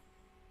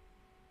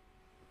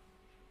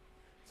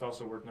 It's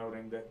also worth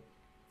noting that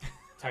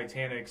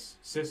Titanic's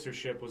sister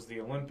ship was the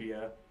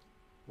Olympia,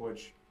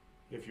 which,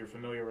 if you're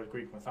familiar with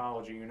Greek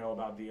mythology, you know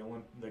about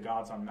the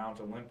gods on Mount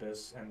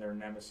Olympus and their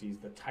nemesis,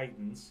 the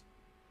Titans.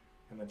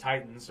 And the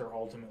Titans are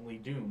ultimately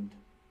doomed.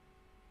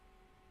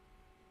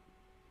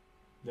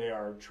 They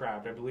are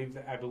trapped. I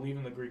believe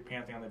in the Greek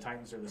pantheon, the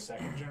Titans are the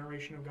 2nd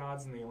generation of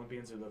gods, and the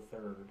Olympians are the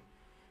 3rd.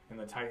 And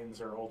the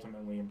Titans are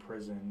ultimately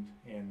imprisoned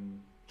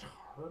in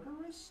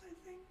Tartarus, I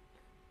think.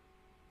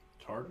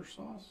 Tartar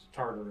sauce?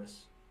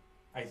 Tartarus,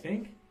 I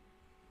think.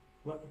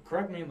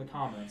 Correct me in the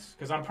comments,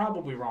 because I'm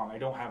probably wrong. I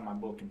don't have my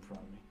book in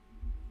front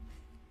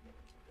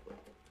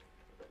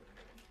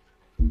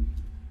of me.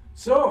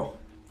 So,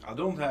 I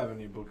don't have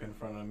any book in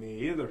front of me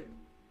either.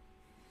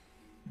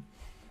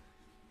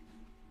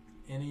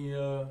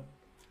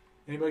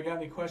 Anybody got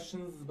any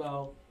questions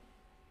about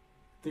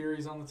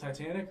theories on the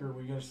Titanic, or are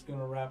we just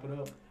gonna wrap it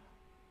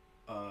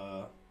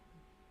up?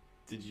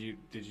 Did you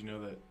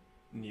know that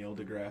Neil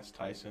deGrasse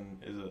Tyson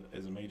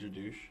is a major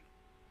douche?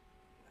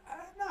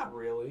 Not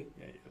really.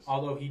 Yeah, he is.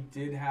 Although he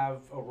did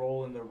have a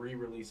role in the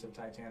re-release of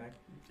Titanic.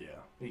 Yeah.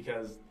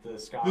 Because the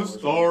sky The was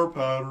star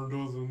pattern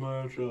doesn't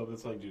match up.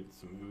 It's like, dude,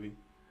 it's a movie.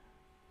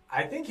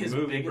 I think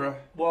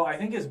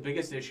his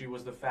biggest issue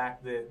was the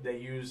fact that they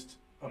used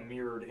a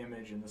mirrored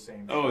image in the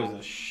same shot. Oh, it's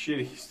a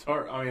shitty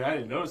star. I mean, I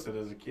didn't notice it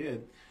as a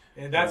kid.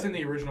 And that's in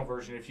the original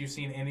version. If you've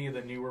seen any of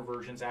the newer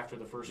versions after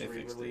the first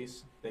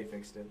re-release, they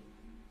fixed it.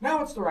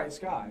 Now it's the right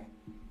sky.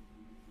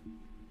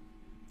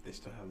 They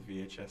still have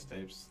VHS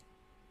tapes.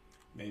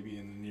 Maybe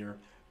in the near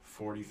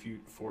 40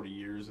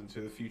 years into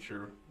the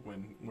future,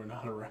 when we're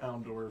not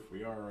around, or if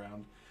we are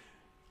around,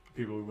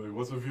 people will be like,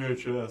 "What's a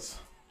VHS?"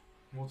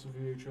 What's a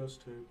VHS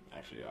tape?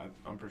 Actually,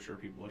 I'm pretty sure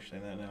people are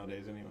saying that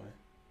nowadays anyway.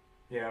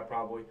 Yeah,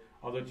 probably.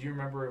 Although, do you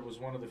remember it was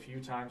one of the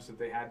few times that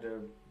they had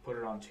to put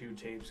it on 2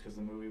 tapes because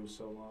the movie was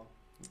so long?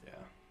 Yeah.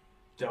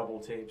 Double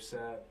tape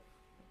set.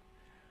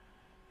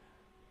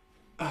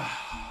 But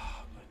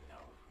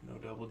no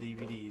double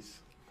DVDs.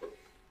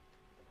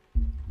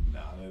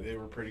 No, they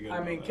were pretty good.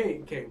 I mean,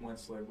 Kate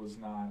Winslet was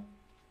not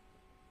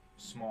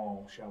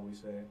small, shall we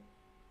say.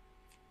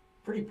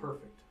 Pretty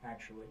perfect,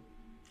 actually.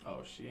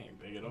 Oh, she ain't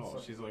big at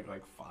all. She's like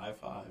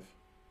 5'5".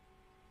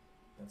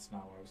 That's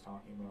not what I was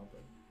talking about,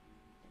 but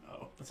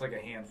oh, it's like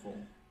a handful.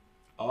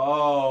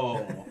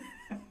 Oh,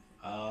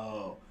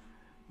 oh.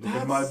 Look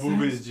at my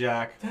boobies,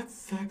 Jack.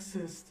 That's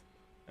sexist.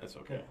 That's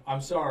okay.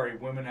 I'm sorry,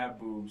 women have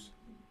boobs.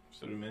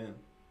 So do men.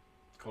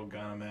 It's called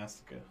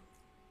gynecomastia.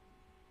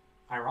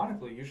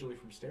 Ironically, usually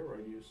from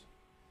steroid use.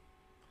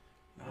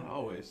 Not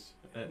always.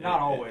 Not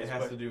always. It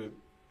has to do with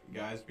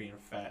guys being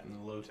fat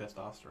and low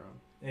testosterone.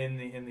 In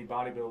the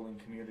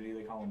bodybuilding community,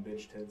 they call them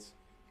bitch tits.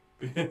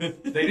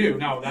 They do.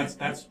 No,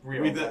 that's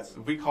real.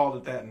 We called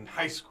it that in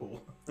high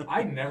school.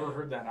 I never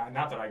heard that.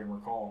 Not that I can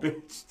recall.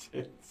 Bitch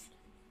tits.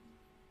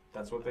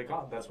 That's what they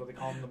call them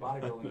in the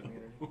bodybuilding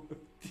community.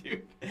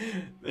 Dude,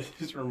 that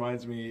just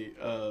reminds me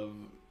of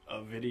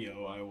a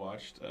video I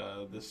watched.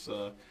 This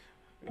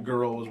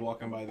girl was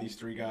walking by these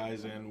three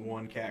guys, and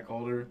one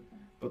catcalled her.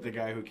 But the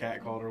guy who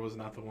catcalled her was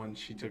not the one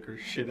she took her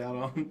shit out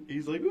on.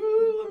 He's like,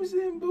 "Ooh, let me see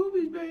them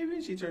boobies, baby."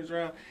 And she turns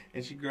around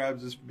and she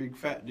grabs this big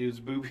fat dude's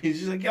boobies.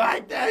 She's like, "You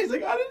like that?" He's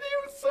like, "I didn't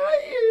even say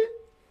it."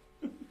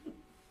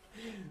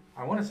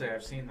 I want to say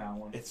I've seen that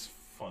one. It's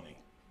funny.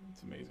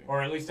 It's amazing.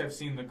 Or at least I've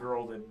seen the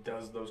girl that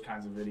does those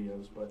kinds of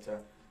videos. But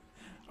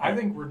I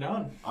think we're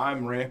done.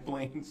 I'm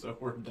rambling, so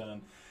we're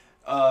done.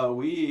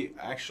 We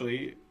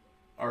actually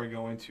are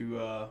going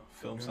to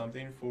film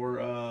something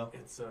for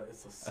It's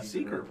a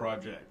secret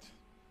project.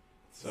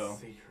 So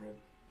secret.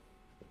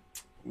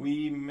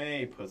 we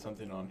may put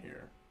something on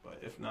here, but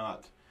if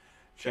not,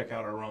 check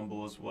out our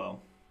Rumble as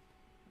well.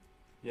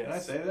 Yes. Can I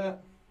say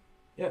that?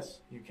 Yes,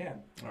 you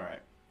can. All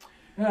right.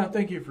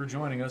 Thank you for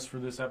joining us for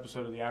this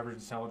episode of the Average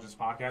Intelligence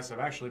Podcast. I've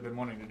actually been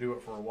wanting to do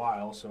it for a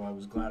while, so I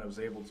was glad I was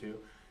able to.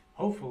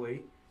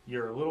 Hopefully,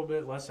 you're a little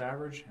bit less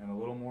average and a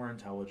little more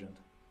intelligent.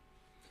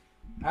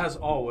 As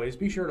always,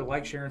 be sure to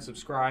like, share, and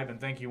subscribe. And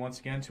thank you once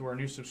again to our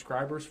new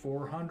subscribers,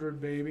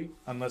 400, baby.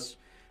 Unless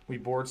we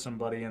bored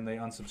somebody and they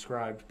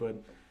unsubscribed. But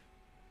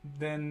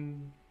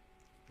then,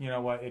 you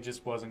know what? It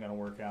just wasn't going to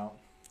work out.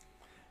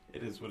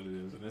 It is what it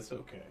is, and it's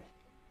okay.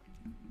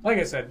 Like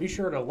I said, be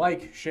sure to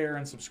like, share,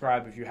 and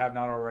subscribe if you have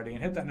not already.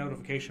 And hit that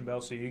notification bell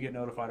so you get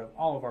notified of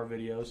all of our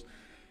videos.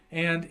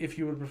 And if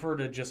you would prefer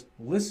to just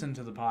listen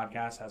to the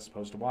podcast as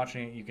opposed to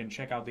watching it, you can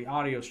check out the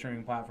audio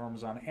streaming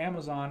platforms on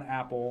Amazon,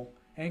 Apple,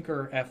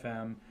 Anchor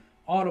FM,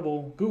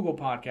 Audible, Google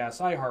Podcasts,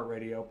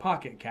 iHeartRadio,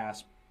 Pocket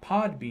Cast,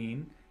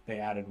 Podbean, they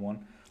added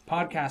one,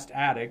 Podcast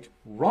Addict,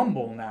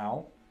 Rumble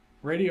Now,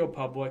 Radio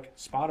Public,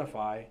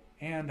 Spotify,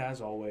 and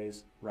as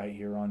always, right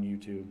here on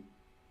YouTube.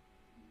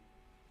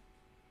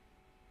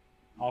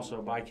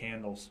 Also, buy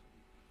candles.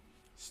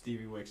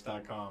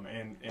 StevieWicks.com,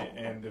 and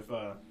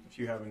if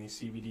you have any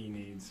CBD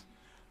needs,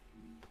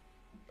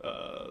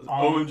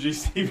 OMG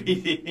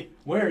CBD.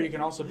 Where you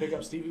can also pick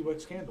up Stevie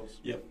Wicks candles.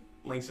 Yep,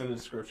 links in the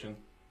description.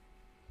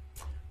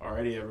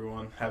 Alrighty,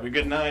 everyone, have a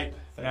good night.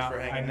 Thanks for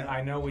hanging out.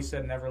 I know we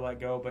said never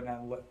let go, but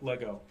now let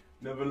go.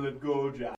 Never let go, Jack.